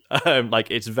is. Like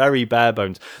it's very bare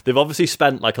bones. They've obviously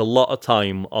spent like a lot of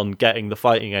time on getting the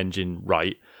fighting engine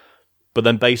right. But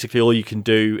then basically all you can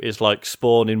do is like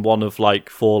spawn in one of like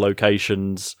 4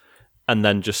 locations and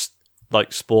then just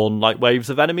like spawn like waves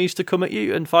of enemies to come at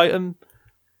you and fight them.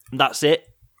 And that's it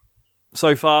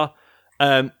so far.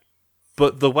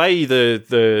 But the way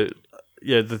the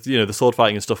sword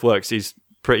fighting and stuff works is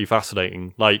pretty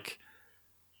fascinating. Like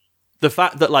the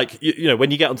fact that like you know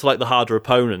when you get onto like the harder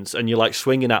opponents and you're like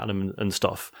swinging at them and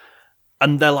stuff,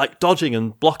 and they're like dodging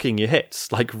and blocking your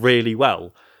hits like really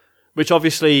well, which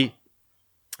obviously,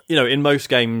 you know, in most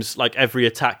games, like every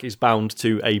attack is bound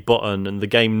to a button, and the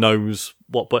game knows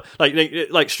what. But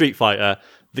like Street Fighter,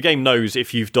 the game knows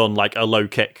if you've done like a low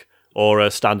kick or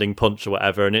a standing punch or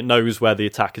whatever, and it knows where the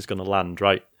attack is going to land,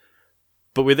 right?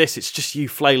 But with this, it's just you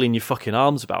flailing your fucking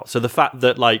arms about. So the fact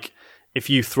that like if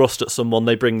you thrust at someone,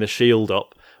 they bring the shield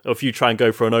up, or if you try and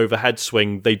go for an overhead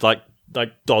swing, they'd like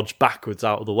dodge backwards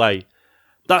out of the way.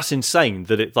 That's insane.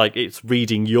 That it's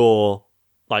reading your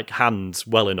like hands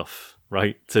well enough.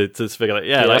 Right, to figure that,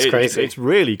 like, that's crazy. It's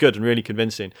really good and really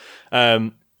convincing,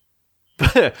 but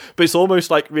it's almost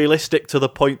like realistic to the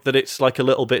point that it's like a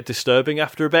little bit disturbing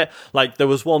after a bit. Like there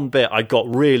was one bit I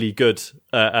got really good.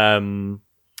 So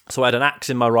I had an axe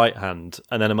in my right hand,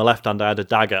 and then in my left hand I had a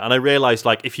dagger, and I realised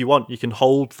like if you want, you can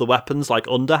hold the weapons like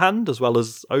underhand as well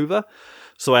as over.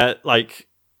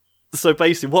 So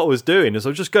basically what I was doing is I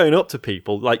was just going up to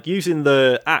people, like using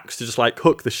the axe to just like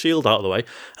hook the shield out of the way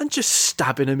and just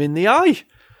stabbing them in the eye.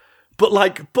 But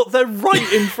they're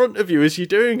right in front of you as you're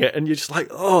doing it, and you're just like,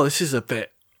 oh, this is a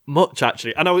bit much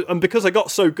actually. And because I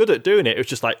got so good at doing it, it was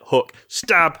just like hook,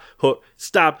 stab,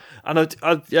 and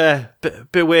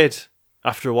bit weird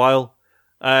after a while.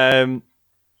 So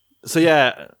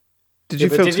yeah. Did you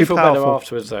feel better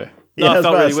afterwards though? No, I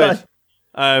felt really weird.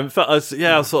 I was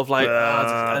sort of like,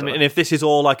 and if this is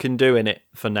all I can do in it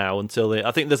for now until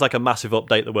I think there's like a massive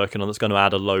update they're working on that's going to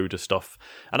add a load of stuff,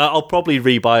 and I'll probably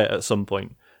rebuy it at some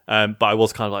point. But I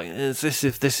was kind of like,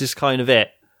 if this is kind of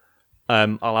it,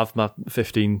 I'll have my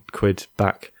 £15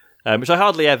 back, which I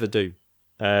hardly ever do.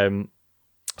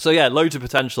 So yeah, loads of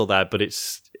potential there, but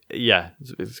it's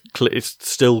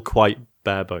still quite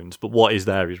bare bones. But what is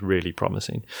there is really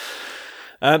promising.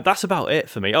 That's about it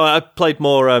for me. Oh, I played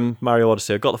more Mario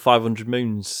Odyssey. I got the 500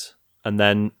 Moons, and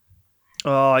then.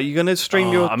 Oh, are you going to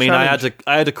stream your? I mean, challenge?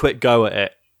 I had a quick go at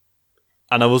it,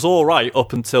 and I was all right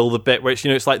up until the bit where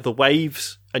it's like the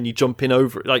waves, and you jumping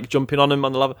over, like jumping on them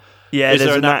on the lava. Yeah, is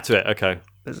there an act to it? Okay,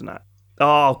 there's an act.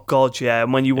 Oh god, yeah.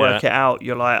 And when you work it out,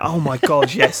 you're like, oh my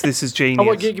god, yes, this is genius. Oh,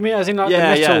 what, give me as in like the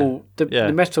metal,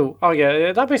 the metal. Oh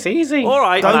yeah, that'd be easy. All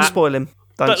right, don't spoil him.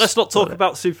 Let's not talk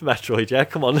about Super Metroid. Yeah,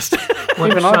 come on. Which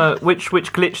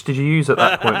glitch did you use at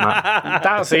that point, Matt?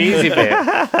 That's the easy bit.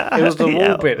 It was the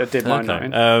wall bit that did my nine.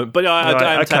 But yeah,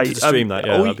 I'm tempted to stream that.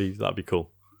 Yeah, that'd be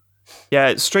cool.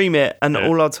 Yeah, stream it, and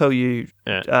all I'll tell you,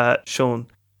 Sean,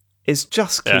 is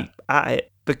just keep at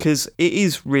it, because it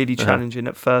is really challenging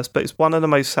at first, but it's one of the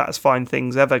most satisfying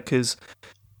things ever, because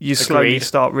you slowly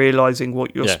start realising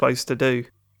what you're supposed to do.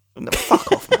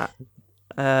 Fuck off, Matt.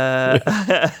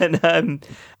 And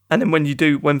then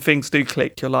when things do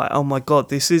click, you're like, oh my god,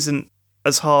 this isn't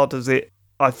as hard as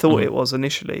I thought it was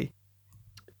initially.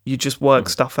 You just work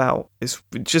stuff out.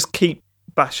 Just keep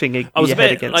bashing your I was a head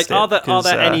bit against like, it. are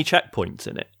there any checkpoints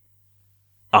in it?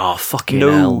 Oh, fucking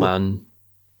No. hell, man.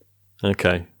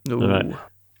 Okay. No. All right.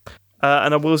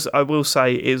 And I will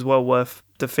say it is well worth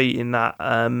defeating that.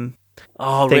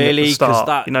 Oh, thing at the really? Because start.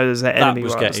 that, there's an that enemy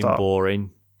was right at the getting start.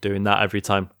 boring doing that every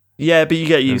time. Yeah, but you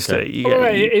get used to Okay. it. You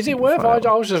get, Is it worth? find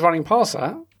out. I was just running past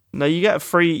that. No, you get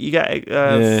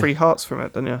Yeah. free hearts from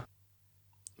it, don't you?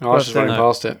 I was just running No.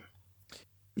 past it.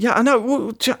 Yeah, I know.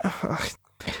 Well,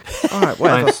 all right,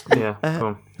 whatever. Nice. Yeah, come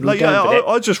on. Like, Don't yeah, bid it.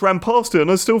 I just ran past it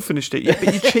and I still finished it. Yeah,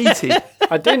 but you cheated.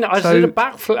 I didn't. I So- did a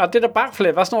backflip. I did a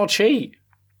backflip. That's not a cheat.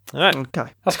 All right.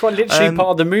 Okay. That's quite literally Um, part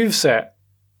of the moveset.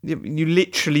 You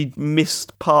literally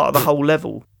missed part of the whole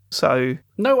level. So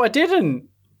No, I didn't.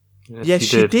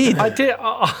 yes, you did. I did.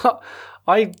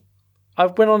 I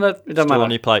went on a. It doesn't Still matter.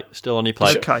 on your plate. Still on your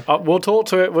plate. Okay. We'll talk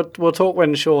to it. We'll talk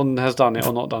when Sean has done it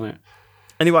or not done it.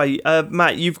 Anyway,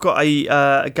 Matt, you've got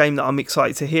a game that I'm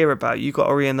excited to hear about. You've got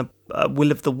Ori and the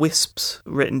Will of the Wisps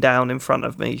written down in front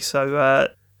of me. So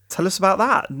tell us about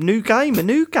that. A new game. A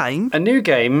new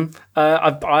game.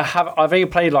 I've only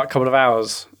played like a couple of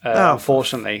hours,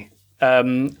 unfortunately.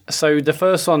 So the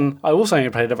first one, I also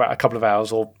only played about a couple of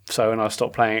hours or so, and I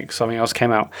stopped playing it because something else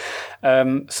came out.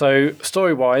 So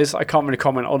story-wise, I can't really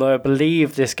comment, although I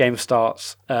believe this game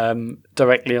starts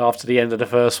directly after the end of the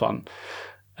first one.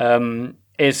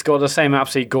 It's got the same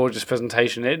absolutely gorgeous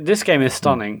presentation. This game is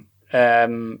stunning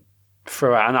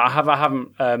throughout, and I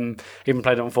haven't even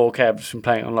played it on 4K. I've just been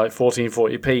playing it on like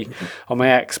 1440p on my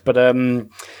X. But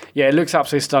yeah, it looks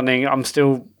absolutely stunning. I'm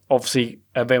still obviously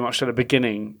very much at the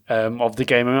beginning of the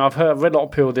game. I mean, I've read a lot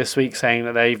of people this week saying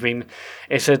that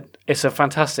it's a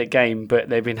fantastic game, but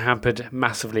they've been hampered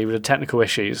massively with the technical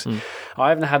issues. I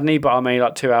haven't had any, but I'm only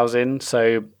like 2 hours in,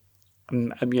 so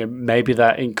maybe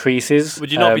that increases.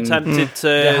 Would you not be tempted to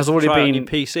has already try it on been- your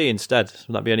PC instead?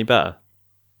 Would that be any better?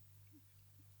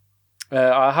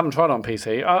 I haven't tried it on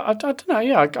PC. I don't know.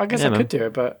 Yeah, I guess I man. could do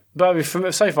it, but I mean,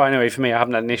 so far anyway, for me, I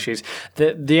haven't had any issues.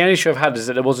 The only issue I've had is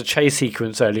that there was a chase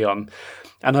sequence early on,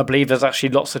 and I believe there's actually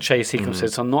lots of chase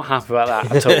sequences. So I'm not happy about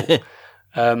that at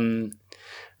all.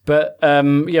 But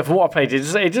for what I played,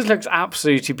 it just looks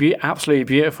absolutely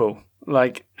beautiful.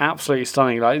 Like absolutely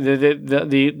stunning. Like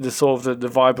the sort of the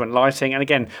vibrant lighting, and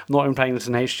again, I'm not even playing this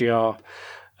in HDR.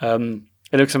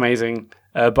 It looks amazing.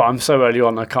 But I'm so early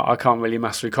on, I can't really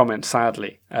massively comment,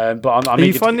 sadly. But I'm Are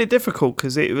you finding it difficult?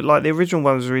 Because like the original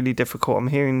one was really difficult. I'm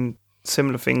hearing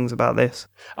similar things about this.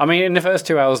 I mean, in the first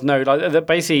 2 hours, no. Like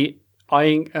basically,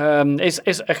 it's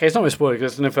okay. It's not a spoiler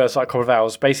because in the first like couple of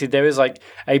hours, basically there is like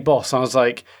a boss. And I was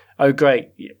like, oh great,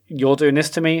 you're doing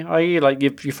this to me, are you? Like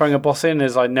you're throwing a boss in.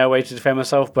 There's like no way to defend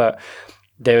myself, but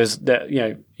there's that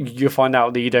you find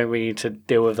out that you don't really need to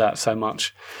deal with that so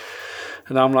much.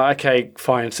 And I'm like, okay,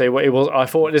 fine. So what it was, I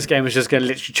thought this game was just going to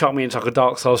literally chuck me into like a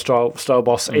Dark Souls style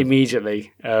boss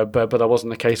immediately, but that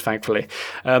wasn't the case, thankfully.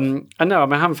 And no, I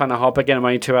mean, I haven't found that hard. But again, I'm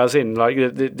only 2 hours in. Like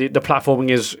the platforming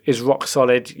is rock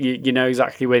solid. You know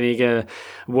exactly when you're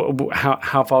gonna,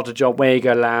 how far to jump, where you're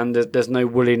gonna land. There's no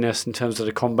woolliness in terms of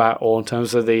the combat or in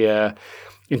terms of the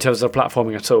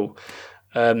platforming at all.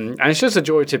 And it's just a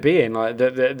joy to be in. Like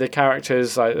the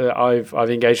characters that I've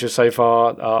engaged with so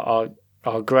far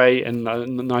are great and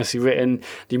nicely written.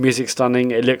 The music's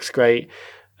stunning. It looks great.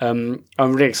 I'm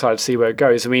really excited to see where it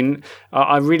goes. I mean,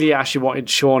 I really actually wanted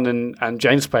Sean and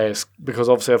James players because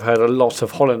obviously I've heard a lot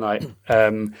of Hollow Knight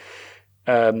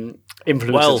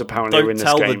influences apparently in this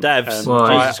game. Don't tell the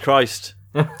devs. Jesus Christ.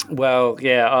 Well,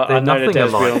 yeah, I know the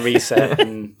devs be on Reset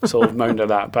and sort of moaned at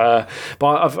that, but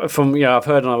I've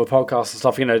heard on other podcasts and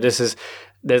stuff.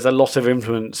 There's a lot of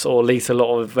influence, or at least a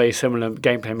lot of very similar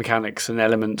gameplay mechanics and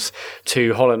elements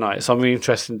to Hollow Knight. So I'm really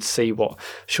interested to see what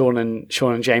Sean and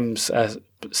James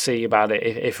see about it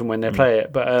if and when they play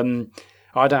it. But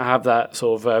I don't have that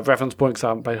sort of reference point because I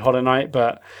haven't played Hollow Knight.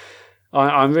 But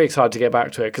I'm really excited to get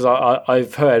back to it because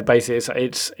I've heard basically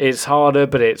it's harder,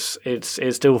 but it's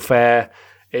still fair.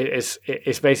 It's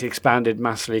basically expanded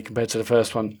massively compared to the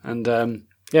first one, and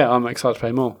I'm excited to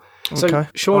play more. So, Okay.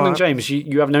 Sean and James,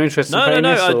 you have no interest in playing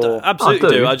No, this? I absolutely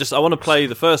do. I want to play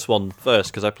the first one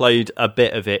first because I played a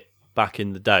bit of it back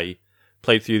in the day.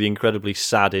 Played through the incredibly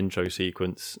sad intro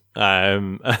sequence,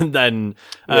 and then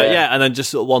and then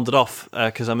just sort of wandered off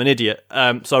because I'm an idiot.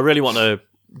 So I really want to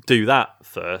do that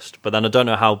first, but then I don't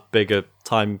know how big a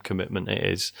time commitment it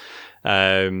is.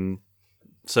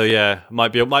 So yeah,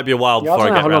 might be a while before I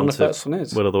get around to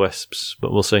Will of the Wisps,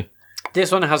 but we'll see.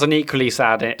 This one has an equally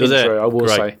sad intro, it? I will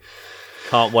Great. say.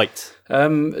 Can't wait.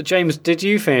 James, did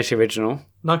you finish the original?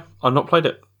 No, I've not played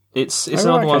it. It's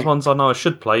another one of those ones I know I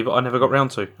should play, but I never got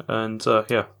round to. And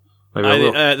yeah, Maybe I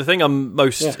will. The thing I'm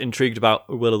most intrigued about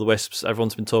with Will of the Wisps,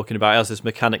 everyone's been talking about, it has this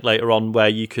mechanic later on where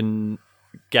you can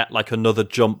get like another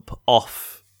jump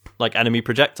off like enemy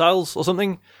projectiles or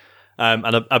something.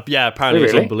 Apparently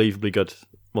it's unbelievably good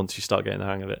once you start getting the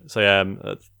hang of it.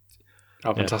 So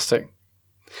fantastic.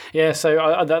 Yeah, so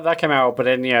that came out, but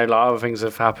then like other things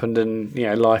have happened, and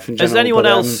life in general. Has anyone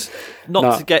else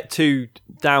to get too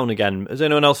down again? Has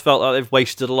anyone else felt like they've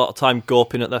wasted a lot of time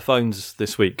gawping at their phones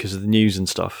this week because of the news and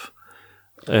stuff?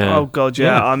 Oh god,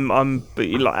 yeah. I'm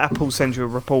like Apple sends you a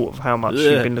report of how much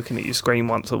you've been looking at your screen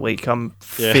once a week. I'm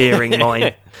fearing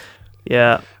mine.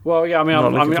 Yeah. Well, yeah. I mean,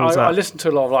 I listen to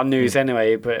a lot of like news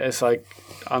anyway, but it's like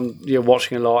you're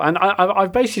watching a lot, and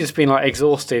I've basically just been like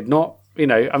exhausted. Not I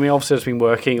mean, obviously I've been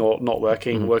working or not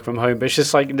working, work from home, but it's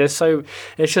just like it's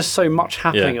just so much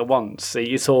happening at once. So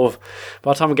you sort of,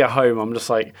 by the time I get home, I'm just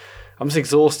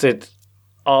exhausted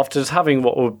after just having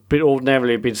what would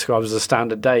ordinarily be described as a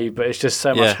standard day, but it's just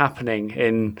so much happening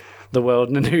in the world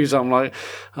and the news. I'm like,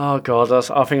 oh god,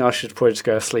 I think I should probably just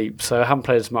go to sleep. So I haven't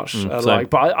played as much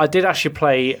but I did actually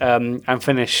play and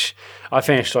finish. I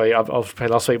finished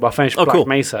last week, but I finished Black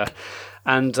Mesa.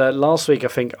 And last week, I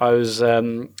think I was.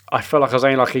 I felt like I was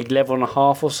only like a level and a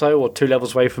half or so, or 2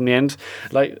 levels away from the end.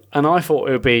 And I thought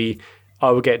I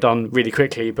would get done really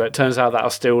quickly, but it turns out that I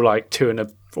was still like 2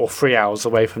 or 3 hours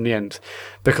away from the end,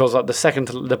 because like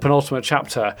the penultimate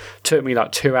chapter took me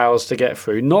like 2 hours to get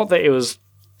through. Not that it was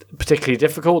particularly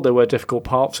difficult. There were difficult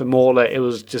parts, and more that it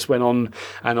was just went on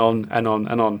and on and on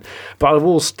and on. But I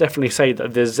will definitely say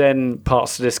that the Zen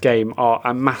parts of this game are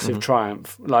a massive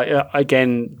triumph. Like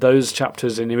again, those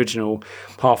chapters in the original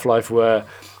Half-Life were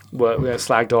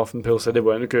slagged off, and people said they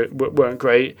weren't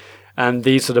great. And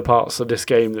these are the parts of this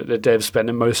game that the devs spend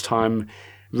the most time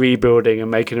rebuilding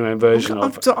and making their own version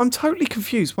of. I'm totally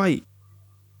confused. Wait,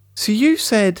 so you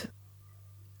said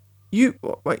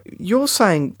you're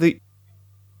saying that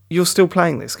you're still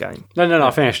playing this game? No,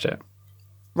 I finished it.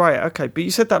 Right, okay, but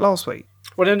you said that last week.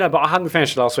 Well, no, but I hadn't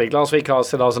finished it last week. Last week I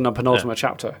said I was in the penultimate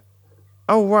chapter.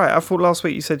 Oh, right, I thought last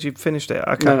week you said you'd finished it.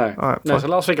 Okay. No. All right, no, so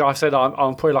last week I said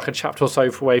I'm probably like a chapter or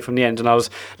so away from the end, and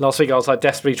last week I was like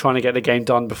desperately trying to get the game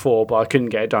done before, but I couldn't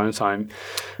get it done in time.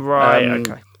 Right,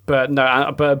 okay. But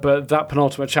no, but that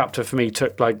penultimate chapter for me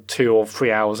took like 2 or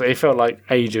 3 hours. It felt like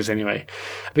ages anyway.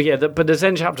 But yeah, but the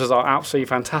Zen chapters are absolutely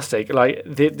fantastic. Like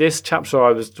this chapter,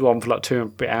 I was on for like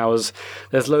 2 hours.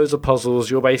 There's loads of puzzles.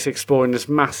 You're basically exploring this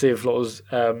massive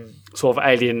sort of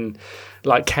alien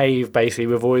like cave, basically,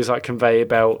 with all these like conveyor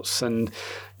belts, and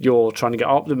you're trying to get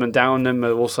up them and down them,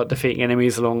 and also defeating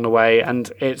enemies along the way.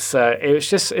 And it's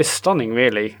stunning,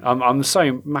 really. I'm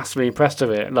so massively impressed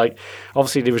with it. Like,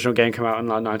 obviously the original game came out in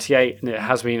like 98, and it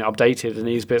has been updated, and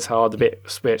these bits are the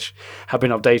bits which have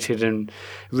been updated and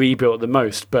rebuilt the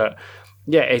most. But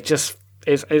yeah, it's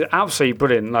absolutely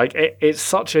brilliant. Like it's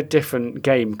such a different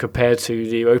game compared to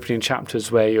the opening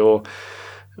chapters where you're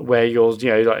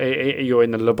you're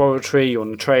in the laboratory, you're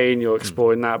on the train, you're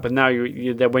exploring that. But now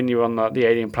when you're on the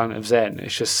alien planet of Zen,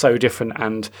 it's just so different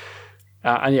and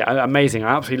amazing.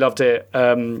 I absolutely loved it.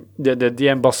 The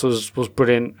end boss was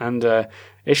brilliant, and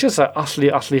it's just an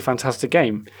utterly fantastic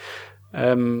game.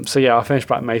 So yeah, I finished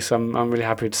Black Mesa. I'm really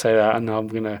happy to say that, and I'm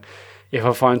gonna, if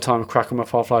I find time, crack on my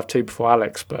Half-Life 2 before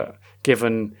Alex. But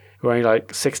given we're only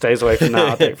like 6 days away from that,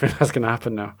 I don't think that's going to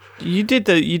happen now. You did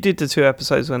the 2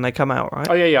 episodes when they come out, right?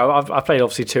 Oh yeah. I played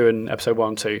obviously 2 and episode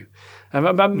 1 too.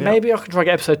 Maybe I could try to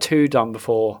get episode 2 done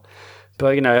before,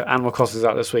 but Animal Crossing's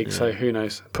out this week, so who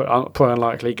knows? Probably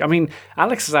unlikely. I mean,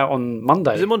 Alex is out on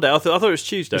Monday. Is it Monday? I thought it was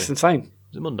Tuesday. It's insane.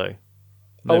 Is it Monday?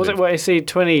 Maybe. Oh, was it? Well, it's the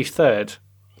 23rd.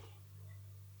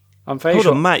 I'm very Hold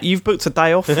sure. on, Matt. You've booked a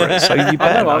day off for it, so you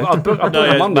better know. I've booked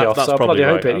a Monday off, so I'll bloody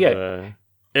hope it. Yeah.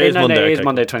 It is Monday. It is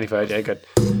Monday 23rd. Yeah, good.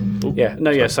 Ooh, yeah,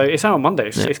 no, yeah. So it's out on Monday.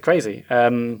 It's crazy.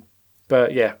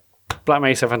 But yeah, Black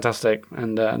Mesa, fantastic,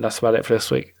 and that's about it for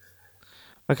this week.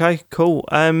 Okay, cool.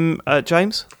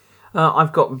 James,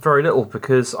 I've got very little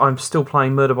because I'm still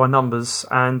playing Murder by Numbers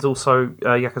and also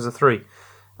Yakuza 3.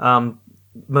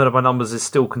 Murder by Numbers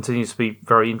still continues to be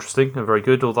very interesting and very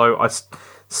good, although I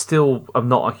still am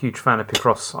not a huge fan of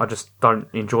Picross. I just don't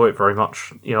enjoy it very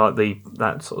much. Like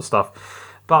that sort of stuff.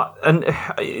 And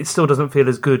it still doesn't feel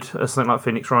as good as something like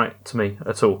Phoenix Wright to me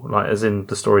at all. Like, as in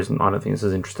the stories, I don't think it's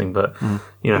as interesting. But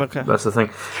that's the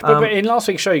thing. But in last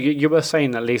week's show, you were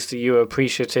saying at least that you were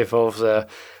appreciative of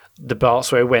the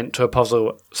parts where it went to a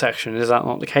puzzle section. Is that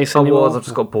not the case anymore? I was. I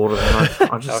just got bored of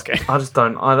it. I just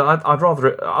don't.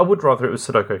 I would rather it was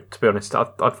Sudoku. To be honest,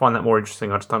 I'd find that more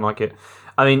interesting. I just don't like it.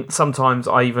 I mean, sometimes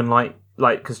I even like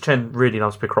because Chen really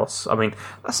loves Picross. I mean,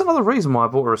 that's another reason why I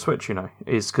bought her a Switch.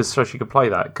 Is because so she could play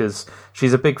that, because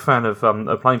she's a big fan of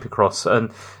playing Picross.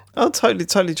 And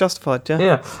totally justified.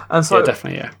 Yeah, and so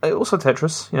definitely. Yeah, also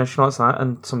Tetris. She likes that,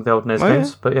 and some of the old NES games.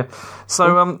 Yeah. But yeah,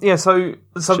 so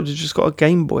so should have just got a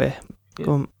Game Boy.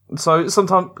 Yeah. So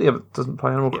sometimes, but it doesn't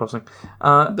play Animal Crossing.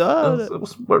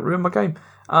 It won't ruin my game.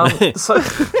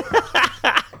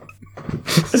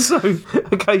 So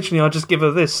occasionally I just give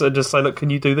her this and just say, look, can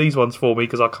you do these ones for me,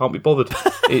 because I can't be bothered.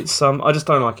 It's I just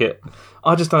don't like it.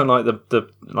 I just don't like the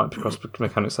Picross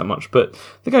mechanics that much, but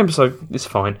the game is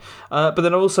fine. But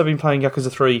then I've also been playing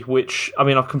Yakuza 3, which, I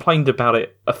mean, I've complained about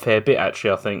it a fair bit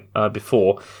actually, I think,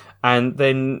 before, and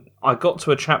then I got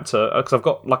to a chapter, because I've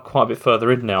got quite a bit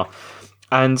further in now,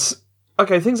 and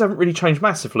okay, things haven't really changed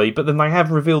massively, but then they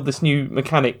have revealed this new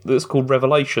mechanic that's called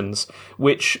Revelations,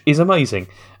 which is amazing.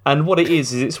 And what it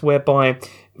is it's whereby,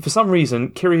 for some reason,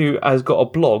 Kiryu has got a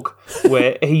blog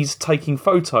where he's taking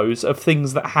photos of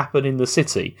things that happen in the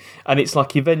city. And it's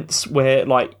like events where,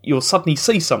 you'll suddenly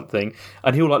see something,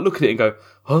 and he'll, look at it and go,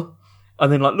 huh?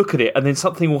 And then look at it, and then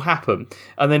something will happen,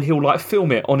 and then he'll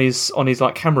film it on his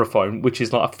camera phone, which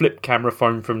is a flip camera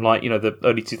phone from the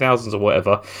early 2000s or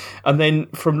whatever. And then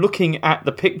from looking at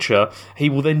the picture, he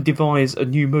will then devise a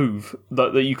new move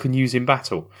that you can use in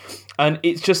battle. And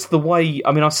it's just the way,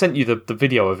 I mean, I sent you the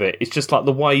video of it. It's just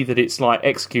the way that it's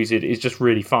executed is just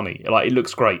really funny. It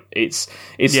looks great. It's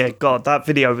yeah, God, that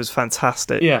video was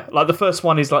fantastic. Yeah, the first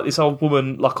one is this old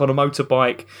woman on a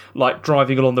motorbike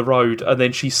driving along the road, and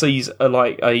then she sees a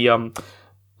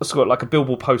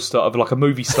billboard poster of a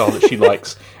movie star that she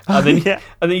likes, and then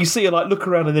and then you see her look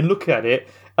around and then look at it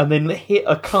and then hit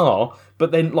a car,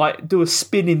 but then do a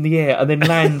spin in the air and then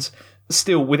land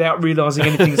still without realising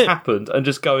anything's happened and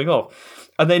just going off.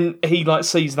 And then he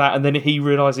sees that, and then he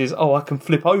realises, oh, I can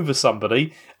flip over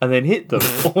somebody and then hit them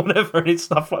or whatever, and it's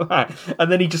stuff like that.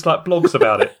 And then he just blogs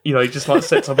about it. He just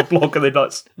sets up a blog and then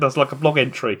does a blog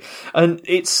entry. And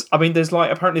it's, I mean, there's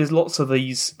apparently there's lots of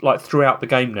these throughout the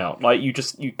game now. You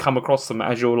come across them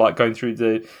as you're going through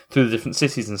the different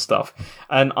cities and stuff.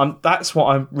 And that's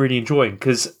what I'm really enjoying,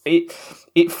 because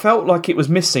it felt like it was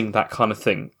missing that kind of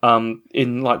thing in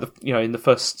in the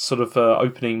first sort of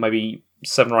opening maybe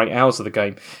 7 or 8 hours of the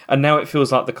game, and now it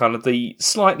feels like the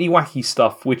slightly wacky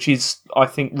stuff, which is, I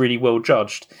think, really well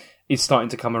judged, is starting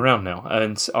to come around now,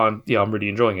 and I'm really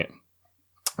enjoying it.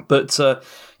 But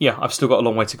I've still got a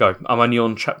long way to go. I'm only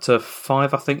on chapter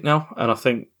 5, I think, now, and I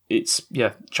think it's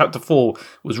chapter 4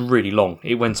 was really long.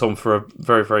 It went on for a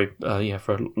very, very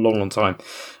for a long time,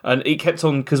 and it kept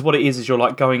on, because what it is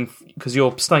you're going, because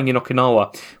you're staying in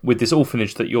Okinawa with this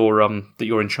orphanage that you're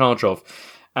in charge of,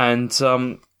 and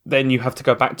then you have to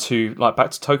go back to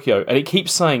Tokyo, and it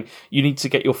keeps saying you need to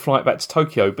get your flight back to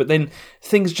Tokyo, but then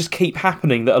things just keep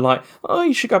happening that are oh,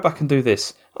 you should go back and do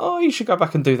this, oh, you should go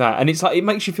back and do that, and it's it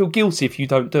makes you feel guilty if you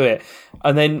don't do it,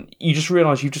 and then you just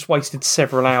realise you've just wasted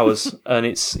several hours, and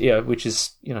it's which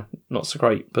is not so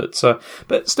great, but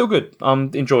still good. I'm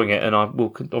enjoying it, and I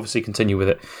will obviously continue with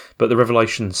it. But the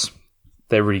Revelations,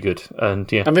 they're really good,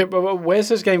 and yeah. I mean, where's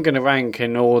this game going to rank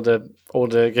in all the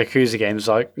Yakuza games?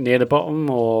 Near the bottom,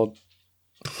 or?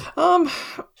 I'm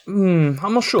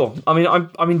not sure. I mean,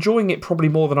 I'm enjoying it probably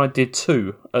more than I did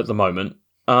 2 at the moment.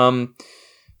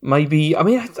 Maybe, I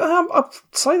mean, I'd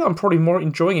say that I'm probably more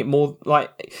enjoying it more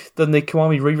than the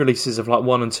Kiwami re-releases of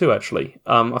 1 and 2. Actually,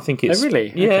 I think it's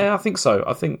really, yeah, okay. I think so.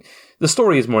 I think the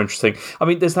story is more interesting. I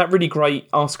mean, there's that really great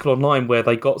article online where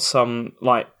they got some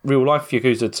real life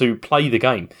Yakuza to play the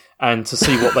game and to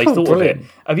see what they thought of it.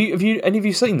 Have you any of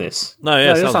you seen this? No,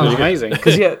 yeah, that sounds amazing.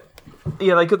 Because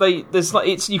there's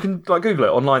it's you can Google it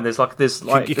online. There's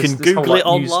you can Google it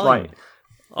online.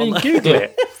 You can Google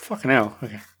it. Fucking hell.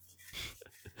 Okay.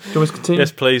 Do you want to continue?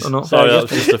 Yes, please. Sorry, that was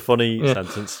just a funny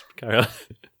sentence. Carry on.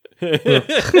 You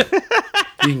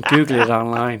can Google it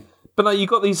online. But no, you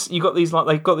got these they've got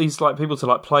these people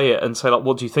to play it and say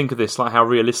what do you think of this, how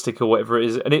realistic or whatever it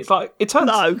is, and it's it turns.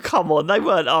 No, come on, they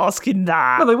weren't asking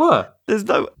that. No, they were. There's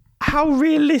no. How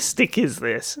realistic is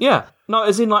this? Yeah, no,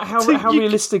 as in how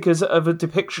realistic is of a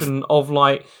depiction of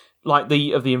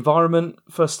the environment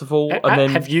first of all, and then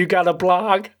have you got a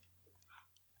blog?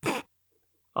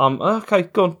 Okay,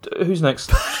 go on. Who's next?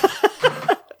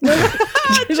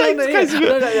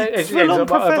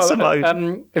 Professor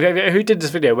mode. Who did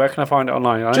this video? Where can I find it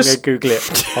online? I'm going to Google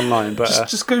it online, but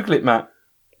just Google it, Matt.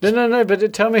 No.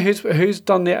 But tell me who's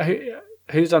done it.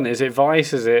 Who's done it? Is it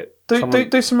Vice? Is it?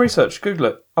 Do some research. Google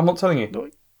it. I'm not telling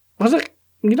you. Was it?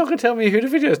 You're not going to tell me who the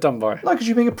video is done by? No, because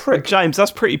you're being a prick, James.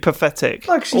 That's pretty pathetic.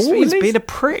 No, because he's being a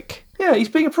prick. Yeah, he's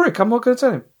being a prick. I'm not going to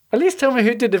tell him. At least tell me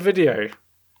who did the video.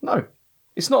 No.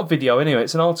 It's not a video anyway.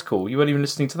 It's an article. You weren't even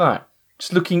listening to that.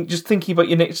 Just thinking about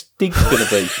your next dig's going to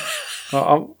be.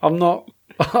 I'm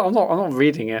not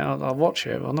reading it. I'll watch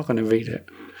it. I'm not going to read it.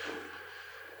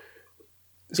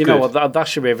 You know what? That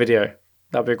should be a video.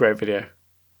 That'd be a great video.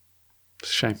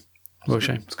 It's a shame. Real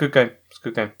shame. It's a good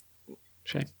game.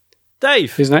 Shame.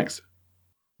 Dave, who's next?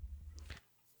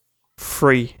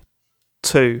 3,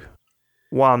 2,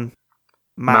 1.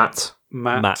 Matt.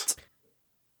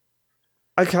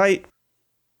 Okay.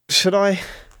 Should I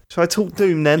talk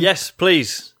Doom then? Yes,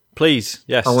 please.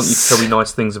 Yes. I want you to tell me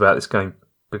nice things about this game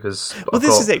because.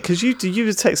 This is it, because you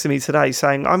were texting me today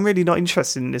saying I'm really not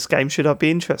interested in this game. Should I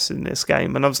be interested in this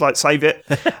game? And I was like, save it.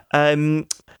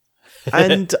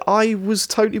 And I was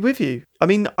totally with you. I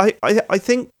mean, I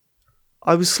think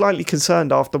I was slightly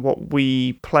concerned after what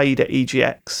we played at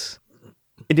EGX.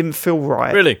 It didn't feel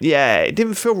right. Really? Yeah, it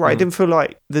didn't feel right. It didn't feel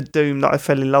like the Doom that I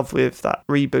fell in love with, that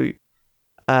reboot.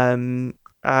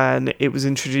 And it was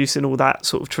introducing all that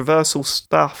sort of traversal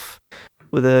stuff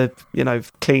with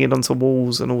clinging onto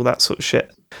walls and all that sort of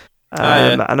shit.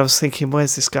 And I was thinking,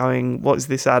 where's this going? What is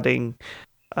this adding?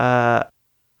 They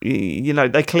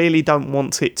clearly don't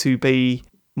want it to be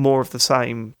more of the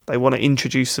same. They want to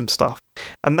introduce some stuff.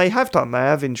 And they have done. They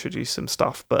have introduced some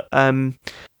stuff. But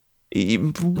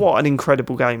what an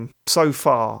incredible game so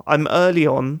far. I'm early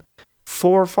on,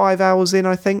 4 or 5 hours in,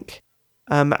 I think.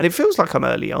 And it feels like I'm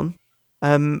early on.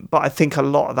 But I think a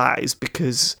lot of that is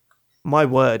because, my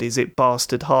word, is it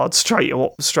bastard hard straight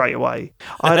away.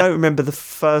 I don't remember the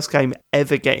first game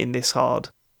ever getting this hard,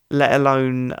 let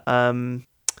alone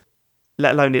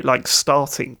it like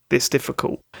starting this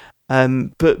difficult.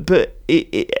 But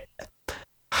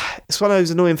it's one of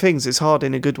those annoying things. It's hard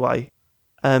in a good way,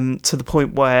 to the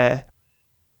point where,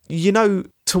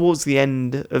 towards the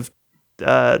end of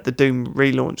the Doom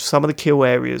relaunch, some of the kill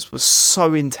areas were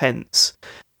so intense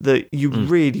that you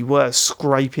really were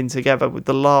scraping together with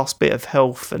the last bit of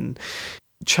health and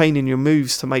chaining your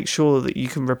moves to make sure that you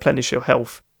can replenish your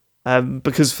health.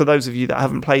 Because for those of you that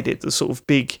haven't played it, the sort of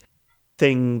big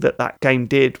thing that game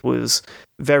did was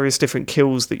various different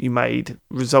kills that you made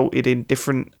resulted in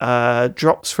different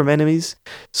drops from enemies.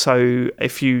 So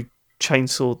if you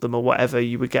chainsawed them or whatever,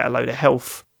 you would get a load of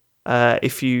health.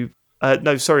 If you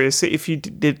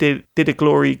did a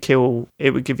glory kill, it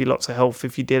would give you lots of health.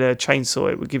 If you did a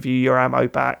chainsaw, it would give you your ammo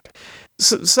back.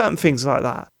 Certain things like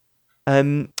that.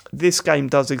 This game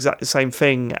does exactly the same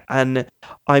thing, and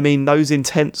I mean those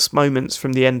intense moments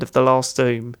from the end of the last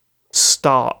Doom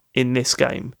start in this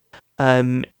game.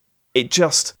 So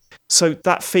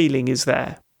that feeling is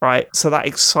there, right? So that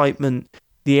excitement,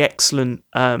 the excellent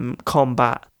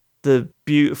combat, the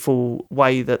beautiful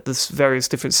way that the various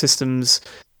different systems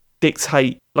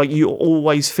dictate, like you're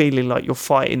always feeling like you're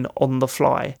fighting on the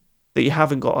fly, that you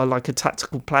haven't got a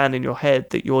tactical plan in your head,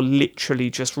 that you're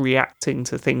literally just reacting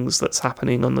to things that's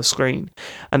happening on the screen.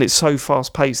 And it's so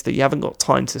fast paced that you haven't got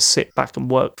time to sit back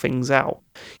and work things out.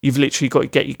 You've literally got to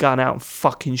get your gun out and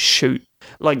fucking shoot.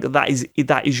 Like that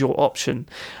is your option.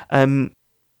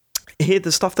 Here,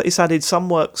 the stuff that is added, some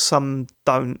work, some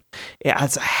don't. It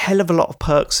adds a hell of a lot of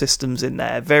perk systems in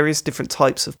there, various different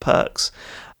types of perks.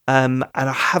 And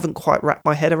I haven't quite wrapped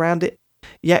my head around it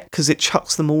yet, because it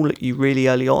chucks them all at you really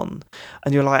early on.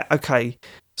 And you're like, okay,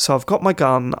 so I've got my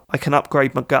gun, I can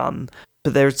upgrade my gun,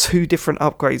 but there are 2 different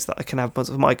upgrades that I can have with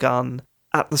my gun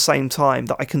at the same time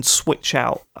that I can switch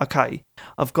out. Okay,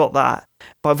 I've got that.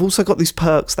 But I've also got these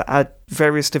perks that add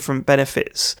various different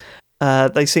benefits.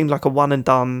 They seem like a one and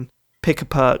done. Pick a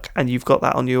perk and you've got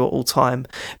that on you at all time.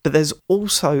 But there's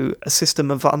also a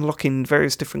system of unlocking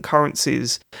various different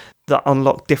currencies that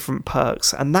unlock different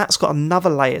perks, and that's got another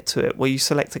layer to it where you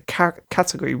select a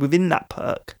category within that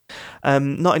perk.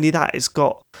 Not only that, it's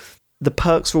got the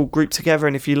perks are all grouped together,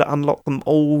 and if you unlock them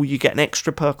all, you get an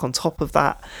extra perk on top of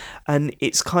that. And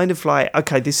it's kind of like,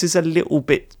 okay, this is a little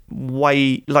bit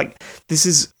this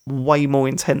is way more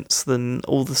intense than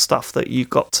all the stuff that you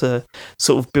got to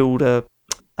sort of build a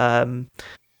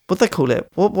what they call it?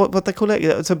 What they call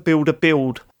it? To build a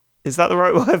build. Is that the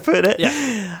right way of putting it?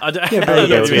 Yeah.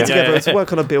 To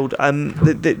work on a build.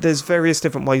 There's various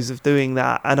different ways of doing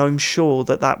that, and I'm sure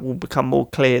that will become more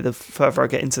clear the further I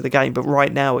get into the game. But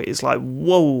right now, it is like,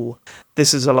 whoa,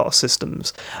 this is a lot of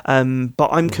systems. But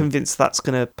I'm convinced that's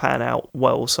going to pan out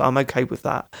well, so I'm okay with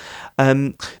that.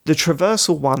 The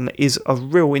traversal one is a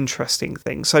real interesting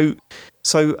thing.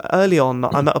 So early on,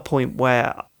 I'm at a point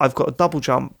where I've got a double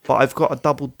jump, but I've got a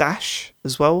double dash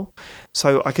as well.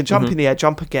 So I can jump in the air,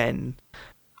 jump again,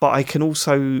 but I can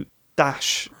also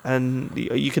dash, and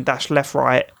you can dash left,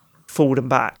 right, forward and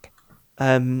back.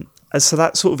 And so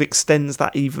that sort of extends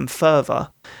that even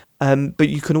further. But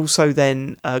you can also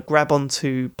then grab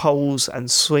onto poles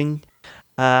and swing,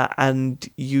 and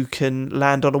you can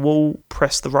land on a wall,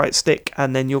 press the right stick,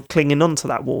 and then you're clinging onto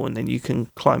that wall, and then you can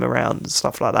climb around and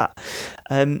stuff like that.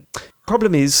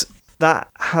 Problem is that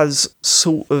has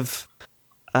sort of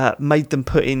made them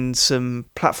put in some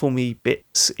platformy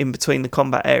bits in between the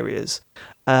combat areas,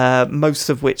 most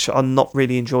of which are not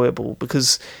really enjoyable,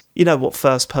 because you know what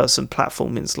first-person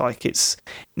platforming is like. It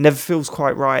never feels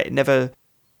quite right. It never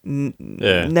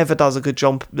does a good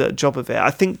job of it.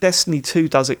 I think Destiny 2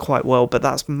 does it quite well, but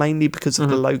that's mainly because of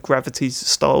the low gravity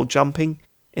style jumping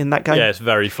in that game. Yeah, it's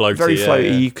very floaty. Very floaty.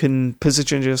 Yeah. You can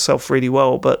position yourself really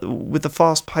well, but with the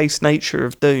fast-paced nature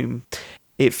of Doom,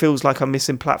 it feels like I'm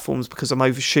missing platforms because I'm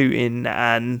overshooting,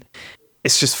 and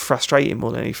it's just frustrating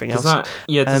more than anything else.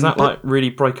 Does that like really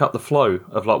break up the flow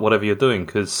of like whatever you're doing?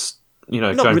 Because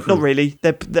not really.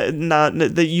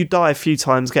 You die a few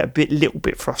times, get a little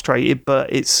bit frustrated,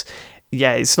 but it's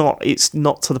not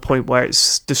to the point where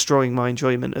it's destroying my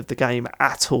enjoyment of the game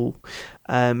at all.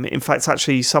 In fact,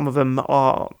 actually, some of them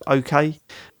are okay.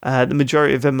 The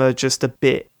majority of them are just a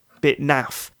bit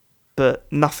naff, but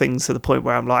nothing to the point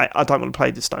where I'm like, I don't want to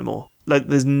play this no more. Like,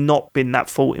 there's not been that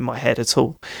thought in my head at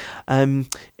all.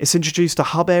 It's introduced a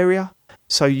hub area,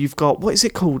 so you've got, what is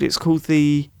it called? It's called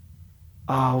the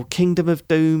Kingdom of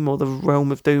Doom, or the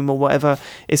Realm of Doom, or whatever.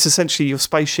 It's essentially your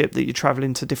spaceship that you're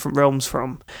travelling to different realms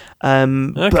from.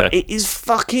 But it is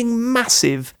fucking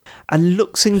massive and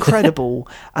looks incredible,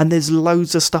 and there's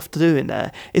loads of stuff to do in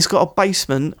there. It's got a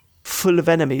basement full of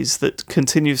enemies that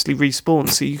continuously respawn,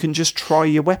 so you can just try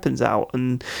your weapons out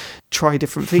and try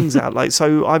different things out. Like,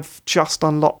 so I've just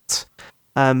unlocked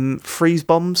freeze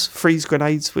bombs, freeze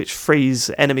grenades, which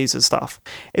freeze enemies and stuff.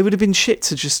 It would have been shit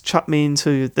to just chuck me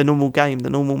into the normal game,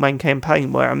 the normal main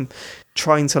campaign, where I'm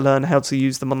trying to learn how to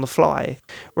use them on the fly.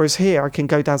 Whereas here, I can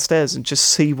go downstairs and just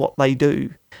see what they do,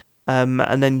 and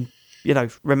then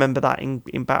remember that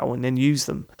in battle and then use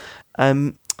them.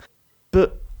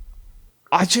 But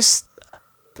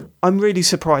I'm really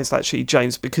surprised, actually,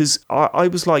 James, because I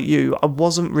was like you. I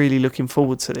wasn't really looking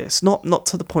forward to this. Not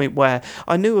to the point where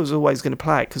I knew I was always going to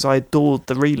play it because I adored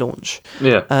the relaunch.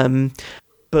 Yeah.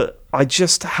 But I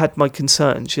just had my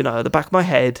concerns, at the back of my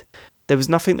head. There was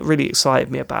nothing that really excited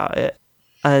me about it.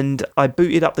 And I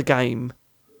booted up the game,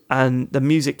 and the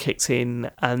music kicked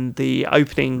in, and the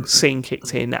opening scene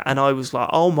kicked in, and I was like,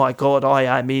 oh my God, I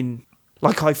am in.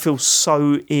 Like, I feel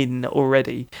so in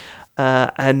already.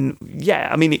 And yeah,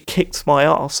 I mean, it kicked my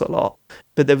ass a lot,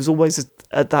 but there was always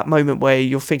at that moment where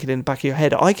you're thinking in the back of your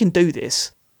head, I can do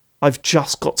this. I've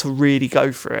just got to really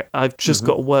go for it. I've just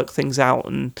got to work things out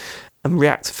and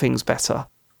react to things better.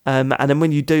 And then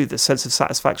when you do, the sense of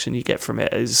satisfaction you get from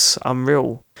it is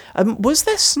unreal. Was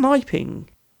there sniping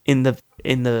in the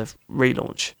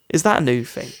relaunch? Is that a new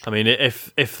thing? I mean,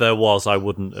 if there was, I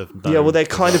wouldn't have known. Yeah, well,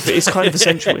 it's kind of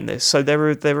essential in this. So there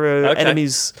are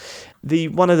enemies.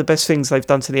 One of the best things they've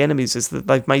done to the enemies is that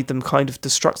they've made them kind of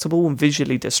destructible and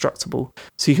visually destructible,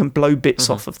 so you can blow bits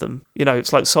off of them.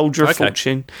 It's like Soldier of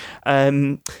Fortune.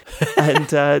 And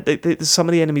some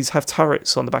of the enemies have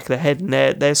turrets on the back of their head, and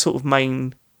their sort of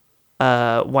main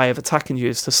way of attacking you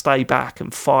is to stay back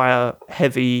and fire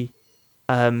heavy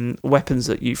weapons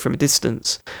at you from a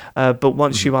distance. But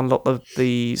once you unlock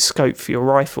the scope for your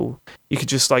rifle, you could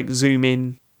just like zoom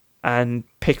in and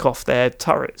pick off their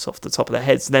turrets off the top of their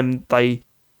heads. Then they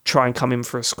try and come in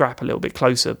for a scrap a little bit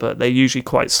closer, but they're usually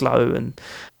quite slow, and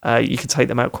you can take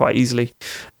them out quite easily.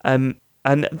 And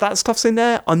that stuff's in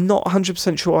there. I'm not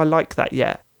 100% sure I like that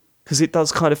yet, because it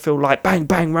does kind of feel like bang,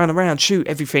 bang, run around, shoot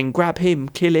everything, grab him,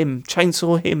 kill him,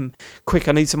 chainsaw him, quick,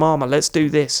 I need some armour, let's do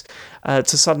this, to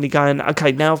suddenly going,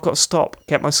 okay, now I've got to stop,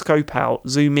 get my scope out,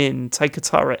 zoom in, take a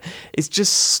turret. It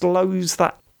just slows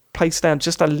that place down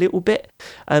just a little bit.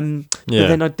 But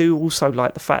then I do also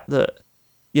like the fact that,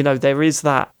 there is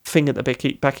that thing at the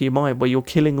back of your mind where you're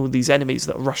killing all these enemies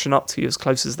that are rushing up to you as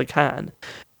close as they can,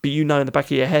 but in the back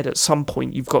of your head at some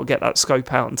point you've got to get that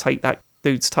scope out and take that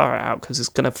dude's turret out, because it's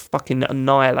going to fucking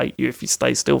annihilate you if you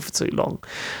stay still for too long.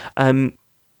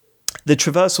 The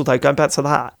traversal, though, going back to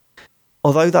that,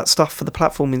 although that stuff for the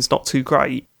platforming is not too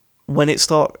great, when it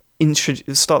starts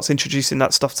introducing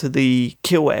that stuff to the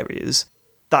kill areas,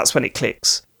 that's when it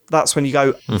clicks. That's when you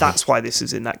go, that's why this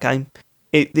is in that game.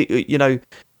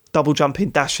 Double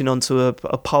jumping, dashing onto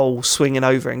a pole, swinging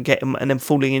over and then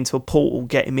falling into a portal,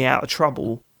 getting me out of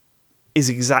trouble, is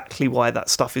exactly why that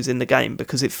stuff is in the game,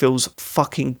 because it feels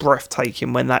fucking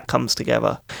breathtaking when that comes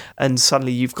together, and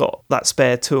suddenly you've got that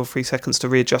spare 2 or 3 seconds to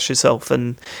readjust yourself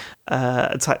and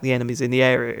attack the enemies in the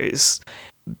area.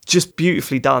 just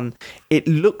beautifully done. It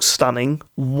looks stunning,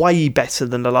 way better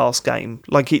than the last game.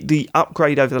 Like the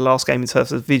upgrade over the last game in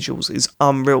terms of visuals is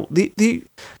unreal. The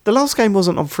last game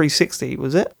wasn't on 360,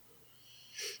 was it?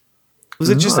 Was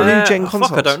it just a new gen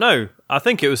console? I don't know. I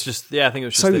think it was just. Yeah, I think it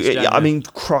was just. So this gen, I mean,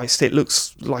 Christ, it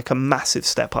looks like a massive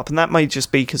step up, and that may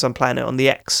just be because I'm playing it on the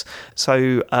X,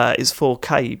 so it's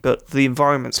 4K. But the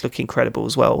environments look incredible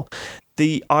as well.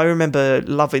 I remember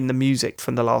loving the music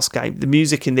from the last game. The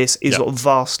music in this is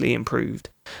vastly improved.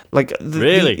 Like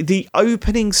the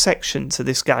opening section to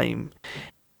this game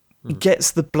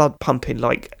gets the blood pumping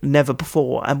like never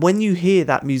before, and when you hear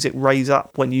that music raise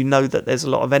up, when you know that there's a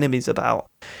lot of enemies about.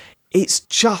 It's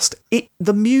just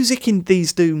the music in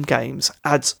these Doom games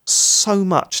adds so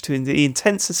much to the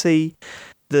intensity,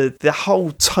 the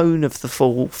whole tone of the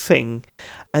full thing,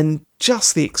 and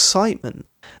just the excitement.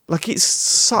 Like it's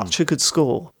such a good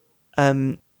score,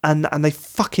 and they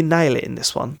fucking nail it in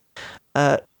this one.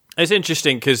 It's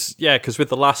interesting because with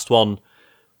the last one,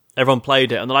 everyone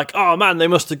played it and they're like, "Oh man, they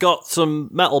must have got some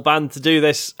metal band to do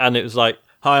this," and it was like,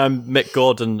 "Hi, I'm Mick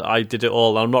Gordon. I did it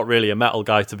all. I'm not really a metal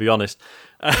guy, to be honest."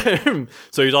 So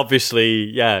he's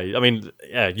obviously,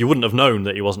 you wouldn't have known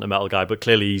that he wasn't a metal guy, but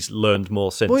clearly he's learned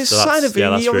more since. Well, it's so kind of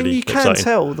really you can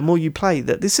tell the more you play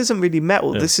that this isn't really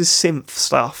metal. This is synth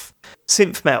stuff,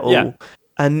 synth metal,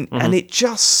 and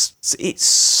it's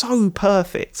so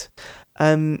perfect.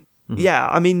 Yeah,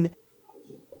 I mean,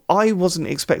 I wasn't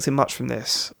expecting much from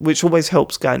this, which always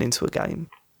helps going into a game.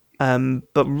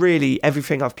 But really,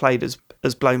 everything I've played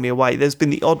has blown me away. There's been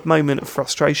the odd moment of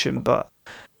frustration, but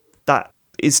that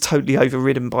is totally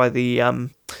overridden by the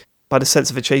sense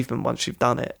of achievement once you've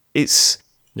done it. It's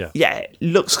it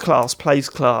looks class, plays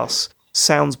class,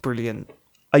 sounds brilliant.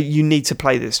 You need to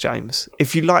play this, James.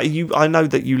 If you like, I know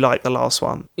that you like the last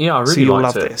one. Yeah, I really so you'll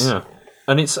liked love it. This. Yeah.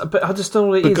 And but I just don't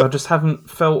know what it is. I just haven't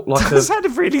felt like that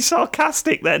sounded really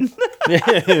sarcastic then. Yeah,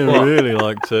 I really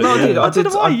liked it. No, I did. I don't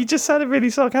know why. You just sounded really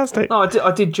sarcastic. No,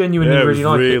 I did genuinely really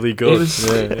like it. Really good.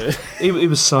 It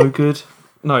was so good.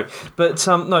 No, but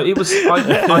no, it was.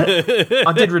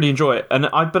 I did really enjoy it,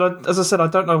 but as I said, I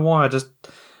don't know why.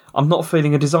 I'm not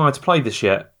feeling a desire to play this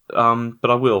yet. But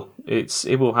I will.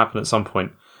 It will happen at some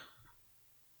point.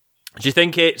 Do you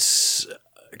think it's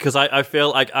because I feel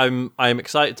like I'm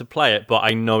excited to play it, but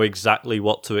I know exactly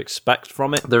what to expect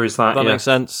from it? There is that. Does that make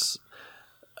sense?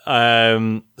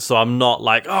 So I'm not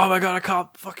like, oh my god, I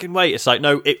can't fucking wait. It's like,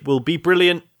 no, it will be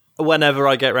brilliant whenever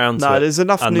I get round to it. No, there's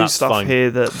enough new stuff here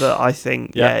that I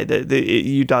think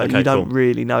you don't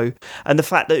really know, and the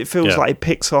fact that it feels like it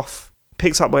picks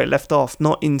up where it left off,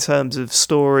 not in terms of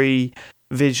story,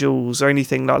 visuals, or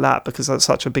anything like that, because that's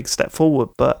such a big step forward,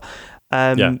 but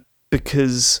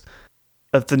because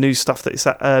of the new stuff that it's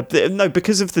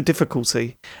because of the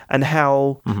difficulty and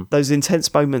how those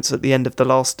intense moments at the end of the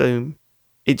last Doom,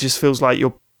 it just feels like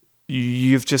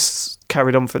you've just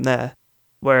carried on from there.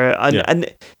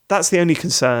 And that's the only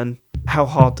concern. How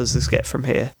hard does this get from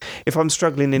here? If I'm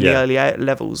struggling in the early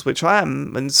levels, which I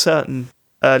am in certain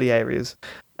early areas,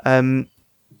 and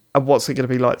what's it going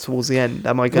to be like towards the end?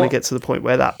 Am I going to get to the point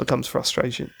where that becomes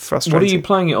frustrating? What are you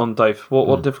playing it on, Dave?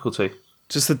 What difficulty?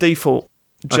 Just the default.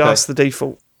 Just the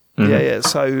default. Yeah.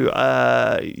 So,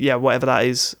 whatever that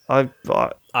is. I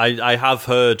have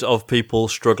heard of people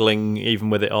struggling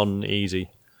even with it on easy.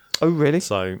 Oh, really?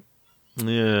 So,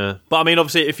 yeah. But I mean,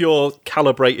 obviously, if you're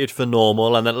calibrated for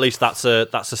normal, and then at least that's a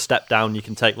step down you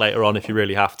can take later on if you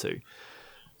really have to.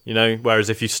 You know, whereas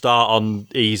if you start on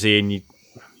easy and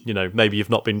you know, maybe you've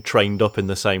not been trained up in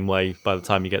the same way by the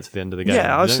time you get to the end of the game.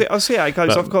 Yeah, I'll see how it goes.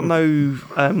 But I've got no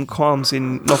qualms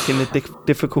in knocking the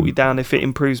difficulty down if it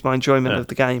improves my enjoyment of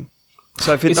the game.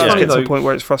 So if it does get to a point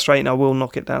where it's frustrating, I will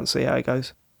knock it down and see how it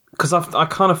goes. Because I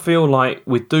kind of feel like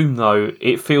with Doom, though,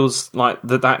 it feels like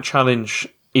that challenge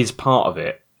is part of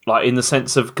it. Like, in the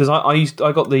sense of, because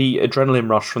I got the adrenaline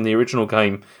rush from the original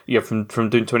game, from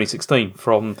Doom 2016,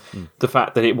 from the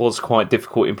fact that it was quite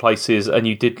difficult in places, and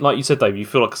you did, like you said, Dave, you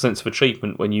feel like a sense of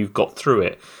achievement when you've got through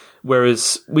it.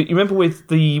 Whereas, you remember was it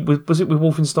with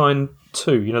Wolfenstein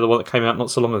 2, the one that came out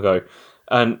not so long ago,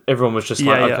 and everyone was just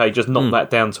okay, just knock that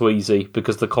down to easy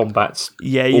because the combat's awful.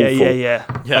 Yeah.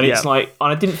 And it's like,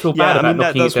 and I didn't feel bad about knocking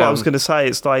it down. That's what I was going to say.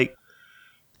 It's like,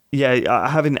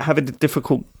 having a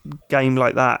difficult game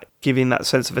like that, giving that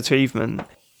sense of achievement,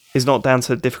 is not down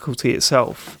to the difficulty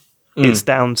itself. It's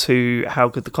down to how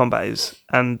good the combat is,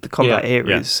 and the combat here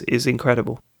is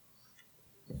incredible.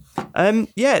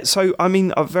 So I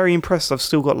mean, I'm very impressed. I've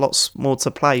still got lots more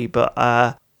to play, but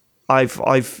I've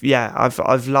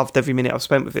loved every minute I've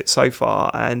spent with it so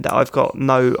far, and I've got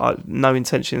no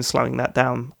intention of slowing that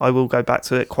down. I will go back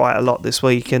to it quite a lot this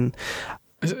week, and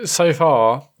So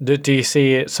far, do you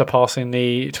see it surpassing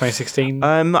the 2016?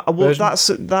 Well,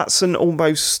 version? that's an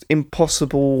almost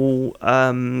impossible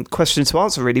question to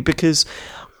answer, really, because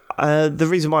the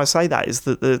reason why I say that is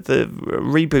that the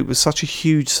reboot was such a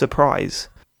huge surprise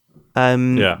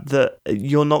that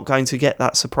you're not going to get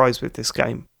that surprise with this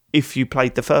game if you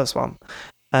played the first one.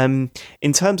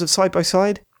 In terms of side by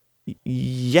side,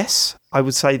 yes, I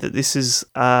would say that this is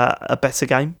a better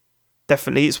game.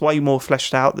 Definitely, it's way more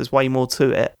fleshed out. There's way more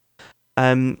to it.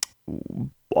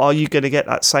 Are you going to get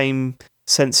that same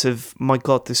sense of, my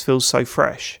God, this feels so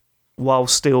fresh, while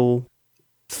still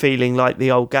feeling like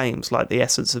the old games, like the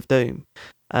essence of Doom?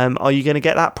 Are you going to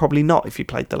get that? Probably not if you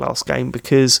played the last game,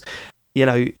 because you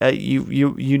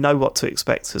know what to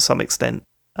expect to some extent.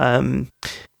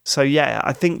 So yeah,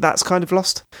 I think that's kind of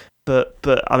lost. But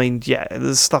I mean, yeah,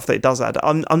 there's stuff that it does add.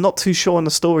 I'm not too sure on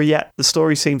the story yet. The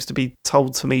story seems to be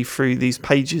told to me through these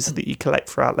pages that you collect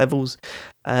throughout levels,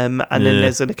 and then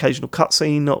there's an occasional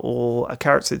cutscene or a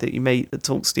character that you meet that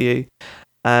talks to you,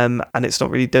 and it's not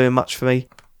really doing much for me.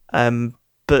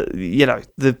 But you know,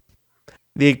 the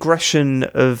aggression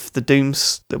of the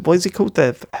what is he called?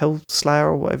 The Hellslayer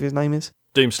or whatever his name is.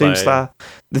 Doomslayer.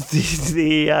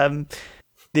 Yeah.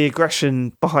 The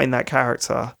aggression behind that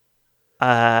character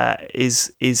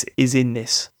is in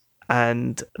this,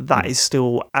 and that is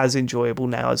still as enjoyable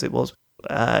now as it was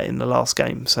in the last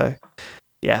game. So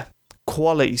yeah,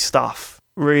 quality stuff,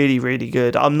 really, really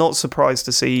good. I'm not surprised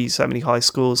to see so many high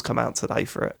scores come out today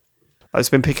for it. It's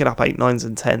been picking up 8, 9s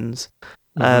and 10s.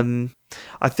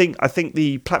 I think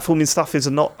the platforming stuff is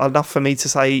not enough for me to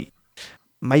say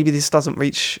maybe this doesn't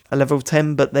reach a level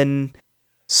 10, but then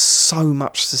so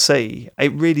much to see.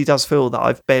 It really does feel that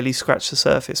I've barely scratched the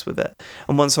surface with it.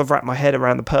 And once I've wrapped my head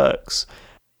around the perks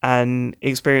and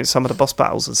experienced some of the boss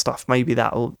battles and stuff, maybe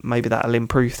that'll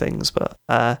improve things. But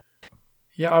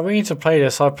yeah, I need to play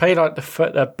this. I played like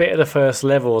a bit of the first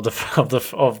level of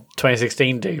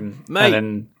 2016 Doom, mate. And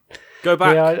then go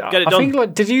back, get it done. I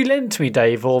think did you lend to me,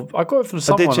 Dave, or I got it from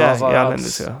someone? I did, yeah. I lent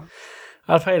it to you.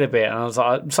 I played a bit, and I was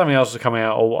like, something else was coming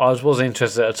out, or I was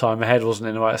interested at the time. My head wasn't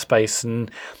in the right space,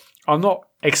 and I'm not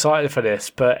excited for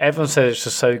this, but everyone says it's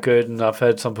just so good, and I've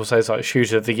heard some people say it's like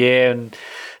shooter of the year, and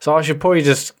so I should probably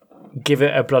just give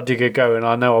it a bloody good go, and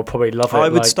I know I'll probably love it. I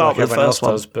would start with the first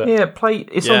one.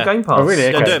 It's on Game Pass. Oh, really?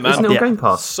 Okay. Yeah, do it, man. Isn't it on Game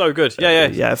Pass? So good.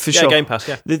 Yeah, for sure. Game Pass.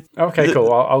 Yeah. Okay,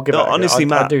 cool. I'll give it. Honestly,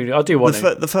 Matt, I do want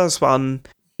it. The first one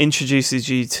introduces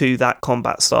you to that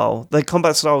combat style. The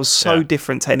combat style is so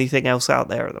different to anything else out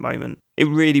there at the moment. It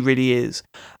really, really is.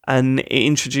 And it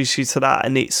introduces you to that,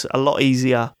 and it's a lot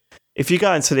easier. If you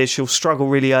go into this, you'll struggle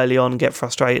really early on and get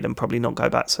frustrated and probably not go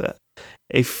back to it.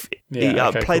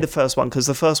 Play the first one, because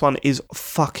the first one is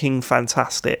fucking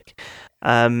fantastic.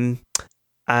 And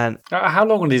how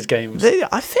long are these games?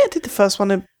 I think I did the first one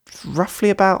in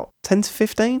roughly about 10 to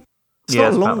 15. It's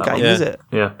not a long game, is it?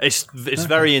 Yeah, it's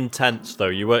very intense though.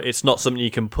 It's not something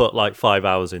you can put like 5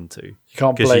 hours into. You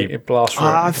can't blast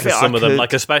through it. Some of them,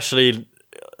 like especially.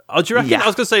 Oh, do you reckon? Yeah. I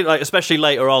was gonna say, like, especially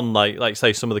later on, like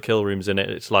say some of the kill rooms in it.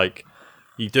 It's like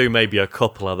you do maybe a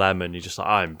couple of them, and you're just like,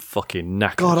 I'm fucking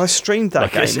knackered. God, I streamed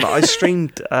that game. I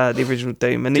streamed the original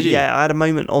Doom, and I had a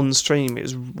moment on stream. It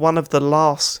was one of the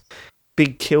last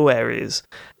big kill areas,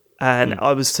 and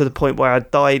I was to the point where I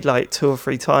died like 2 or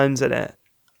 3 times in it.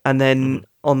 And then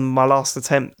on my last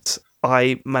attempt,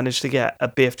 I managed to get a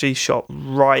BFG shot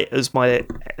right as my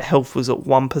health was at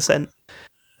 1%.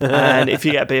 And if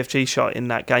you get a BFG shot in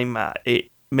that game, Matt,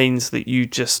 it means that you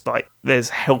just, like, there's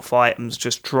health items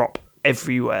just drop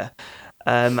everywhere.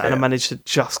 And I managed to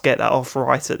just get that off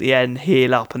right at the end,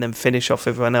 heal up, and then finish off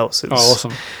everyone else. It was,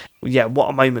 awesome. Yeah, what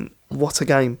a moment. What a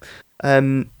game.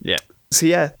 So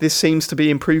yeah, this seems to be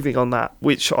improving on that,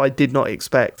 which I did not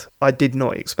expect. I did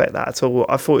not expect that at all.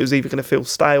 I thought it was either going to feel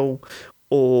stale,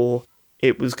 or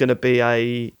it was going to be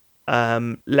a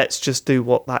let's just do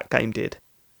what that game did.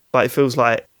 But it feels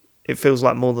like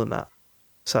more than that.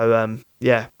 So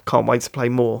yeah, can't wait to play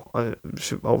more.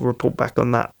 I'll report back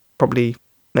on that probably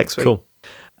next week. Cool.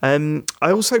 I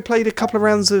also played a couple of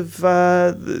rounds of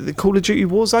the Call of Duty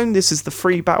Warzone. This is the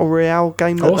free Battle Royale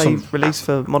game that they released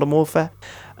for Modern Warfare.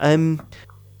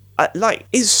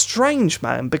 It's strange,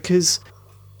 man, because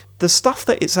the stuff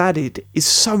that it's added is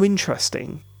so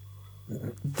interesting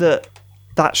that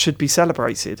should be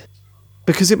celebrated,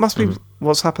 because it must be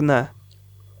what's happened there.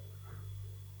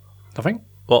 Nothing.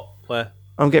 What? Where?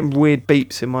 I'm getting weird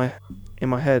beeps in my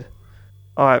head.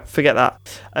 All right, forget that.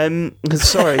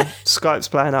 Sorry, Skype's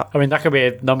playing up. I mean, that could be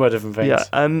a number of different things.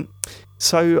 Yeah.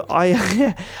 So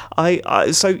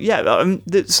so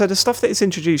the stuff that it's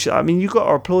introduced, I mean, you've got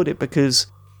to applaud it, because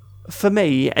for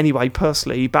me, anyway,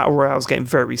 personally, Battle Royale's getting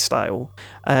very stale.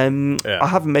 I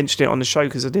haven't mentioned it on the show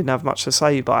because I didn't have much to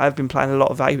say, but I've been playing a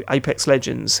lot of Apex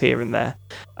Legends here and there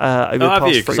over the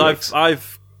past 3 weeks.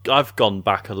 I've gone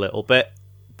back a little bit,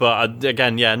 but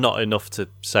again, not enough to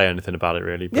say anything about it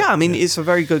really. But, I mean, it's a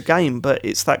very good game, but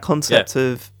it's that concept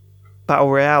of Battle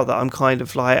Royale that I'm kind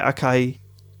of like, okay,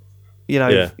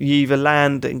 you either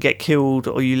land and get killed,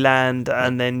 or you land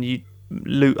and then you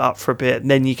loot up for a bit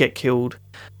and then you get killed.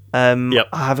 I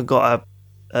haven't got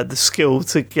the skill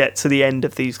to get to the end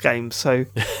of these games, so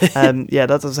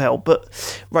that does help.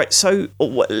 But right, so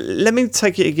let me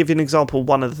give you an example of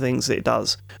one of the things that it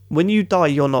does. When you die,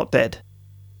 you're not dead,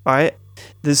 right?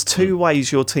 There's 2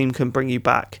 ways your team can bring you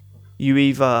back. You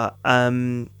either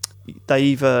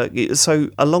so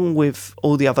along with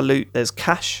all the other loot, there's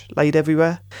cash laid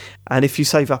everywhere, and if you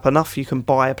save up enough, you can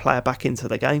buy a player back into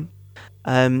the game.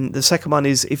 The second one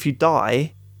is if you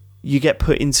die, you get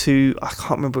put into, I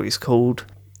can't remember what it's called.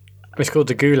 It's called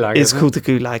the Gulag. It's called the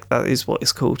Gulag, that is what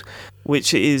it's called,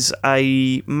 which is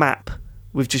a map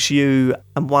with just you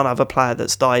and one other player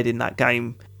that's died in that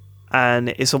game, and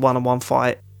it's a one-on-one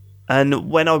fight. And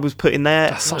when I was put in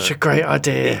there... That's such a great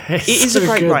idea. It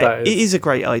is a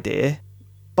great idea,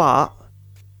 but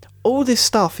all this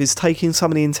stuff is taking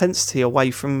some of the intensity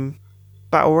away from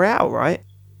Battle Royale, right?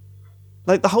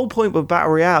 Like, the whole point with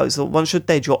Battle Royale is that once you're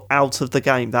dead, you're out of the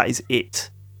game. That is it.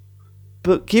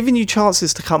 But giving you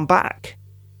chances to come back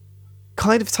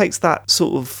kind of takes that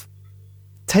sort of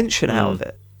tension out of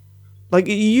it. Like,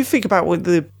 you think about when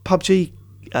the PUBG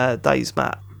days,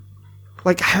 Matt,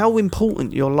 like how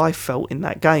important your life felt in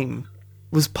that game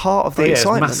was part of the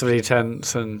excitement. It's massively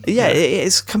tense. And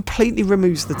it completely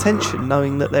removes the tension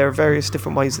knowing that there are various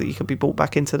different ways that you can be brought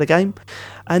back into the game.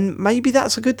 And maybe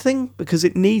that's a good thing, because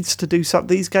it needs to do something.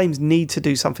 These games need to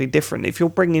do something different. If you're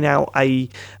bringing out a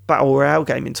Battle Royale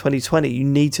game in 2020, you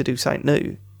need to do something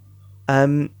new.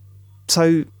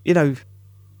 So,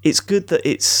 it's good that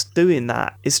it's doing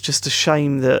that. It's just a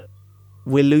shame that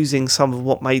we're losing some of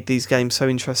what made these games so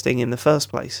interesting in the first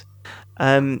place.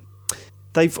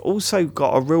 They've also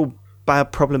got a real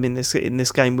bad problem in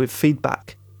this game with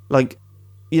feedback. Like,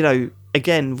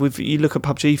 again, you look at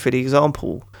PUBG for the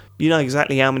example, you know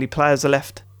exactly how many players are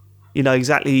left. You know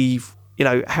exactly,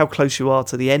 how close you are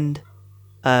to the end.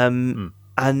 And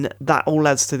that all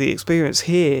adds to the experience.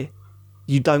 Here,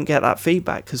 you don't get that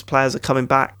feedback because players are coming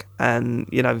back, and,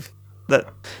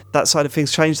 that side of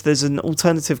things changed. There's an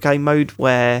alternative game mode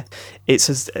where it's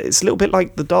a little bit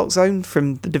like the Dark Zone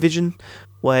from The Division,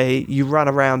 where you run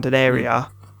around an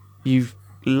area, you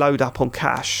load up on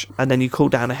cash, and then you call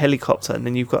down a helicopter, and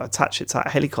then you've got to attach it to that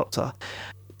helicopter.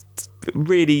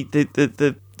 Really,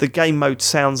 the game mode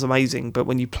sounds amazing, but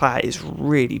when you play it, it's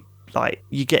really like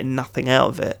you're getting nothing out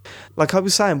of it. Like I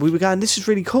was saying, we were going, this is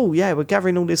really cool. Yeah, we're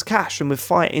gathering all this cash and we're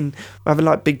fighting, we're having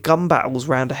like big gun battles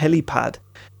around a helipad.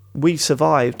 We've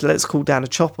survived, let's call down a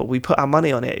chopper, we put our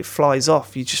money on it, it flies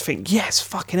off. You just think, yes,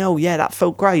 fucking hell, yeah, that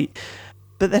felt great.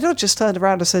 But then I just turned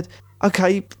around and said,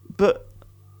 okay, but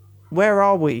where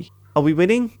are we? Are we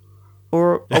winning?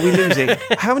 Or are we losing?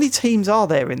 How many teams are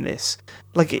there in this?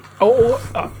 Like,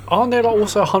 aren't there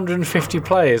also 150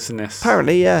 players in this?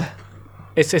 Apparently, yeah.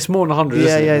 It's more than 100,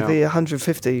 isn't it? Yeah, the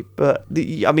 150. But,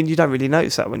 you don't really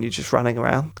notice that when you're just running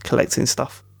around collecting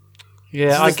stuff.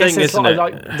 Yeah, I guess it's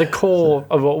like the core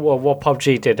of what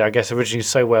PUBG did, I guess, originally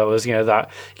so well was,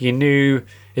 that you knew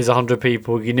is 100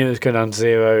 people, you knew it was going down to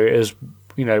 0, it was,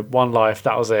 one life,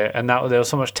 that was it. And there was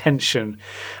so much tension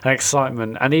and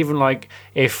excitement. And even, like,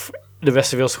 if the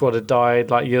rest of your squad had died,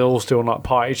 like, you're all still, like,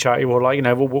 party chat, you were like,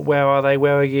 where are they,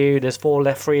 where are you? There's 4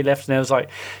 left, 3 left. And there was, like,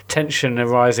 tension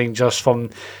arising just from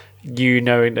you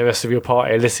knowing the rest of your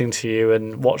party are listening to you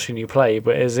and watching you play,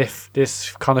 but as if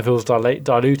this kind of feels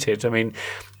diluted. I mean,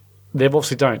 they've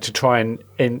obviously done it to try and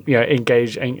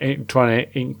engage and try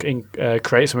and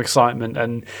create some excitement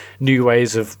and new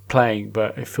ways of playing,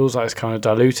 but it feels like it's kind of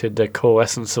diluted the core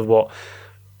essence of what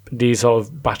these sort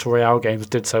of Battle Royale games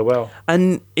did so well.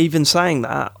 And even saying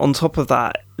that, on top of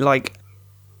that, like,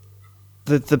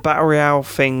 the Battle Royale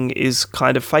thing is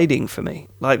kind of fading for me.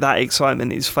 Like, that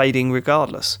excitement is fading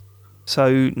regardless.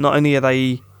 So not only are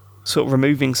they sort of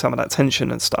removing some of that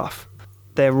tension and stuff,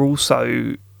 they're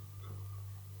also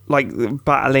like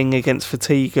battling against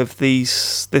fatigue of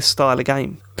this style of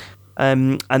game.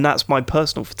 And that's my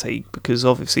personal fatigue, because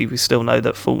obviously we still know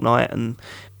that Fortnite and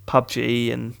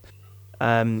PUBG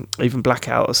and even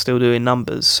Blackout are still doing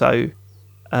numbers. So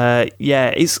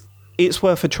it's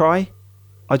worth a try.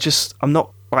 I'm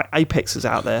not, like, Apex is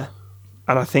out there,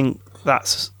 and I think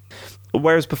that's...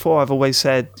 Whereas before I've always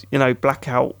said,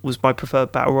 Blackout was my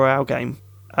preferred Battle Royale game,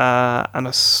 and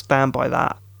I stand by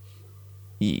that.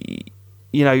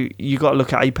 You know, you got to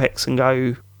look at Apex and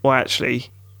go, well,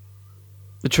 actually,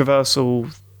 the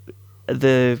traversal,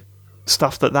 the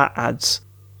stuff that adds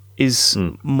is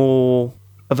more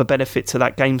of a benefit to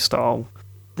that game style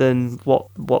than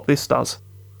what this does.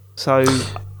 So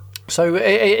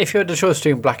if you had the choice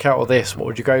between Blackout or this, what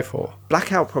would you go for?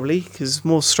 Blackout probably, because it's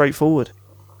more straightforward.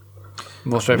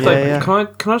 More straightforward. Yeah.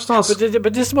 Can I just ask?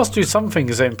 But this must do some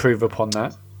things to improve upon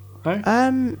that.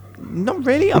 No? Not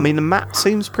really. I mean, the map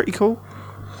seems pretty cool.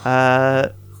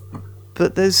 But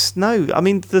there's no... I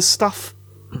mean, the stuff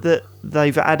that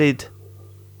they've added,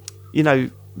 you know,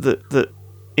 that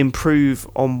improve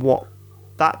on what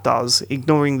that does,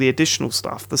 ignoring the additional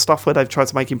stuff, the stuff where they've tried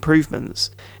to make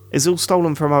improvements, is all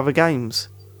stolen from other games.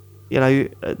 You know,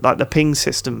 like the ping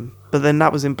system. But then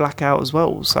that was in Blackout as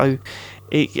well. So,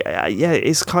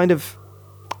 it's kind of...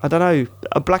 I don't know.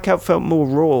 A Blackout felt more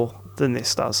raw than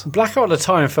this does. Blackout at the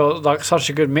time felt like such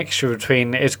a good mixture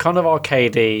between... It's kind of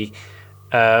arcadey,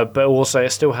 but also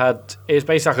it still had... It's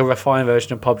basically like a refined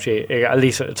version of PUBG. At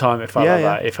least at the time, it felt like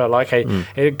that. It felt like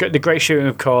the great shooting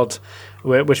of COD,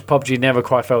 which PUBG never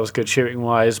quite felt as good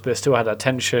shooting-wise, but it still had that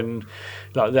tension,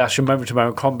 like the actual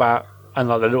moment-to-moment combat, and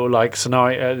like the little like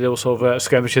scenario, little sort of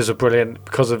skirmishes are brilliant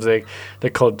because of the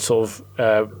COD sort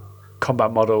of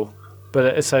combat model.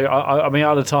 But so I mean,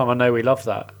 at the time, I know we loved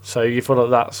that. So you feel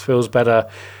like that feels better,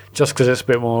 just because it's a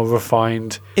bit more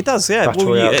refined. It does, yeah.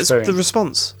 Well, it's the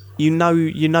response. You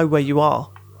know where you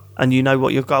are, and you know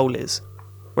what your goal is.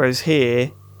 Whereas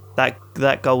here,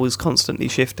 that goal is constantly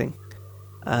shifting,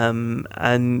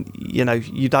 and you know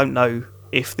you don't know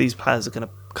if these players are going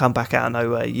to come back out of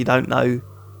nowhere. You don't know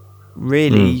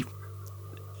really.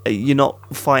 You're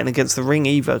not fighting against the ring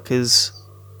either, because.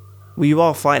 Well, you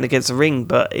are fighting against the ring,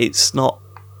 but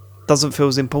doesn't feel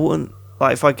as important.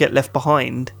 Like, if I get left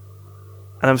behind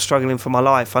and I'm struggling for my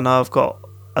life, I know I've got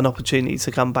an opportunity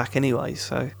to come back anyway,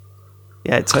 so...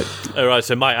 Yeah, Alright,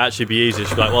 so it might actually be easier.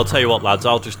 She's like, well, I'll tell you what, lads,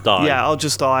 I'll just die. Yeah, I'll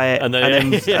just die and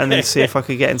then see if I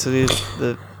could get into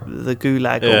the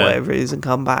gulag or whatever it is and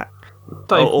come back.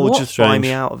 Dave, or just buy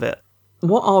me out of it.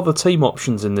 What are the team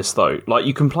options in this, though? Like,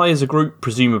 you can play as a group,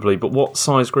 presumably, but what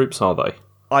size groups are they?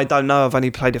 I don't know. I've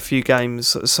only played a few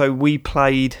games. So we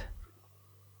played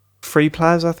 3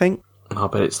 players, I think. I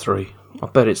bet it's 3. I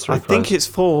bet it's 3 I think it's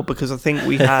 4 because I think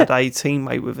we had a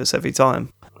teammate with us every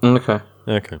time. Okay.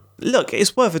 Look,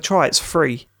 it's worth a try. It's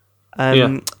free.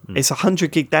 It's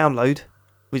 100 gig download,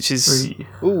 which is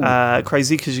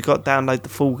crazy because you've got to download the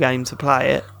full game to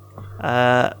play it.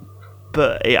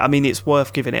 But I mean, it's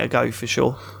worth giving it a go for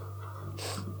sure.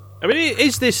 I mean,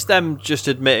 is this them just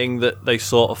admitting that they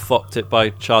sort of fucked it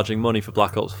by charging money for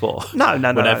Black Ops 4? No. I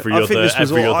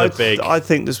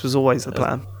think this was always the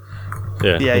plan.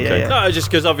 Yeah. No, just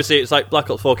because obviously it's like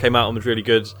Black Ops 4 came out and was really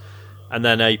good, and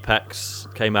then Apex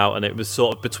came out, and it was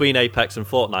sort of between Apex and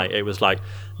Fortnite, it was like,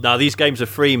 nah, these games are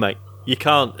free, mate. You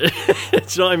can't. Do you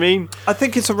know what I mean? I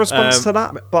think it's a response to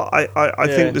that, but I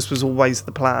think this was always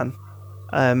the plan.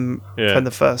 From the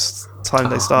first time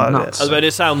they started it. I mean,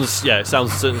 it certainly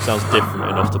sounds different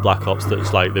enough to Black Ops that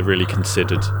it's like they've really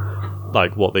considered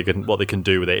like what they can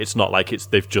do with it. It's not like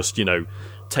they've just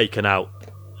taken out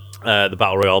the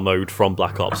Battle Royale mode from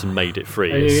Black Ops and made it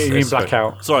free. You mean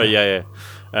Blackout? Sorry, yeah.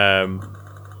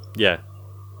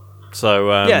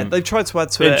 So they've tried to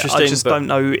add to it. I just don't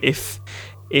know if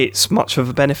it's much of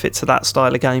a benefit to that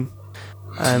style of game.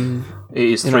 It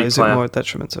is 3 player. Is it more a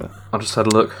detriment to it? I just had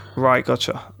a look. Right,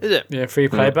 gotcha. Is it? Yeah, 3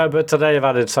 player. But today they've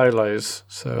added solos.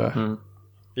 So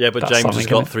yeah, but James has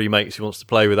got 3 mates he wants to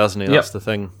play with, hasn't he? Yep. That's the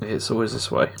thing. It's always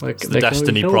this way. It's the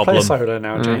Destiny problem. You can all play solo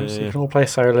now, James. You can all play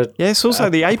solo. Yeah, it's also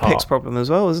the Apex problem as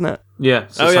well, isn't it? Yeah,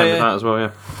 it's the same with that as well,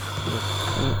 yeah.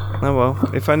 Oh well,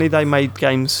 if only they made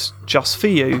games just for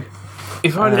you.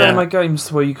 If only they made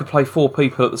games where you could play 4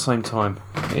 people at the same time.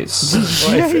 It sounds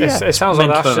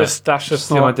like that's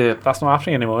just no idea. That's not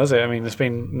happening anymore, is it? I mean, it's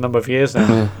been a number of years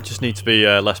now. Just need to be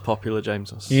less popular,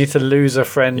 James. You need to lose a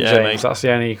friend, James. Mate. That's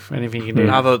the only thing you can do.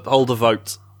 Hold a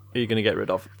vote. Who are you going to get rid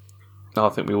of? I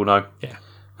think we all know. Yeah.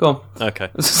 Go on.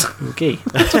 Okay. Okay.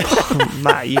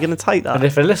 Matt, you're going to take that. And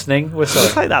if they're listening, we're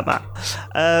sorry. Take that, Matt.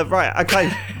 Right,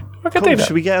 okay. Cool.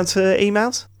 Should we get on to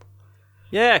emails?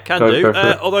 Yeah, can do.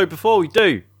 Although before we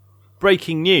do,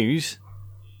 breaking news: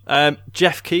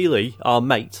 Jeff Keighley, our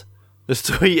mate, has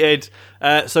tweeted.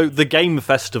 So the Game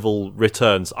Festival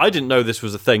returns. I didn't know this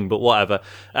was a thing, but whatever.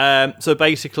 So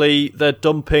basically, they're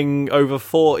dumping over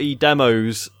 40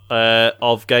 demos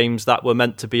of games that were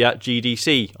meant to be at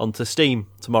GDC onto Steam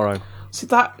tomorrow. See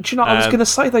that? Do you know? I was going to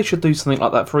say they should do something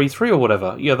like that for E3 or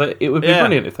whatever. Yeah, it would be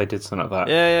brilliant if they did something like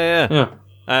that.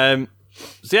 Yeah.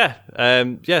 So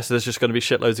there's just going to be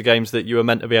shitloads of games that you were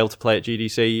meant to be able to play at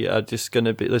GDC. There's just going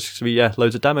to be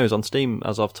loads of demos on Steam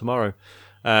as of tomorrow.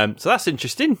 So that's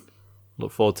interesting.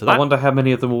 Look forward to that. I wonder how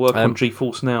many of them will work on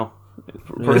GeForce Now.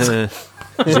 Emails.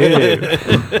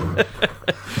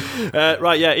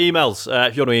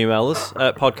 If you want to email us,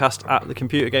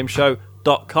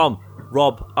 podcast@thecomputergameshow.com.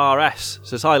 Rob RS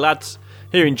says, "Hi lads,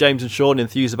 hearing James and Sean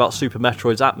enthuse about Super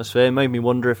Metroid's atmosphere made me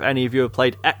wonder if any of you have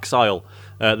played Exile,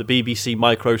 the BBC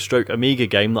Micro/Amiga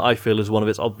game that I feel is one of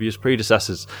its obvious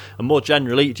predecessors. And more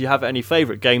generally, do you have any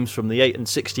favourite games from the 8 and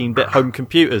 16-bit home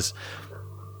computers?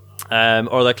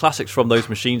 Or are there classics from those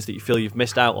machines that you feel you've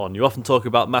missed out on? You often talk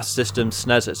about Master System,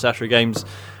 SNES, etc. games,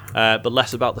 but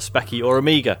less about the Speccy or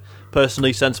Amiga.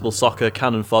 Personally, Sensible Soccer,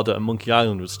 Cannon Fodder, and Monkey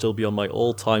Island would still be on my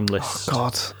all-time list." Oh,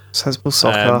 God. Sensible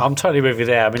Soccer. I'm totally with you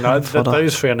there. I mean,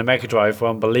 those three on the Mega Drive were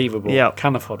unbelievable. Yeah.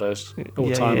 Cannon Fodder's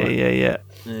all-time. Yeah.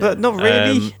 But not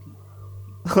really.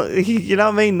 You know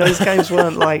what I mean? Those games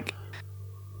weren't like...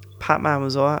 Pac-Man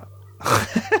was alright.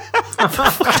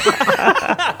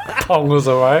 Pong was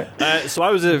alright. So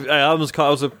I was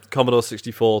a Commodore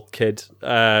 64 kid.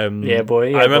 I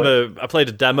remember I played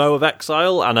a demo of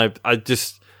Exile, and I can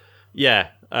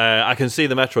see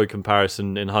the Metroid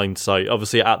comparison in hindsight.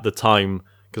 Obviously, at the time,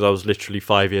 because I was literally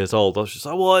 5 years old, I was just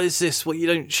like, "What is this? What, you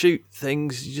don't shoot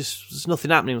things? There's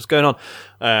nothing happening. What's going on?"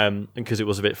 And because it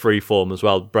was a bit freeform as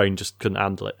well, the brain just couldn't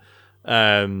handle it.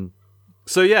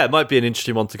 So yeah, it might be an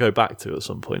interesting one to go back to at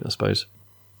some point, I suppose.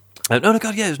 It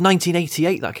was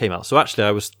 1988 that came out. So actually,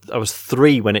 I was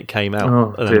 3 when it came out.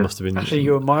 Oh, and then it must have been. Actually,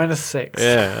 you were -6.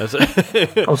 Yeah,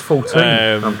 I was 14.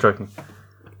 I'm joking.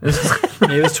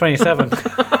 He was 27.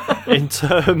 In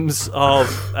terms of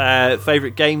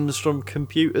favourite games from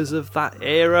computers of that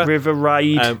era, River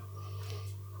Raid.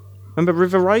 Remember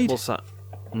River Raid? What's that?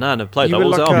 No, never played you that. You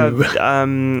were like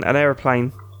an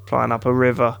aeroplane flying up a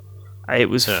river. It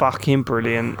was fucking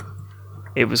brilliant.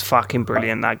 It was fucking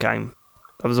brilliant, that game.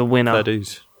 That was a winner. Fair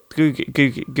dues.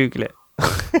 Google it.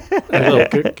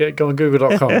 Go on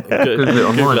Google.com.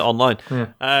 Google it online. Yeah.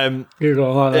 Google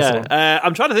online. That's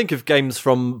I'm trying to think of games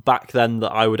from back then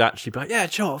that I would actually be like, yeah,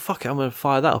 sure, fuck it, I'm going to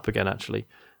fire that up again, actually.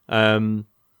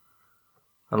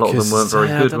 A lot of them weren't very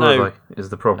good, were they? Is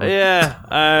the problem. Yeah.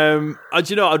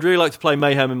 I'd really like to play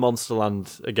Mayhem in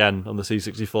Monsterland again on the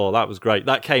C64. That was great.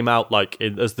 That came out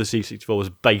as the C64 was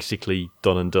basically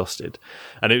done and dusted.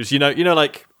 And it was,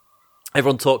 like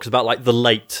everyone talks about like the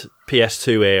late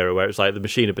PS2 era where it's like the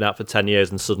machine had been out for 10 years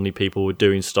and suddenly people were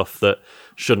doing stuff that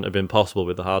shouldn't have been possible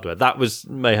with the hardware. That was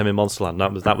Mayhem in Monsterland.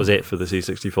 That was it for the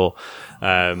C64.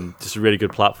 Just a really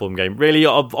good platform game. Really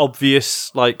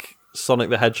obvious like Sonic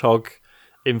the Hedgehog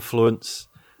influence,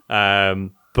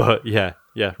 but yeah,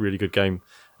 really good game.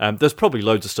 There's probably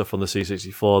loads of stuff on the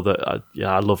C64 that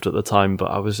I loved at the time, but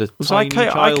I was a tiny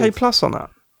child. IK Plus on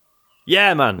that?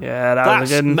 Yeah, man. Yeah, that's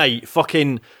good. Mate,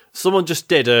 fucking someone just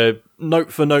did a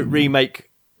note for note remake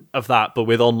of that, but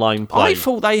with online play. I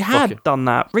thought they had done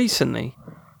that recently.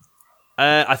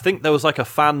 I think there was like a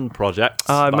fan project.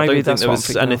 Maybe I don't that's think there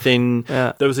was anything.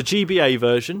 Yeah. There was a GBA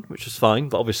version, which was fine,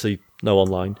 but obviously no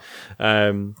online.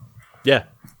 Yeah,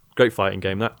 great fighting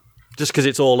game that. Just because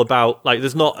it's all about like,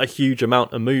 there's not a huge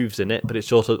amount of moves in it, but it's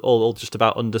sort of all just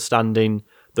about understanding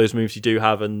those moves you do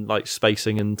have and like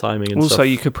spacing and timing and stuff. Also,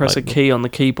 you could press a key on the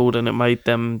keyboard and it made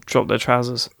them drop their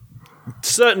trousers.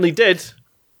 Certainly did.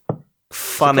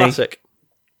 Funny. Classic.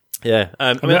 Yeah,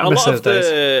 I mean a lot of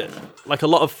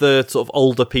the sort of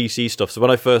older PC stuff. So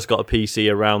when I first got a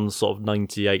PC around sort of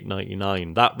 98,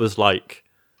 99, that was like.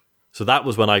 So that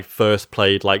was when I first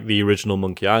played like the original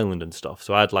Monkey Island and stuff.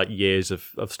 So I had like years of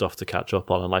stuff to catch up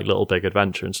on and like Little Big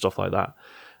Adventure and stuff like that.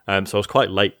 So I was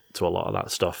quite late to a lot of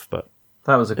that stuff, but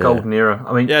that was a golden era.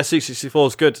 I mean, yeah, C64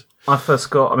 is good. My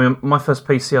first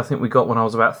PC I think we got when I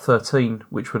was about 13,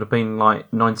 which would have been like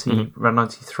around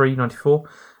 93, 94.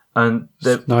 And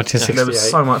there was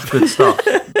so much good stuff.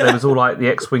 There was all like the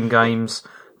X-Wing games.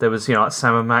 There was like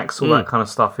Sam and Max, all that kind of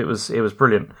stuff. It was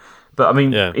brilliant. But I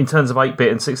mean, in terms of 8-bit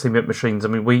and 16-bit machines, I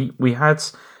mean, we had.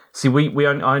 See, I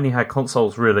only had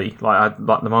consoles really, like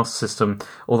the Master System.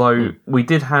 Although we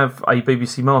did have a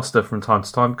BBC Master from time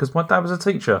to time because my dad was a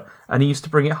teacher and he used to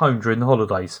bring it home during the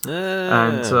holidays.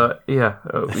 And we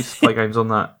used to play games on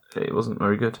that. It wasn't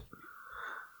very good.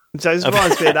 James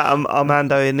reminds me of that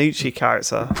Armando Iannucci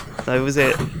character. No, was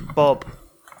it Bob?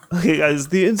 He goes,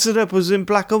 the internet was in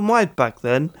black and white back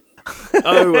then.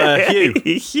 Hugh.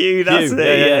 Hugh, that's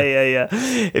it. Yeah.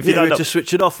 If you don't just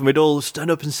switch it off and we'd all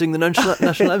stand up and sing the national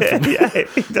anthem.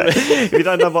 If you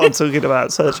don't know what I'm talking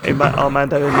about, search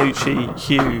Armando Iannucci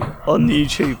Hugh on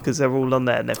YouTube because they're all on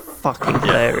there and they're fucking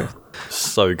hilarious.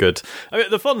 so good. I mean,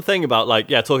 the fun thing about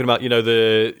talking about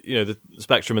the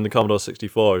Spectrum and the Commodore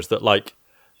 64 is that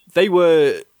they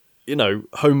were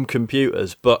home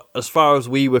computers, but as far as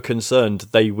we were concerned,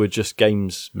 they were just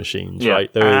games machines,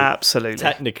 right? They were, absolutely.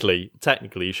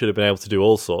 Technically, you should have been able to do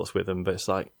all sorts with them, but it's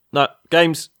no,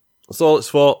 games. That's all it's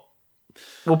for.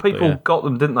 Well, people got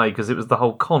them, didn't they? Because it was the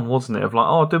whole con, wasn't it? Of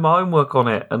I'll do my homework on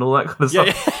it and all that kind of stuff.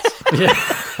 Yeah.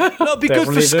 That'd be good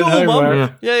for school,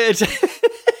 Mum. Yeah.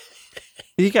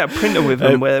 You get a printer with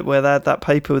them where they had that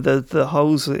paper with the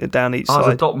holes down each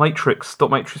side. The dot matrix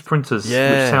printers, which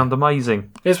sound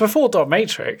amazing. It's before dot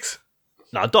matrix.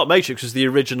 No, dot matrix was the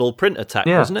original printer tech,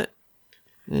 wasn't it?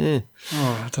 Yeah.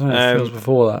 Oh, I don't know if it was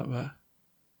before that, but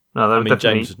no, they were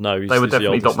definitely, James would know. They were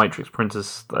definitely dot matrix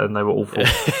printers, and they were awful.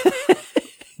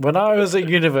 When I was at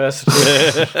university,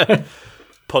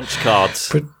 punch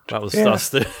cards. That's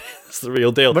the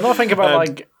real deal. When I think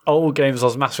about old games I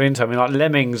was massively into, I mean, like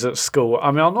Lemmings at school. I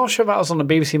mean, I'm not sure if that was on the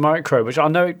BBC Micro, which I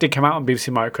know it did come out on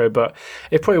BBC Micro, but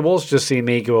it probably was just the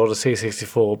Amiga or the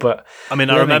C64. But I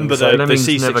mean, I remember the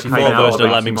C64 version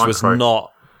of Lemmings was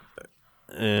not.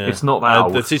 It's not that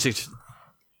old. The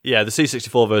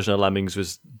C64 version of Lemmings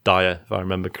was dire, if I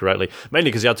remember correctly.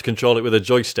 Mainly because you had to control it with a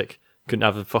joystick. Couldn't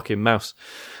have a fucking mouse.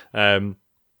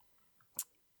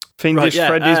 Fiendish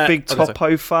Freddy's Big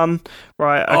Topo fun.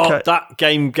 Right, okay. Oh, that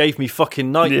game gave me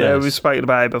fucking nightmares. Yeah, we've spoken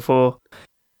about it before.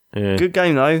 Yeah. Good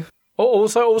game, though.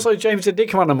 Also, James, it did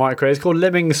come out on Micro. It's called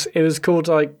Lemmings. It was called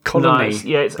Colony.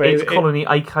 No, it's Colony,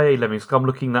 aka Lemmings. I'm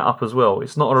looking that up as well.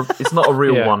 It's not a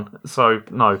real one. So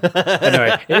no.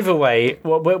 Anyway, either way,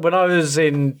 when I was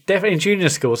definitely in junior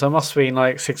school, so I must have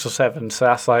been 6 or 7. So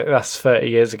that's 30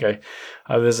 years ago.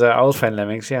 I was playing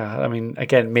Lemmings. Yeah, I mean,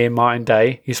 again, me and Martin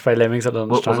Day used to play Lemmings at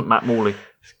lunchtime. Wasn't Matt Morley?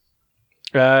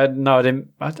 No, I didn't.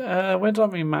 When did I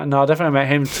meet Matt? No, I definitely met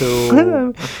him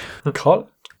till.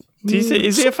 Is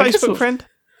he a Facebook friend?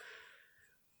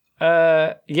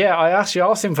 Yeah, I actually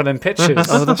asked him for them pictures.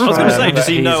 That's I was going to say, does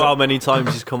he know how many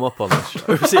times he's come up on this show?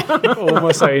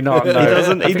 Almost certainly not. No. He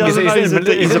doesn't know he's a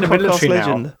podcast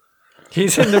legend. Now.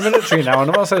 He's in the military now,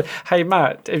 and I said, "Hey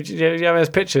Matt, do you have his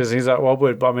pictures?" And he's like, "Well, I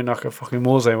would, but I'm in a fucking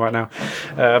war zone right now."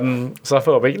 So I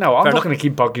thought, I'm not going to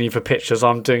keep bugging you for pictures.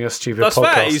 I'm doing a stupid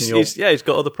podcast. That's fair. He's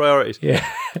got other priorities. Yeah.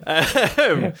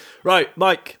 Right,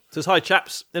 Mike says, "Hi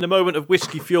chaps. In a moment of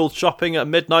whiskey-fueled shopping at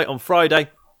midnight on Friday,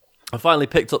 I finally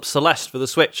picked up Celeste for the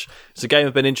Switch. It's a game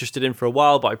I've been interested in for a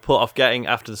while, but I put off getting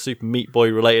after the Super Meat Boy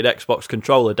related Xbox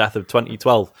controller death of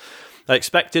 2012. I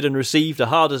expected and received a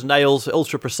hard-as-nails,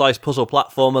 ultra-precise puzzle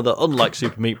platformer that, unlike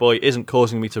Super Meat Boy, isn't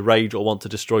causing me to rage or want to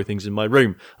destroy things in my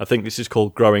room. I think this is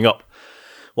called growing up.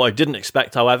 What I didn't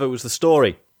expect, however, was the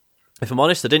story. If I'm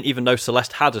honest, I didn't even know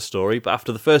Celeste had a story, but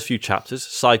after the first few chapters,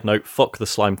 side note, fuck the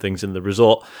slime things in the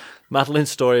resort,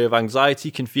 Madeline's story of anxiety,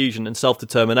 confusion, and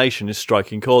self-determination is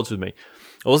striking chords with me.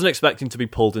 I wasn't expecting to be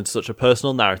pulled into such a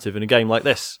personal narrative in a game like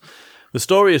this. The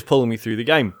story is pulling me through the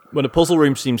game. When a puzzle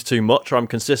room seems too much or I'm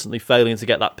consistently failing to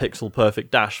get that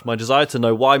pixel-perfect dash, my desire to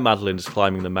know why Madeline is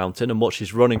climbing the mountain and what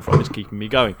she's running from is keeping me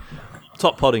going.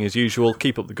 Top podding as usual,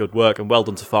 keep up the good work, and well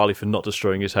done to Farley for not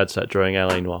destroying his headset during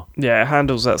LA Noire. Yeah, it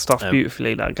handles that stuff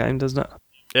beautifully, that game, doesn't it?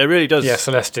 It really does. Yeah,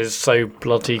 Celeste is so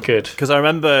bloody good. Because I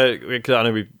remember, I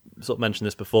know we sort of mentioned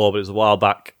this before, but it was a while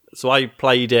back, so I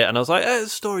played it and I was like, the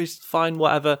story's fine,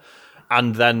 whatever.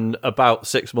 And then about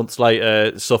 6 months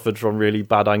later, suffered from really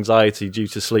bad anxiety due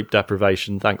to sleep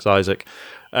deprivation. Thanks, Isaac.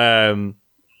 And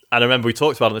I remember we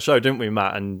talked about it on the show, didn't we,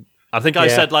 Matt? And I think I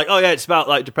said, it's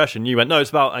about depression. You went, no, it's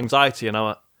about anxiety. And I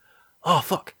went, oh,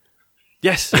 fuck.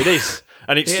 Yes, it is.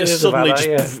 And it's just suddenly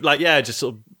just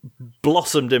sort of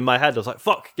blossomed in my head. I was like,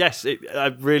 fuck, yes, I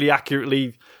really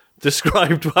accurately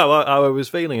described how I was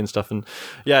feeling and stuff, and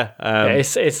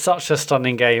it's such a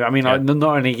stunning game. I mean,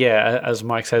 not only as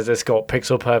Mike says, it's got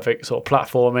pixel perfect sort of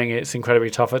platforming. It's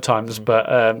incredibly tough at times,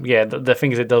 but the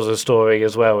things it does with story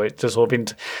as well. It just sort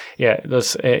of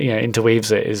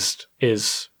interweaves it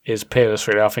is peerless.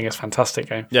 Really, I think it's a fantastic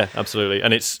game. Yeah, absolutely,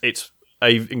 and it's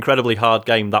a incredibly hard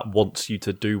game that wants you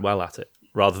to do well at it,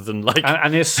 rather than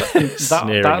and it's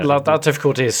that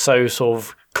difficulty is so sort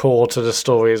of core to the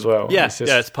story as well. Yeah,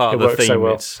 it's part of the theme. So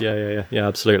well. Yeah,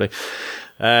 absolutely.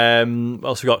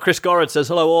 Also got Chris Gorrod says,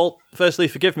 hello all. Firstly,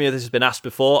 forgive me if this has been asked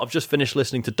before. I've just finished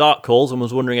listening to Dark Calls and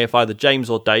was wondering if either James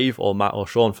or Dave, or Matt or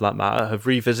Sean for that matter, have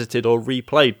revisited or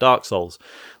replayed Dark Souls.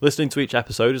 Listening to each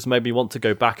episode has made me want to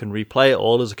go back and replay it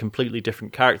all as a completely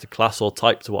different character class or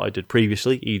type to what I did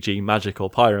previously, e.g. magic or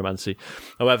pyromancy.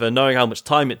 However, knowing how much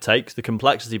time it takes, the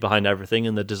complexity behind everything,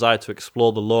 and the desire to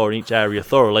explore the lore in each area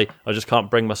thoroughly, I just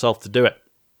can't bring myself to do it.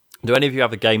 Do any of you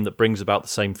have a game that brings about the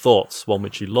same thoughts? One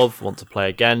which you love, want to play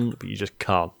again, but you just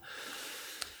can't?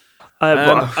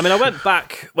 I mean, I went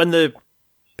back when the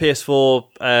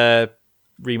PS4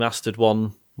 remastered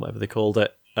one, whatever they called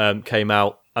it, came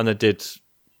out, and I did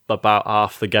about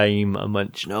half the game and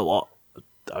went, you know what?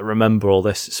 I remember all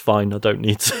this. It's fine. I don't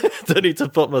need to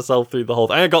put myself through the whole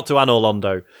thing. I got to Anor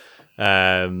Londo.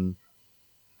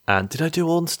 And did I do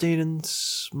Ornstein and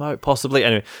Smoke? Possibly.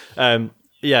 Anyway,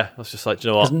 yeah, I was just like, do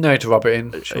you know what? There's no to rub it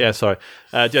in. Sure. Yeah, sorry.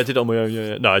 Yeah, I did it on my own.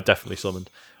 Yeah. No, I definitely summoned.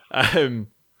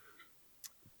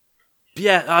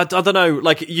 Yeah, I don't know.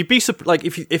 Like, you'd be like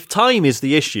if time is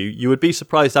the issue, you would be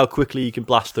surprised how quickly you can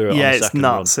blast through it. Yeah, on the it's second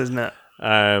nuts, run. isn't it?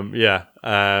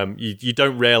 You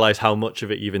don't realise how much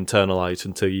of it you've internalised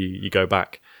until you go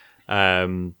back.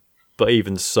 But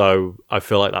even so, I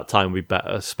feel like that time would be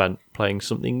better spent playing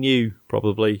something new,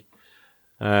 probably.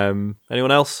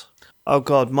 Anyone else? Oh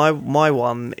God, my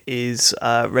one is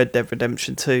Red Dead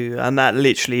Redemption 2, and that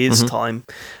literally is time.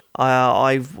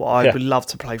 I would love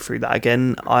to play through that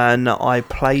again, and I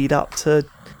played up to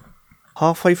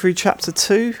halfway through chapter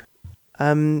 2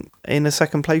 in a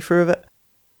second playthrough of it.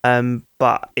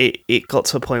 But it got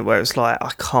to a point where it's like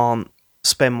I can't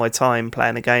spend my time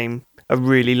playing a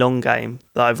really long game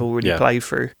that I've already played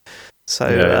through.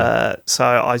 So so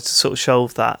I sort of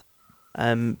shelved that.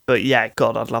 But yeah,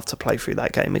 God, I'd love to play through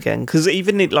that game again, because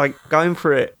even like going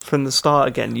through it from the start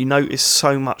again, you notice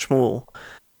so much more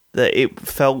that it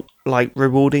felt like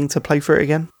rewarding to play through it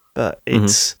again. But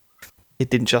it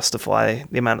didn't justify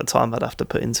the amount of time I'd have to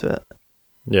put into it.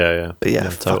 Yeah. But yeah,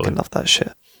 totally. fucking love that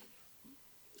shit.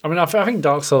 I mean, I think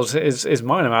Dark Souls is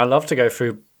mine. I mean, I love to go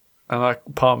through, and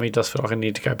part of me does feel like I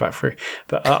need to go back through.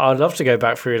 But I'd love to go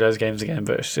back through those games again,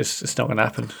 but it's not going to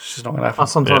happen. It's just not going to happen. I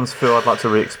sometimes feel I'd like to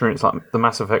re-experience like the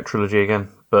Mass Effect trilogy again,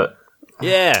 but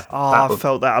I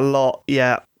felt that a lot.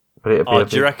 Yeah. But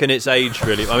do you reckon it's aged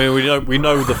really? I mean, we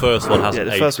know the first one hasn't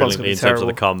aged brilliantly in terms of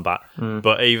the combat,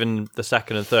 but even the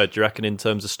second and third, do you reckon in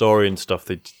terms of story and stuff?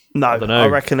 I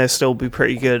reckon they'll still be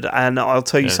pretty good. And I'll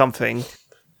tell you something.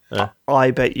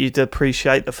 I bet you'd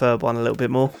appreciate the third one a little bit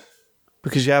more,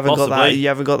 because you haven't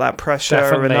got that pressure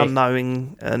and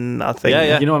unknowing, and I think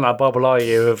you're not in that bubble, are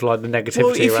you, of like the negativity.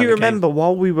 Well, if you remember,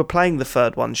 while we were playing the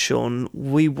third one, Sean,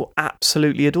 we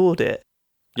absolutely adored it.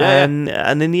 Yeah, and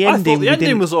in the ending, the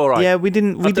ending was all right. Yeah, we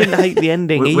didn't hate the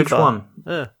ending either. Which one?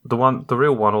 Yeah. The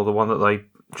real one, or the one that they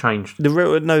changed? We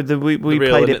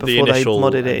played it before they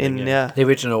modded it in. Yeah, the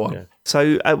original one. Yeah.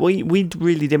 So we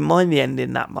really didn't mind the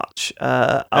ending that much,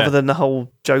 other than the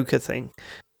whole Joker thing.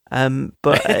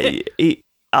 But I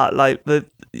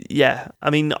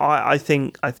mean, I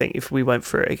think if we went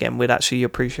through it again, we'd actually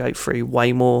appreciate 3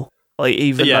 way more. Like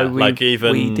even though we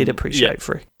did appreciate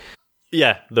 3.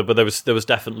 Yeah, but there was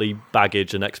definitely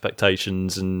baggage and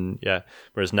expectations, and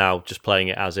whereas now just playing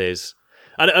it as is.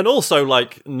 And also,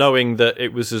 like, knowing that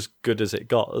it was as good as it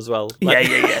got as well. Like,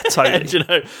 yeah, totally. You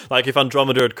know, like, if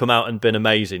Andromeda had come out and been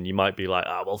amazing, you might be like,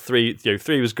 3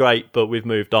 was great, but we've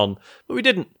moved on. But we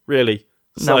didn't, really.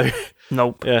 So,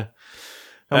 Nope. Yeah.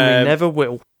 And we never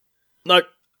will. Nope.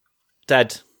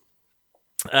 Dead.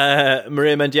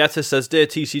 Maria Mendieta says, Dear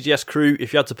TCGS crew,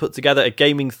 if you had to put together a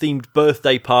gaming-themed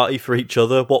birthday party for each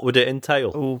other, what would it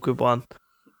entail? Oh, good one.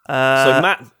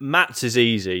 So Matt's is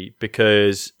easy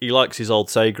because he likes his old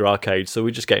Sega arcade, so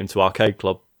we just get him to Arcade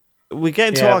Club. We get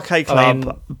into Arcade Club. I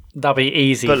mean, that'd be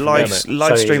easy. But live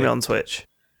stream it on Twitch.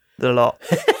 A lot.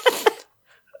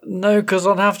 No, because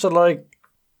I'd have to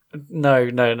No.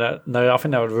 I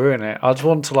think that would ruin it. I'd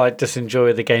want to just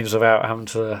enjoy the games without having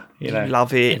to,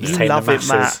 love it. You love it,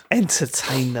 Matt.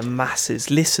 Entertain the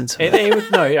masses. Listen to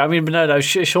it. No.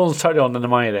 Sean's totally on the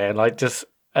money there. Just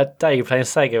a day playing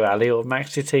Sega Rally or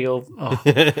Max GT or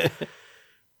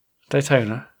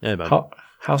Daytona. Yeah, man.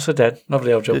 House of Dead.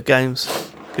 Lovely old job. Good games.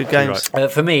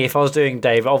 For me, if I was doing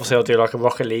Dave, obviously I'll do like a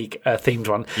Rocket League themed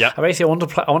one. Yeah. I want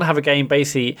to have a game.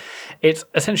 Basically, it's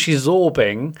essentially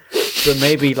zorbing, but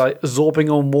maybe like zorbing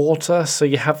on water. So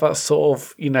you have that sort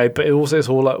of, but it's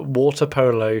all like water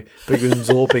polo, but you're in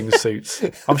zorbing suits.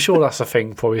 I'm sure that's a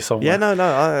thing probably somewhere. Yeah, no,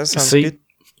 that sounds good.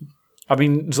 I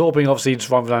mean, zorbing obviously just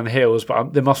run down the hills,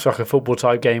 but there must be like a football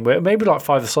type game where maybe like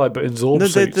 5-a-side, but in zorb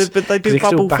suits. But they do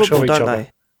bubble football, don't they?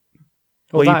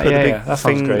 Well, you put the big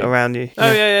thing around you.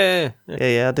 Oh, yeah.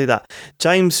 Yeah, I do that.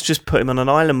 James just put him on an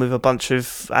island with a bunch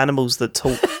of animals that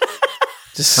talk.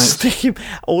 Just stick him.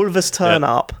 All of us turn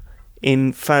up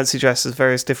in fancy dress as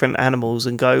various different animals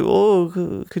and go,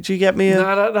 oh, could you get me a...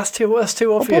 No, that's too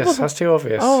obvious. That's too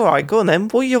obvious. All right, go on then.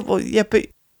 But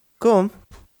go on.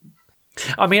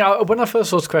 I mean, when I first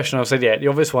saw this question, I said, the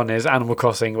obvious one is Animal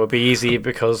Crossing would be easy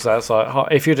because that's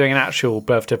like, if you're doing an actual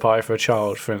birthday party for a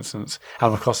child, for instance,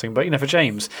 Animal Crossing. But, for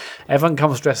James, everyone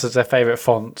comes dressed as their favourite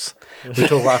fonts. We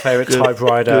talk about our favourite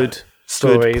typewriter.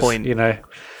 stories. Good point. You know,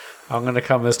 I'm going to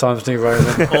come as Times New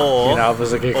Roman. Or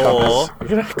others are going to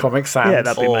come as Comic Sans. Yeah,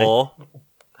 that'd be me. or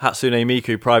Hatsune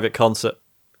Miku private concert.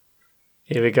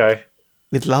 Here we go.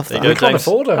 We'd love There that. you go, can't James.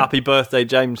 afford her. Happy birthday,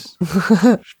 James.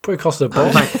 Probably cost a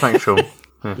bomb. Thanks, Sean.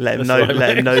 Let him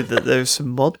know that there's some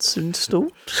mods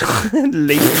installed.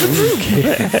 Leave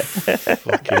the room.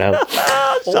 Fucking hell.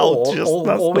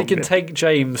 Or we can take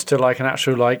James to like an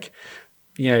actual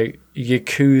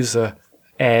Yakuza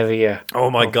area. Oh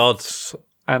my God.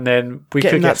 And then we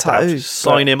Get could him get that tattoo.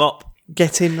 stabbed. Sign him up.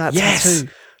 Get him that Yes!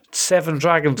 tattoo. 7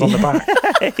 dragons on the back.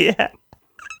 Yeah.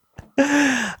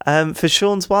 For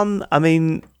Sean's one, I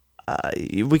mean,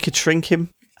 we could shrink him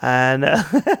and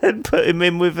put him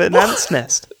in with an ant's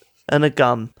nest and a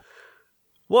gun.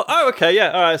 What? Oh, okay, yeah.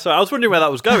 All right. So I was wondering where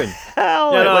that was going.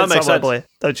 That makes sense. Boy.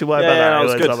 Don't you worry about that. That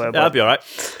was good. Yeah, that'd be all right.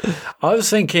 I was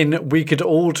thinking we could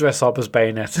all dress up as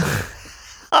Bayonetta.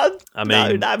 I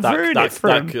mean,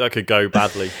 that could go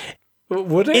badly.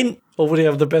 Would it? Or would he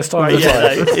have the best time?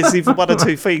 It's either one or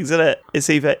two things, isn't it? It's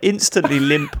either instantly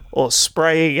limp or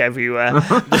spraying everywhere.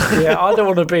 Yeah, I don't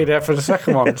want to be there for the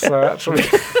second one. So actually,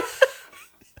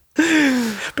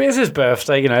 but it's his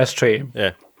birthday, let's treat him.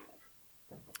 Yeah.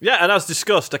 Yeah, and as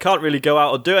discussed, I can't really go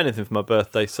out or do anything for my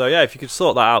birthday. So yeah, if you could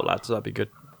sort that out, lads, that'd be good.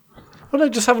 Well, no,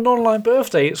 just have an online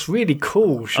birthday. It's really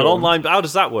cool. Sean. An online? How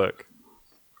does that work?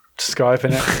 Skype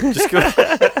in it.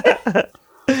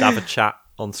 Just have a chat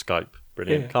on Skype.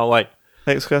 Brilliant. Yeah. Can't wait.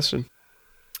 Next question.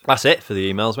 That's it for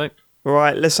the emails, mate.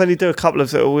 Right, let's only do a couple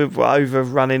of we're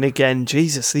overrunning again.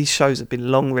 Jesus, these shows have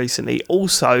been long recently.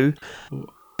 Also,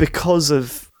 because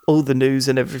of all the news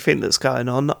and everything that's going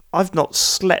on, I've not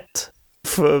slept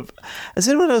for. Has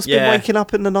anyone else been waking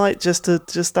up in the night just to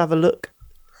have a look?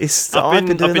 I've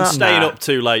been staying up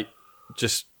too late,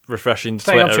 just refreshing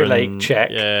Staying Twitter. up too late,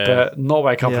 check, but not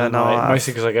wake up in the night.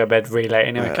 Mostly because I go to bed really late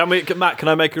anyway. Matt, can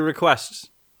I make a request?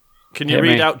 Can you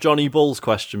read out Johnny Bull's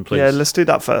question, please? Yeah, let's do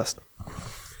that first.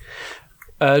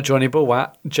 Johnny Bull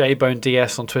at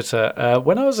JBoneDS on Twitter.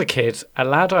 When I was a kid, a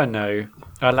lad I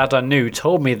knew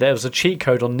told me there was a cheat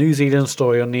code on New Zealand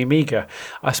Story on the Amiga.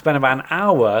 I spent about an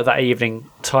hour that evening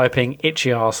typing itchy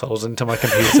arseholes into my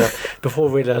computer before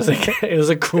realising it was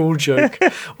a cruel joke.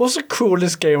 What's the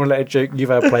cruelest game-related joke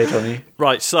you've ever played, Johnny?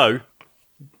 Right, so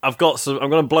I'm going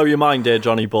to blow your mind here,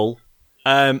 Johnny Bull.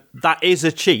 That is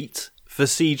a cheat for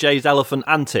CJ's Elephant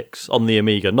Antics on the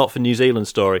Amiga, not for New Zealand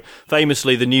Story.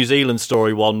 Famously, the New Zealand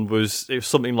Story one was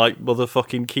something like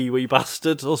motherfucking Kiwi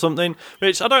bastard or something,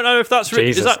 which I don't know if that's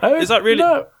really... Is that really...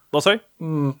 No. What, sorry?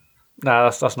 No,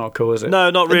 that's not cool, is it? No,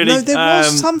 not really. No, there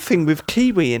was something with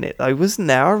Kiwi in it, though, wasn't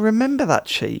there? I remember that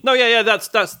cheat. No, yeah,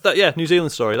 that's New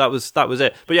Zealand Story. That was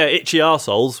it. But yeah, Itchy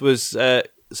Arseholes was...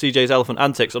 CJ's Elephant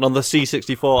Antics, and on the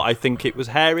C64 I think it was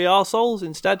Hairy Arseholes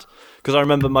instead, because I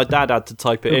remember my dad had to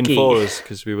type it in for us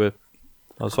because I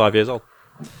was 5 years old.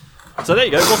 So there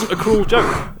you go, it wasn't a cruel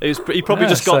joke. He probably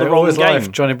just got the wrong game.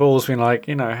 Life, Johnny Ball's been like,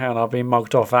 hell, I've been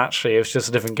mugged off. Actually, it was just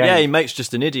a different game. Yeah, your mate's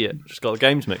just an idiot, just got the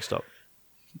games mixed up.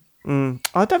 I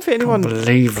don't think anyone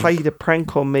played a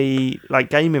prank on me, like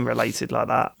gaming related like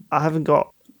that. I haven't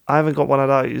got one of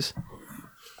those.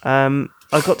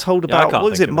 I got told about what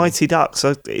was it, Mighty Ducks?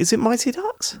 Is it Mighty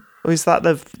Ducks, or is that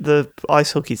the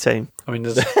ice hockey team? I mean,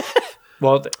 there's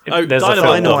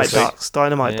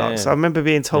Dynamite Ducks. I remember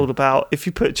being told about if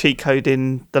you put a cheat code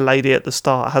in, the lady at the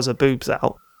start has her boobs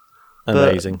out.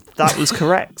 Amazing. But that was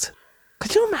correct.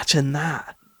 Could you imagine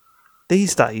that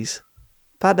these days?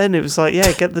 Back then, it was like,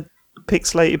 get the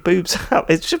pixelated boobs out.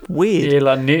 It's just weird. Yeah,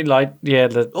 the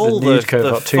nude code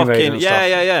got Tomb Raider and stuff.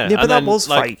 Yeah. Yeah, but that was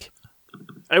fake.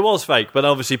 It was fake, but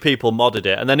obviously people modded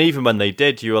it, and then even when they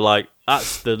did, you were like,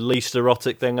 "That's the least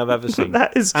erotic thing I've ever seen."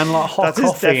 That is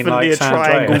definitely like a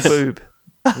triangle boob.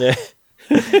 Yeah.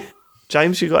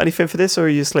 James, you got anything for this, or are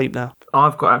you asleep now?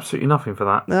 I've got absolutely nothing for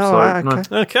that. No,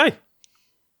 okay. Okay.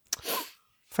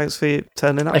 Thanks for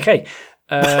turning up. Okay.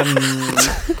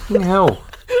 Hell.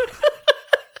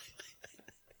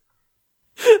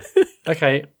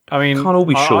 Okay. I mean, can't all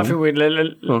be Sean. I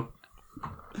think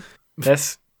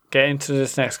let's get into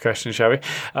this next question, shall we?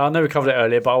 I know we covered it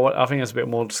earlier, but I think there's a bit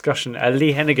more discussion.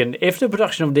 Lee Hennigan, if the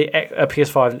production of the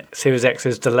PS5 Series X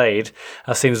is delayed,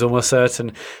 as seems almost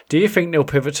certain, do you think they'll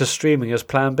pivot to streaming as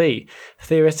Plan B?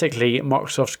 Theoretically,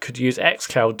 Microsoft could use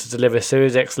xCloud to deliver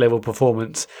Series X level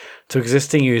performance to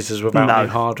existing users without new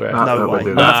hardware. No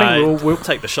way. I think we'll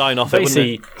take the shine off it, wouldn't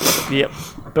it? Yep.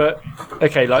 But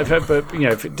okay,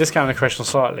 discounting the question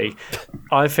slightly,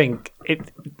 I think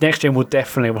next gen will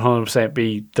definitely 100%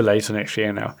 be delayed to next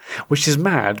year now, which is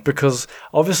mad because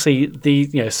obviously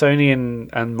Sony and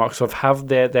Microsoft have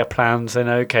their plans. They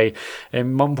know, okay,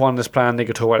 in month 1 this plan they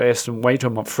could talk about this, and wait till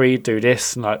month 3 do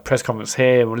this, and like press conference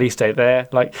here and release date there.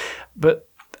 But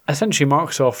essentially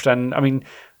Microsoft and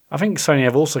I think Sony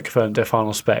have also confirmed their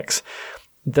final specs.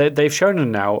 They've shown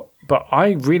them now, but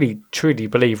I really, truly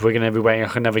believe we're going to be waiting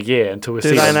another year until we see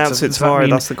them. Do they announce it tomorrow?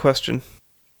 That's the question.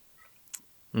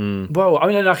 Well,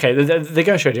 okay, they're going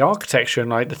to show the architecture and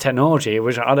like the technology,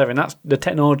 which I don't think that's the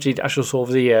technology. The actual sort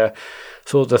of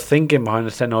the thinking behind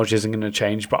the technology isn't going to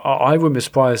change. But I wouldn't be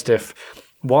surprised if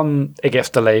 1, it gets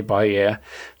delayed by a year.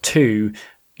 2,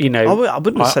 I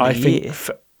wouldn't have said a year.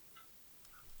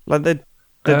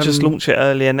 They'd just launch it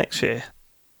earlier next year.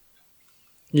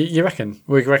 You reckon?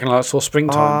 We reckon like sort of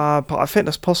springtime? But I think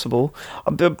that's possible.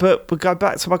 But go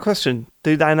back to my question.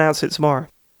 Do they announce it tomorrow?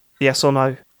 Yes or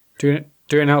no? Do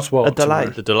you announce what? A delay.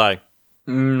 The delay.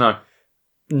 No.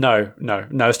 No,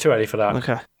 it's too early for that.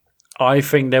 Okay. I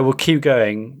think they will keep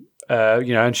going,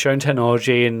 and showing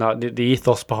technology and like the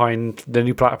ethos behind the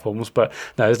new platforms. But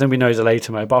no, there's going to be no delay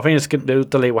tomorrow. But I think the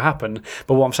delay will happen.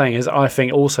 But what I'm saying is, I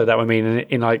think also that would mean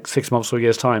in like 6 months or a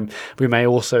year's time, we may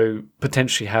also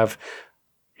potentially have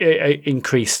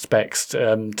increased specs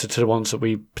to the ones that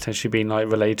we potentially been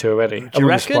like relayed to already. Do you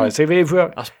reckon?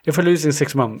 If we're losing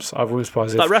 6 months, I wouldn't be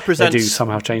surprised if they do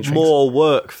somehow change things. More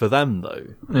work for them, though.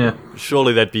 Yeah,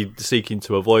 surely they'd be seeking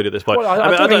to avoid at this point. Well,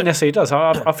 I don't think necessarily it does.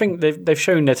 I think they've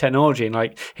shown their technology and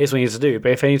like here's what you need to do.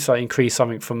 But if they need to like increase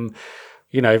something from,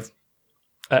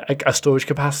 a storage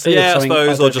capacity, I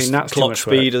suppose, or just clock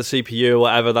speed of the CPU or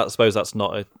whatever. I suppose that's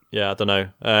not I don't know.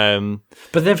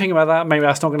 But then thinking about that, maybe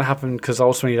that's not going to happen because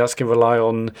ultimately that's going to rely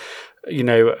on,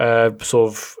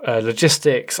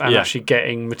 logistics and actually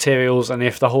getting materials. And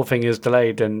if the whole thing is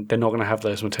delayed, then they're not going to have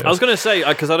those materials. I was going to say,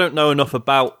 because I don't know enough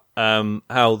about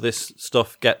how this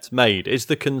stuff gets made. Is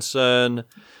the concern...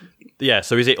 Yeah,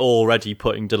 so is it already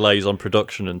putting delays on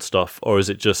production and stuff, or is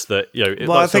it just that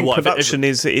I think production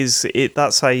is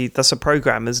that's a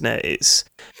program, isn't it? It's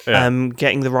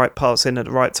getting the right parts in at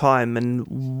the right time, and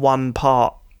one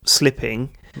part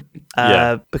slipping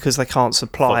because they can't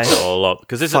supply. Fucks it all up.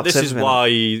 Because this is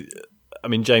why. I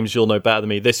mean, James, you'll know better than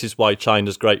me. This is why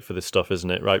China's great for this stuff,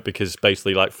 isn't it? Right? Because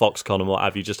basically, like Foxconn and what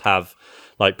have you, just have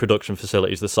like production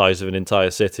facilities the size of an entire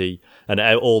city, and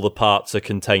all the parts are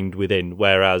contained within.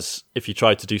 Whereas if you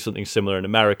tried to do something similar in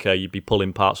America, you'd be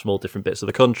pulling parts from all different bits of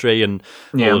the country, and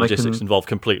all the logistics involved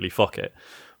completely fuck it.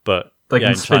 But they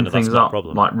can spin China, things up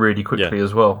like really quickly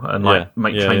as well, and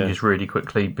make changes really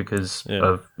quickly because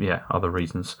of other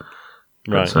reasons.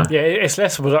 Right. So. Yeah, it's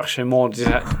less production, more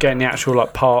just getting the actual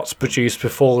like parts produced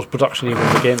before production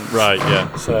even begins. Right.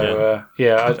 Yeah. So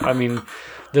I mean,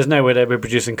 there's no way they'll be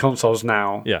producing consoles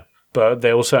now. Yeah. But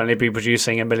they'll certainly be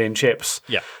producing 1 million chips.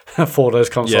 Yeah. For those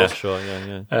consoles. Yeah. Sure.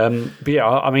 Yeah. But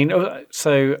I mean,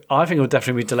 so I think it will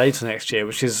definitely be delayed to next year,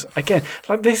 which is again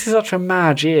like this is such a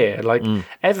mad year. Like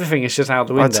everything is just out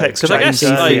the window. I text James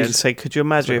earlier and say, could you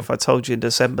imagine if I told you in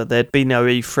December there'd be no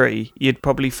E3? You'd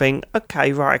probably think,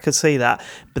 okay, right, I could see that,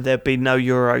 but there'd be no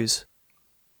Euros.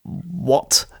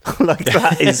 What? Like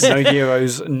that is no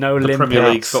Euros, no Olympics. The Premier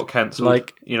League's got cancelled.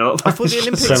 Like I thought the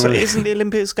Olympics isn't the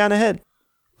Olympics going ahead?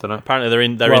 Don't know. Apparently they're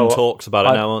in talks about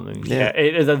it now, aren't they? Yeah,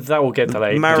 that will get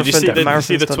delayed. Did you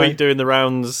see the tweet doing the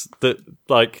rounds that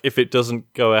like if it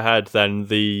doesn't go ahead, then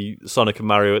the Sonic and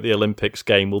Mario at the Olympics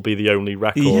game will be the only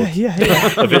record. Yeah.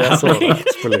 That's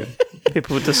brilliant.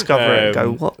 People would discover it and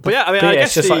go, what? But I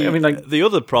guess the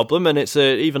other problem, and it's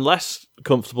an even less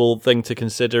comfortable thing to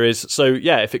consider, is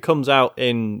if it comes out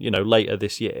in later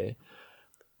this year,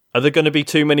 are there going to be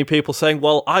too many people saying,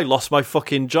 well, I lost my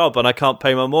fucking job and I can't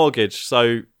pay my mortgage,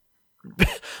 so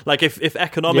like if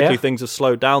economically things have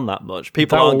slowed down that much,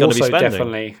 people aren't going to be spending.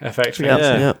 Definitely affect me.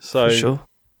 Yeah, so for sure.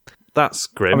 That's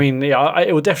grim. I mean,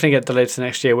 it will definitely get delayed to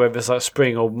next year, whether it's like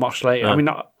spring or much later.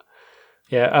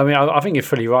 I think you're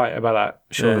fully right about that.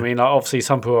 Sure. I mean, obviously,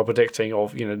 some people are predicting, or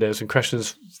there's some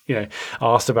questions,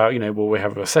 asked about, will we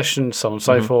have a recession, so on and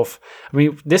so forth. I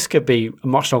mean, this could be a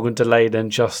much longer delay than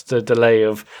just the delay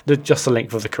of just the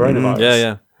length of the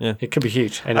coronavirus. Yeah. It could be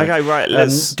huge. Anyway, okay, right.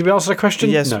 Did we answer the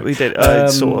question? Yes, no. we did.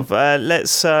 Sort of.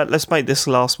 Let's make this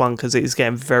the last one because it is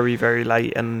getting very, very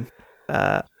late and.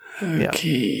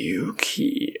 Okay.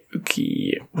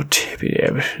 What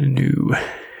new?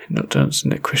 Not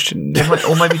answering that question.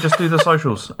 Or maybe just do the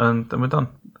socials and then we're done.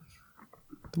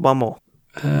 One more.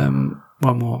 One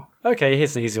more. Okay,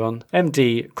 here's an easy one.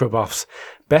 MD Grubuffs.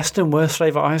 Best and worst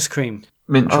flavour ice cream.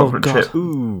 Mint chocolate chip.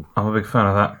 Ooh. I'm a big fan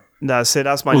of that. No, so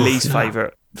that's my least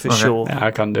favourite. for sure. Yeah,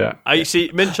 I can't do it. You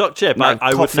see, mint chocolate chip,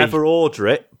 I would never order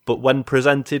it, but when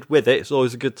presented with it, it's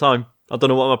always a good time. I don't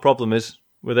know what my problem is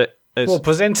with it.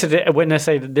 Presented it when they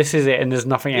say that this is it and there's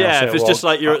nothing else. Yeah, if it's just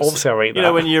like you're, obviously I'll eat that. You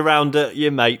know, when you're around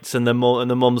your mates and the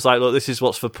mum's like, "Look, this is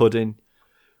what's for pudding."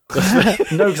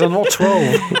 No, because I'm not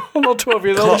 12. I'm not 12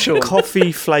 years old. Sure.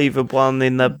 Coffee flavoured one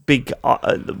in the big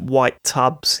white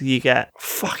tubs you get.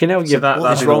 Fucking hell,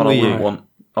 that's wrong with you. Want.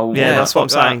 Oh, yeah, that's what I'm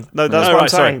saying. No, that's what I'm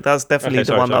saying. That's definitely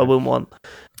the one that I wouldn't want.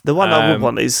 The one I would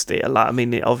want is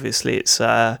obviously it's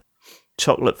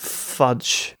chocolate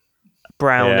fudge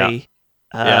brownie.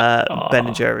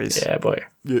 Ben & Jerry's. Yeah, boy.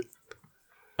 Yeah.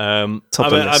 I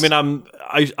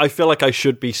feel like I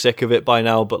should be sick of it by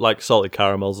now, but like salted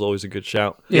caramel is always a good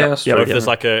shout. Yeah, if there's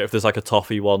like a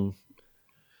toffee one.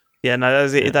 Yeah, no,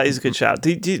 that is a good shout.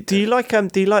 Do you like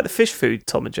the fish food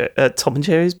Tom and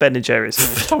Jerry's, Ben and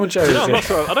Jerry's? Tom and Jerry's. No, I'm not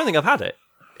sure. I don't think I've had it.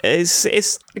 It's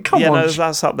no,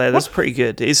 that's up there. That's pretty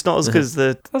good. It's not as good as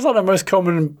the. That's not the most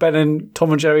common Ben and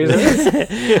Tom and Jerry's.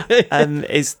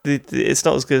 It's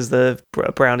not as good as the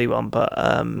brownie one, but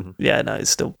yeah, no,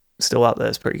 it's still up there.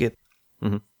 It's pretty good.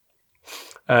 Mm-hmm.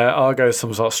 I'll go with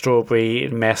some sort of strawberry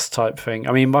mess type thing.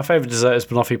 I mean, my favourite dessert is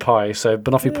banoffee pie, so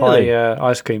banoffee pie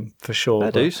ice cream for sure.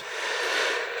 That is.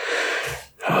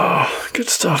 Oh, good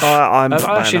stuff. I'm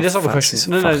actually, there's other questions.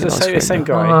 No, the same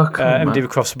guy, MD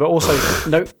Cross, but also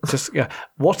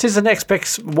what is the next big?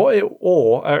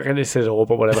 This is all,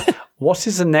 but whatever. What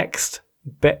is the next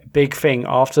big thing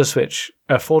after the Switch?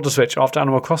 For the Switch after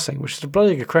Animal Crossing, which is a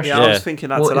bloody good question. Yeah, I was thinking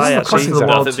that today. Actually,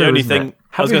 the only thing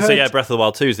I was going to say, Breath of the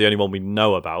Wild 2 is the only one we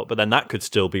know about, but then that could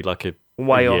still be like a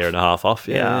year and a half off.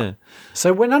 Yeah.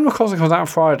 So when Animal Crossing comes out on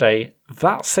Friday,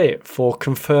 that's it for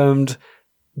confirmed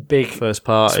big first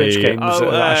party Switch games.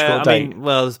 Actual date.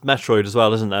 There's Metroid as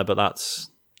well, isn't there? But that's.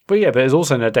 But there's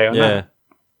also no date on that.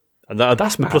 And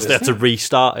that's mad. Plus, they had to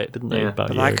restart it, didn't they? Yeah.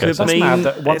 But that could mean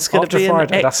it's going to be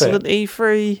an excellent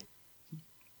E3.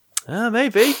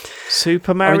 Maybe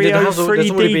Super Mario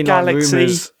 3D Galaxy.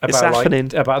 It's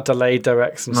happening about delayed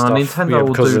directs and stuff. Nintendo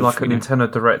will do like a Nintendo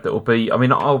Direct that will be. I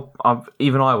mean, I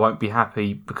won't be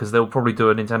happy because they'll probably do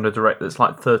a Nintendo Direct that's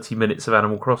like 30 minutes of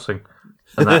Animal Crossing,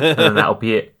 and then that'll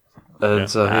be it. And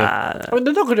I mean,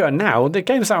 they're not going to do it now. The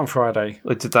game's out on Friday.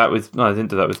 They did that with they didn't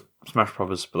do that with Smash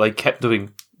Brothers, but they kept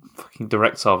doing fucking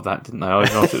directs of that, didn't they? I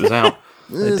don't know if it was out.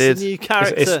 They did. A new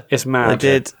character. It's mad.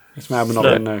 They did. It's mad, but not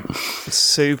going to know.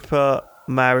 Super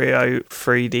Mario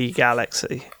 3D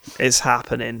Galaxy. It's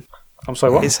happening. I'm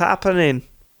sorry, what? It's happening.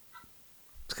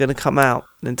 It's going to come out.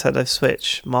 Nintendo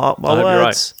Switch. Mark my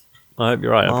words. I hope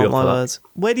you're right. Mark my words.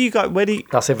 Where do you go?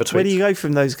 That's it for tweets. Where do you go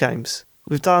from those games?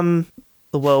 We've done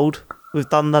the world. We've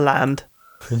done the land.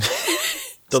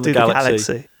 Let's do the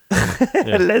galaxy.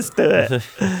 Let's do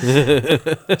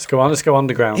it. Let's go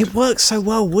underground. It works so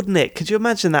well, wouldn't it? Could you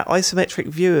imagine that isometric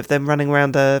view of them running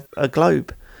around a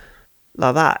globe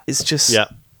like that? It's just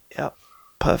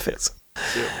perfect.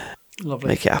 Lovely.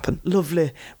 Make it happen.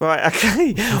 Lovely. Right,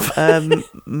 okay.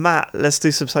 Matt, let's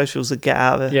do some socials and get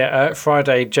out of here. Yeah,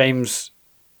 Friday, James.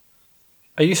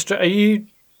 Do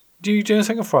you do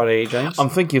anything on Friday, James? I'm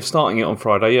thinking of starting it on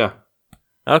Friday. Yeah.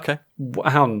 Okay.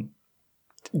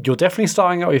 You're definitely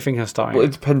starting it, or are you thinking of starting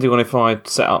it? Depending on if I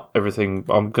set up everything,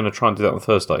 I'm going to try and do that on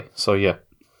Thursday. So, yeah.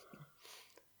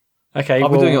 Okay, I'll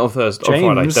be doing it on Thursday,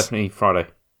 on Friday, definitely Friday.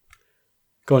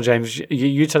 Go on, James.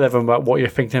 You tell everyone about what you're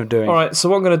thinking of doing. All right, so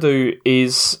what I'm going to do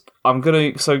is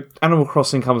so Animal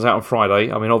Crossing comes out on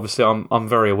Friday. I mean, obviously, I'm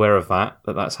very aware of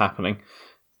that's happening.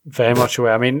 Very much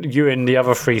aware. I mean, you and the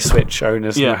other 3 Switch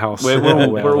owners in the house. We're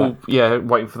all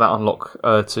waiting for that unlock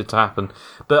to happen.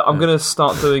 But I'm going to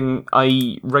start doing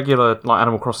a regular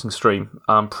Animal Crossing stream,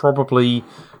 probably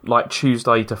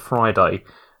Tuesday to Friday.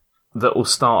 That will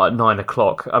start at 9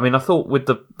 o'clock. I mean, I thought with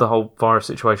the whole virus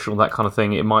situation, all that kind of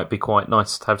thing, it might be quite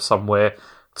nice to have somewhere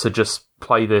to just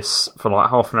play this for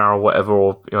half an hour or whatever,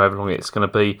 or however long it's going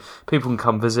to be. People can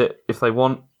come visit if they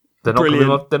want. They're not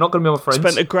going to be my friends.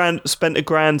 Spent a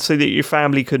grand so that your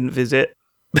family couldn't visit.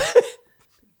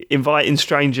 Inviting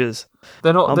strangers.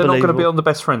 They're not going to be on the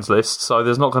best friends list, so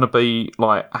there's not going to be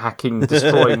hacking,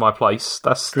 destroying my place.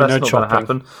 That's not going to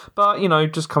happen. But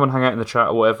just come and hang out in the chat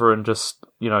or whatever, and just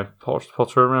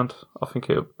potter around. I think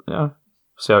see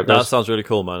how it goes. That sounds really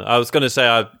cool, man. I was going to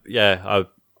say,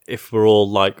 if we're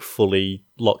all fully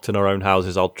locked in our own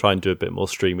houses, I'll try and do a bit more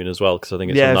streaming as well, because I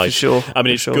think it's a nice. For sure. I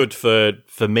mean, it's good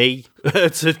for me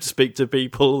to speak to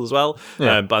people as well.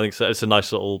 Yeah. But I think it's a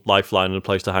nice little lifeline and a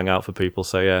place to hang out for people.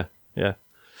 So yeah,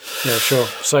 sure.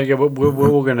 So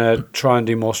we're all going to try and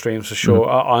do more streams for sure.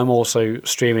 I'm also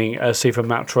streaming Super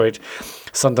Metroid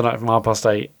Sunday night from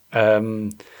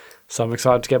 8:30. So I'm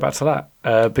excited to get back to that.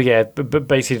 But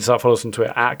basically just follow us on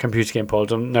Twitter at Computer Game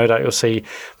Pod. And no doubt you'll see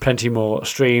plenty more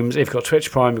streams. If you've got Twitch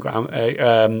Prime,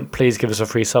 please give us a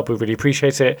free sub. We really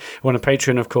appreciate it. We're on a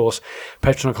Patreon, of course,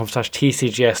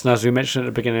 patreon.com/TCGS. And as we mentioned at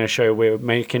the beginning of the show, we're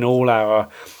making all our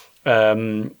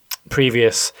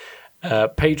previous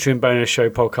Patreon bonus show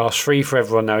podcast free for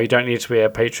everyone now. You don't need to be a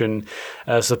Patreon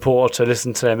supporter to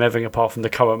listen to them, everything apart from the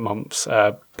current month's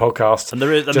podcast. And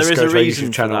there is a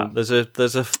reason for that. There's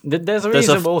a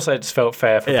reason. Also, it's felt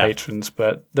fair for patrons,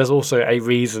 but there's also a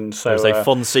reason. So there's a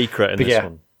fun secret in this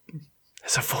one.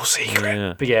 It's a full secret.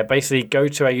 Yeah. But yeah, basically go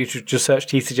to our YouTube, just search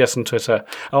TCGS on Twitter,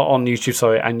 on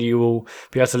YouTube, and you will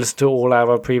be able to listen to all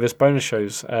our previous bonus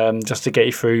shows, just to get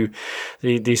you through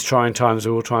these trying times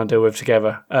we all try and deal with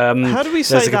together. How do we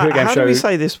say that? How do we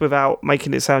say this without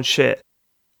making it sound shit?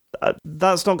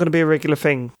 That's not going to be a regular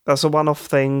thing. That's a one-off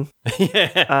thing.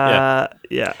 Yeah.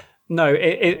 No,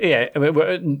 it's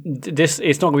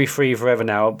not going to be free forever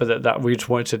now, but that we just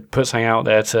wanted to put something out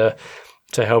there to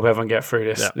help everyone get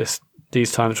through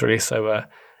these times, really. So, as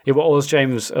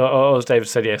David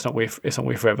said, it's not we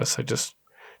forever. So just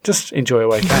enjoy it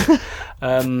while you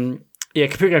can.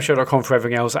 computergameshow.com for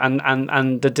everything else,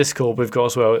 and the Discord we've got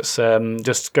as well. It's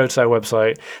just go to our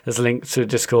website. There's a link to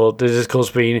Discord. The Discord's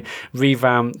been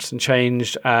revamped and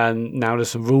changed, and now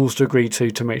there's some rules to agree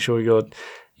to make sure you're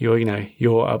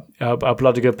a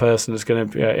bloody good person that's going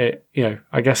to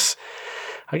I guess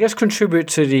contribute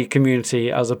to the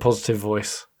community as a positive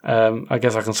voice. I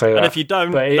guess I can say that. And if you don't,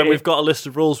 then we've got a list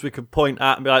of rules we can point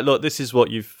at and be like, look, this is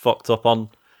what you've fucked up on.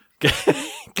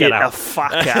 Get out. The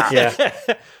fuck out. Yeah.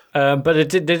 But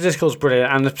the Discord's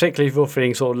brilliant, and particularly if you're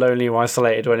feeling sort of lonely or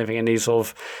isolated or anything in these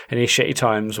shitty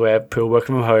times where people are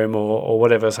working from home or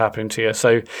whatever's happening to you.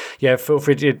 So yeah, feel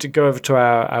free to go over to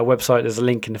our website. There's a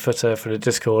link in the footer for the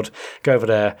Discord. Go over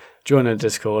there, join the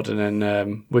Discord, and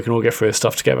then we can all get through this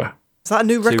stuff together. Is that a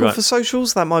new record for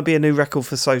socials? That might be a new record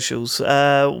for socials.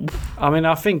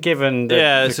 I think given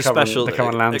the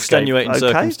current landscape. Extenuating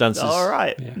circumstances. All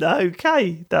right. Yeah.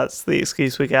 Okay. That's the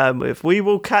excuse we're going with. We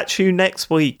will catch you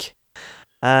next week.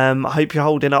 I hope you're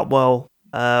holding up well.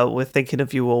 We're thinking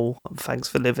of you all. Thanks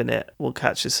for living it. We'll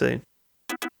catch you soon.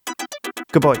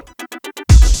 Goodbye.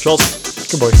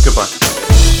 Cheers. Goodbye.